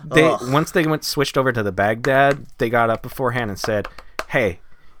 They once they switched over to the Baghdad, they got up beforehand and said, "Hey,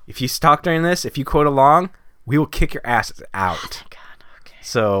 if you talk during this, if you quote along, we will kick your asses out." Oh, thank God. Okay.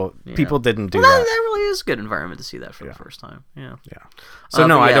 So people didn't do that. That really is a good environment to see that for the first time. Yeah. Yeah. So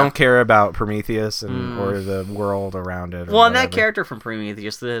I don't care about Prometheus or the world around it. Well, and that character from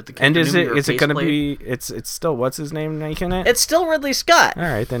Prometheus, the and is it going to be? It's still what's his name making it? It's still Ridley Scott. All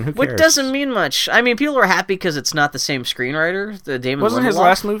right, then who cares? Which doesn't mean much. I mean, people are happy because it's not the same screenwriter. Wasn't his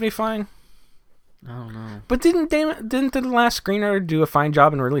last movie fine? I don't know. But didn't the last screenwriter do a fine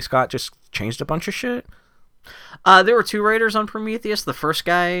job and Ridley Scott just changed a bunch of shit? There were 2 writers on Prometheus. The first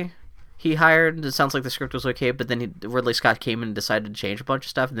guy he hired, it sounds like the script was okay, but then Ridley Scott came in and decided to change a bunch of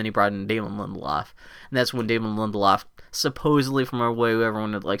stuff, and then he brought in Damon Lindelof. And that's when Damon Lindelof, supposedly from a way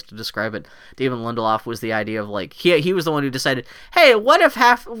everyone likes to describe it, Damon Lindelof was the idea of like, he was the one who decided, hey, what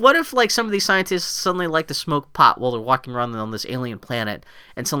if like some of these scientists suddenly like to smoke pot while they're walking around on this alien planet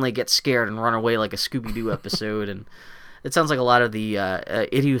and suddenly get scared and run away like a Scooby-Doo episode, and it sounds like a lot of the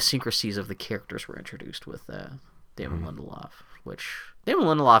idiosyncrasies of the characters were introduced with Damon Lindelof, which Damon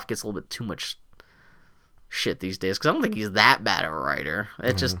Lindelof gets a little bit too much shit these days because I don't think he's that bad of a writer.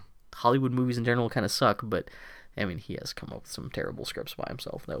 It's just Hollywood movies in general kind of suck, but I mean, he has come up with some terrible scripts by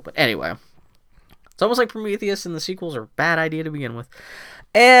himself, though. But anyway, it's almost like Prometheus and the sequels are a bad idea to begin with.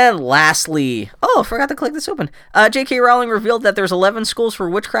 And lastly, I forgot to click this open. J.K. Rowling revealed that there's 11 schools for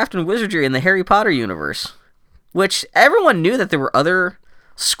witchcraft and wizardry in the Harry Potter universe, which everyone knew that there were other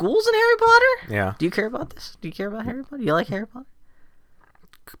schools in Harry Potter? Yeah. Do you care about this? Do you care about Harry Potter? Do you like Harry Potter?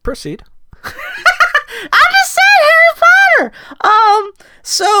 Proceed. I'm just saying Harry Potter!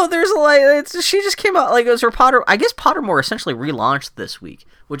 So there's like, she just came out, like, it was her Potter, I guess Pottermore essentially relaunched this week,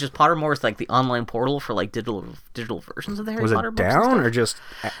 which is Pottermore is like the online portal for like digital versions of the Harry Potter books. Was it down or just?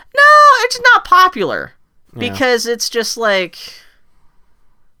 No, it's not popular because it's just like,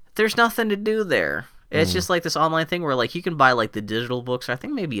 there's nothing to do there. It's just like this online thing where like you can buy like the digital books, or I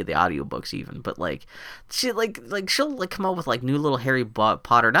think maybe the audiobooks even, but like she'll like come up with like new little Harry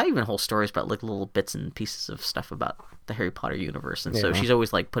Potter, not even whole stories, but like little bits and pieces of stuff about the Harry Potter universe. And so she's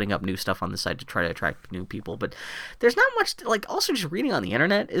always like putting up new stuff on the site to try to attract new people. But there's not much like, also just reading on the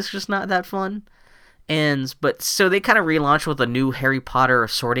internet is just not that fun. But so they kind of relaunched with a new Harry Potter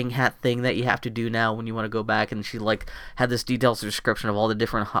sorting hat thing that you have to do now when you want to go back, and she like had this detailed description of all the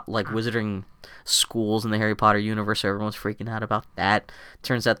different like wizarding schools in the Harry Potter universe, so everyone's freaking out about that.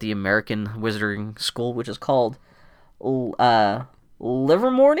 Turns out the American wizarding school, which is called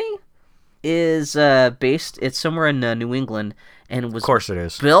Livermore, is based, it's somewhere in New England, and was, of course it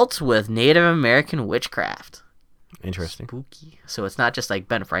is, built with Native American witchcraft. Interesting. Spooky. So it's not just like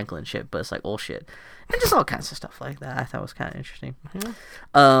Ben Franklin shit, but it's like old shit. And just all kinds of stuff like that. I thought was kind of interesting.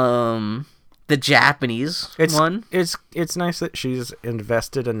 Yeah. The Japanese one. It's nice that she's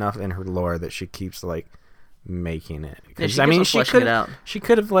invested enough in her lore that she keeps like making it. Yeah, I mean, she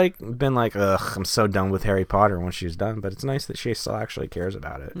could have like been like, ugh, I'm so done with Harry Potter when she's done, but it's nice that she still actually cares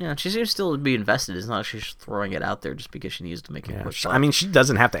about it. Yeah, she seems still to be invested. It's not like she's throwing it out there just because she needs to make it quick. I mean, she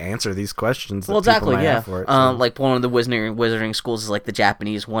doesn't have to answer these questions. Well, exactly, yeah. For it, so. Like one of the wizarding schools is like the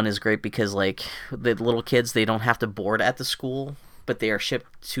Japanese one is great because like the little kids, they don't have to board at the school. but they are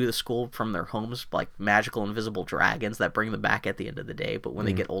shipped to the school from their homes, like magical invisible dragons that bring them back at the end of the day. But when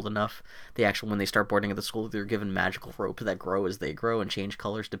they get old enough, when they start boarding at the school, they're given magical ropes that grow as they grow and change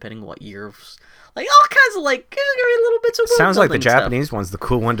colors depending on what year. Like all kinds of like little bits of. Sounds like the Japanese one's the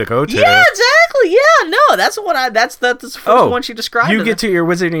cool one to go to. Yeah, exactly. Yeah, no, that's the one. That's the first one she described. You get to your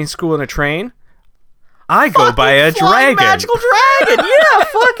wizarding school in a train. I go by a dragon. Magical dragon. Yeah,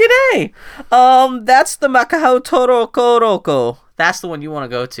 fucking A. That's the Makahau Torokoroko. That's the one you want to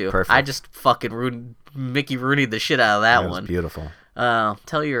go to. Perfect. I just fucking Mickey Rooney'd the shit out of that one. Beautiful.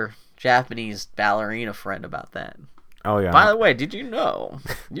 Tell your Japanese ballerina friend about that. Oh, yeah. By the way, did you know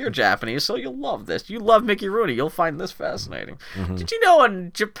you're Japanese, so you'll love this. You love Mickey Rooney. You'll find this fascinating. Mm-hmm. Did you know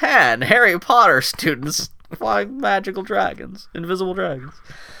in Japan, Harry Potter students fly magical dragons, invisible dragons?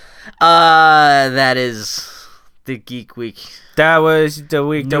 That is the Geek Week. That was the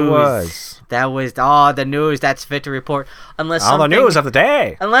week news. That was the news. That's fit to report. Unless all the news of the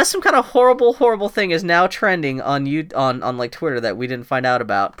day. Unless some kind of horrible thing is now trending on like Twitter that we didn't find out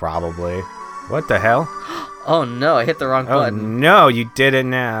about. Probably. What the hell? Oh no! I hit the wrong button. Oh no! You did it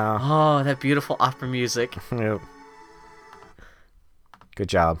now. Oh, that beautiful opera music. Yep. Good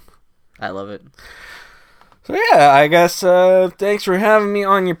job. I love it. So yeah, I guess thanks for having me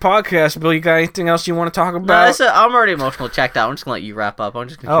on your podcast, Bill. You got anything else you want to talk about? No, I'm already emotional checked out. I'm just gonna let you wrap up. I'm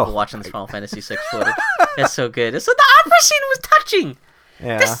just gonna keep watching this Final Fantasy VI footage. It's so good. So the opera scene was touching.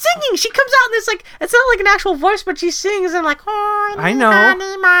 Yeah. The singing, she comes out and it's not like an actual voice, but she sings and like, oh, I know.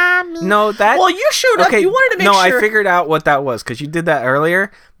 Mommy. No, that. Well, you showed up. You wanted to make sure. No, I figured out what that was because you did that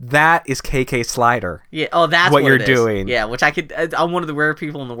earlier. That is KK Slider. Yeah. Oh, that's what you're doing. Yeah, which I could. I'm one of the rare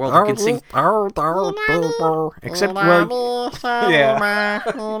people in the world who can sing. Except, yeah,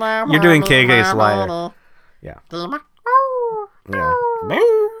 you're doing KK Slider. Yeah. Yeah.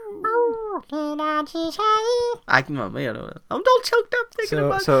 I'm all choked up thinking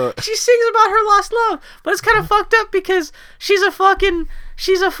about it. She sings about her lost love, but it's kind of fucked up because she's a fucking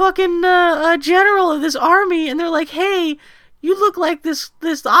general of this army, and they're like, hey, you look like this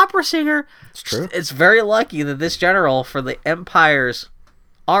opera singer. It's true. It's very lucky that this general for the Empire's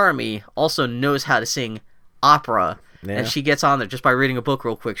army also knows how to sing opera. Yeah. And she gets on there just by reading a book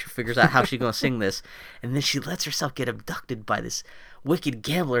real quick. She figures out how she's going to sing this. And then she lets herself get abducted by this wicked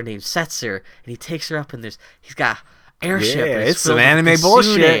gambler named Setzer. And he takes her up and he's got airship. Yeah, it's some anime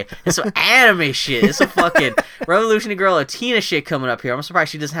bullshit. It's some anime shit. It's some fucking Revolutionary Girl Latina shit coming up here. I'm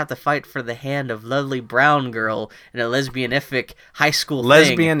surprised she doesn't have to fight for the hand of lovely brown girl in a lesbianific high school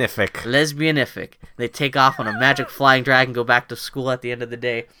thing. Lesbianific. They take off on a magic flying dragon, go back to school at the end of the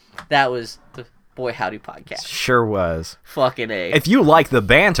day. That was the Boy Howdy podcast. Sure was. Fucking A. If you like the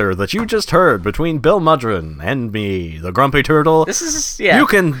banter that you just heard between Bill Mudron and me, the Grumpyturtle, you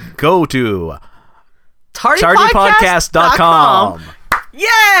can go to TardyPodcast.com.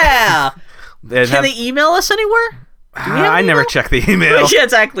 Yeah! Can they email us anywhere? I never check the email. Yeah,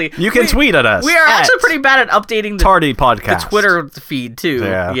 exactly. You can tweet at us. We are actually pretty bad at updating the Tardy Podcast. The Twitter feed, too.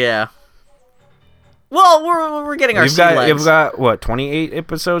 Yeah. Well, we're getting our sea legs. You've got, what, 28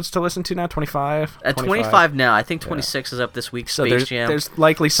 episodes to listen to now? 25? At 25 now. I think 26 is up this week, so Space Jam. There's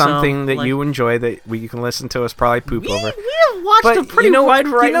likely something that you enjoy that you can listen to us probably poop over. We have watched a pretty wide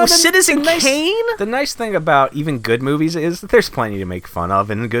variety. Citizen Kane? The nice thing about even good movies is that there's plenty to make fun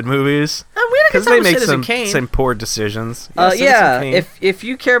of in good movies. Because they make some poor decisions. If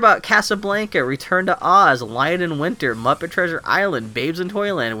you care about Casablanca, Return to Oz, Lion in Winter, Muppet Treasure Island, Babes in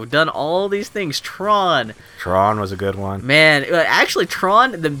Toyland, we've done all these things. Tron was a good one. Man, actually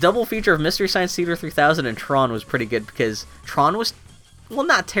Tron, the double feature of Mystery Science Theater 3000 and Tron was pretty good because Tron was, well,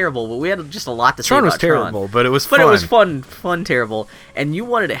 not terrible, but we had just a lot to say about Tron. Tron was terrible, but it was fun. But it was fun terrible. And you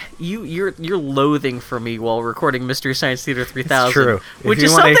wanted to, you're loathing for me while recording Mystery Science Theater 3000. It's true. Which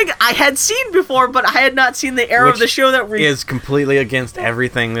is something I had seen before, but I had not seen the era of the show that is completely against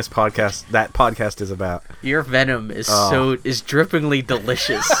everything that podcast is about. Your venom is is drippingly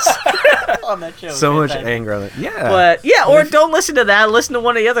delicious. On that show. So much anger on it. Yeah. But or don't listen to that. Listen to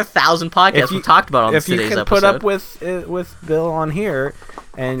one of the other 1,000 podcasts we talked about on today's episode. If you can put up with Bill on here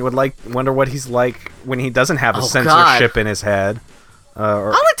and wonder what he's like when he doesn't have a censorship in his head. I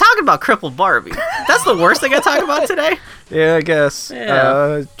like talking about crippled Barbie. That's the worst thing I talk about today. Yeah, I guess.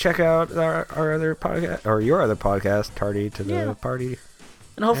 Yeah. Check out our other podcast or your other podcast, Tardy to the Party.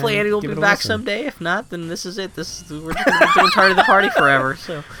 And hopefully Andy will be back someday. If not, then this is it. We're just going to be doing Tardy the Party forever.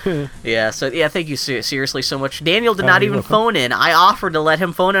 So, thank you seriously so much. Daniel did not even phone in. I offered to let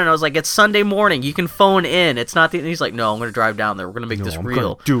him phone in. And I was like, it's Sunday morning. You can phone in. It's not. He's like, no, I'm going to drive down there. We're going to make this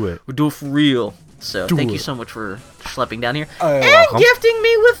real. Do it. We'll do it for real. So thank you so much for schlepping down here. And gifting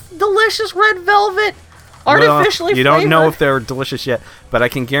me with delicious red velvet Artificially you don't know if they're delicious yet, but I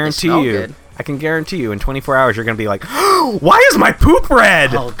can guarantee you. Good. I can guarantee you in 24 hours you're going to be like, why is my poop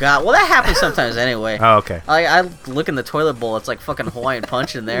red? Oh, God. Well, that happens sometimes anyway. Oh, okay. I look in the toilet bowl. It's like fucking Hawaiian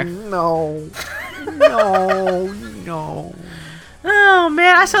Punch in there. No. Oh,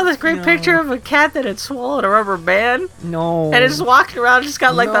 man. I saw this great picture of a cat that had swallowed a rubber band. No. And it's walking around. Just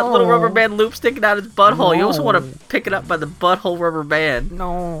got like that little rubber band loop sticking out its butthole. You also want to pick it up by the butthole rubber band.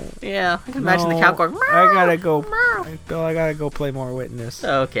 No. Yeah. I can imagine the cat going, meow, I gotta go. meow. Bill, I gotta go play more Witness.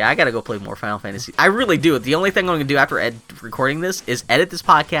 Okay, I gotta go play more Final Fantasy. I really do. The only thing I'm gonna do after recording this is edit this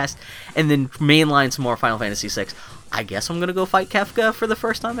podcast and then mainline some more Final Fantasy VI. I guess I'm gonna go fight Kefka for the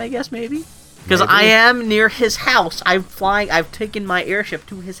first time. I guess maybe because I am near his house. I'm flying. I've taken my airship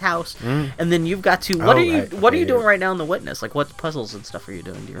to his house, and then you've got to. What are you? What are you doing right now in the Witness? Like, what puzzles and stuff are you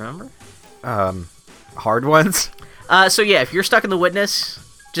doing? Do you remember? Hard ones. So yeah, if you're stuck in the Witness,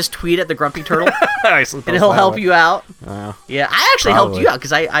 just tweet at the Grumpyturtle, and he'll help you out. Yeah, I actually helped you out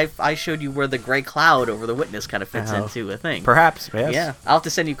because I showed you where the gray cloud over the Witness kind of fits into a thing. Perhaps, yes. Yeah, I'll have to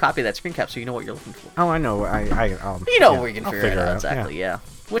send you a copy of that screen cap so you know what you're looking for. Oh, I know. You know where you can figure it out exactly. Yeah.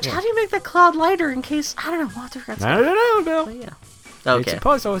 Which how do you make that cloud lighter in case I don't know? We'll have to figure out. I don't know, Bill. But yeah. Okay. It's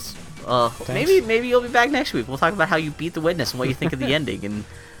puzzles. Maybe you'll be back next week. We'll talk about how you beat the Witness and what you think of the ending, and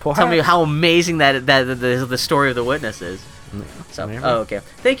tell me how amazing that the story of the Witness is. So, okay.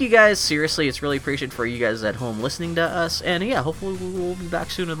 Thank you guys. Seriously, it's really appreciated for you guys at home listening to us, and yeah, hopefully we'll be back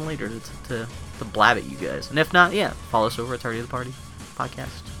sooner than later to blab at you guys. And if not, follow us over at Tardy the Party Podcast.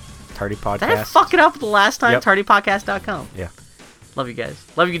 Tardy Podcast. Did I fuck it up the last time? Yep. TardyPodcast.com. Yeah. Love you guys.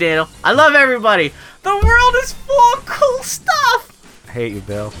 Love you, Daniel. I love everybody. The world is full of cool stuff. I hate you,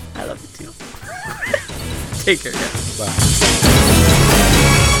 Bill. I love you too. Take care, guys. Bye.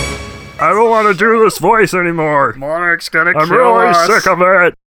 I don't want to do this voice anymore. Monarch's gonna I'm really sick of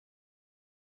it.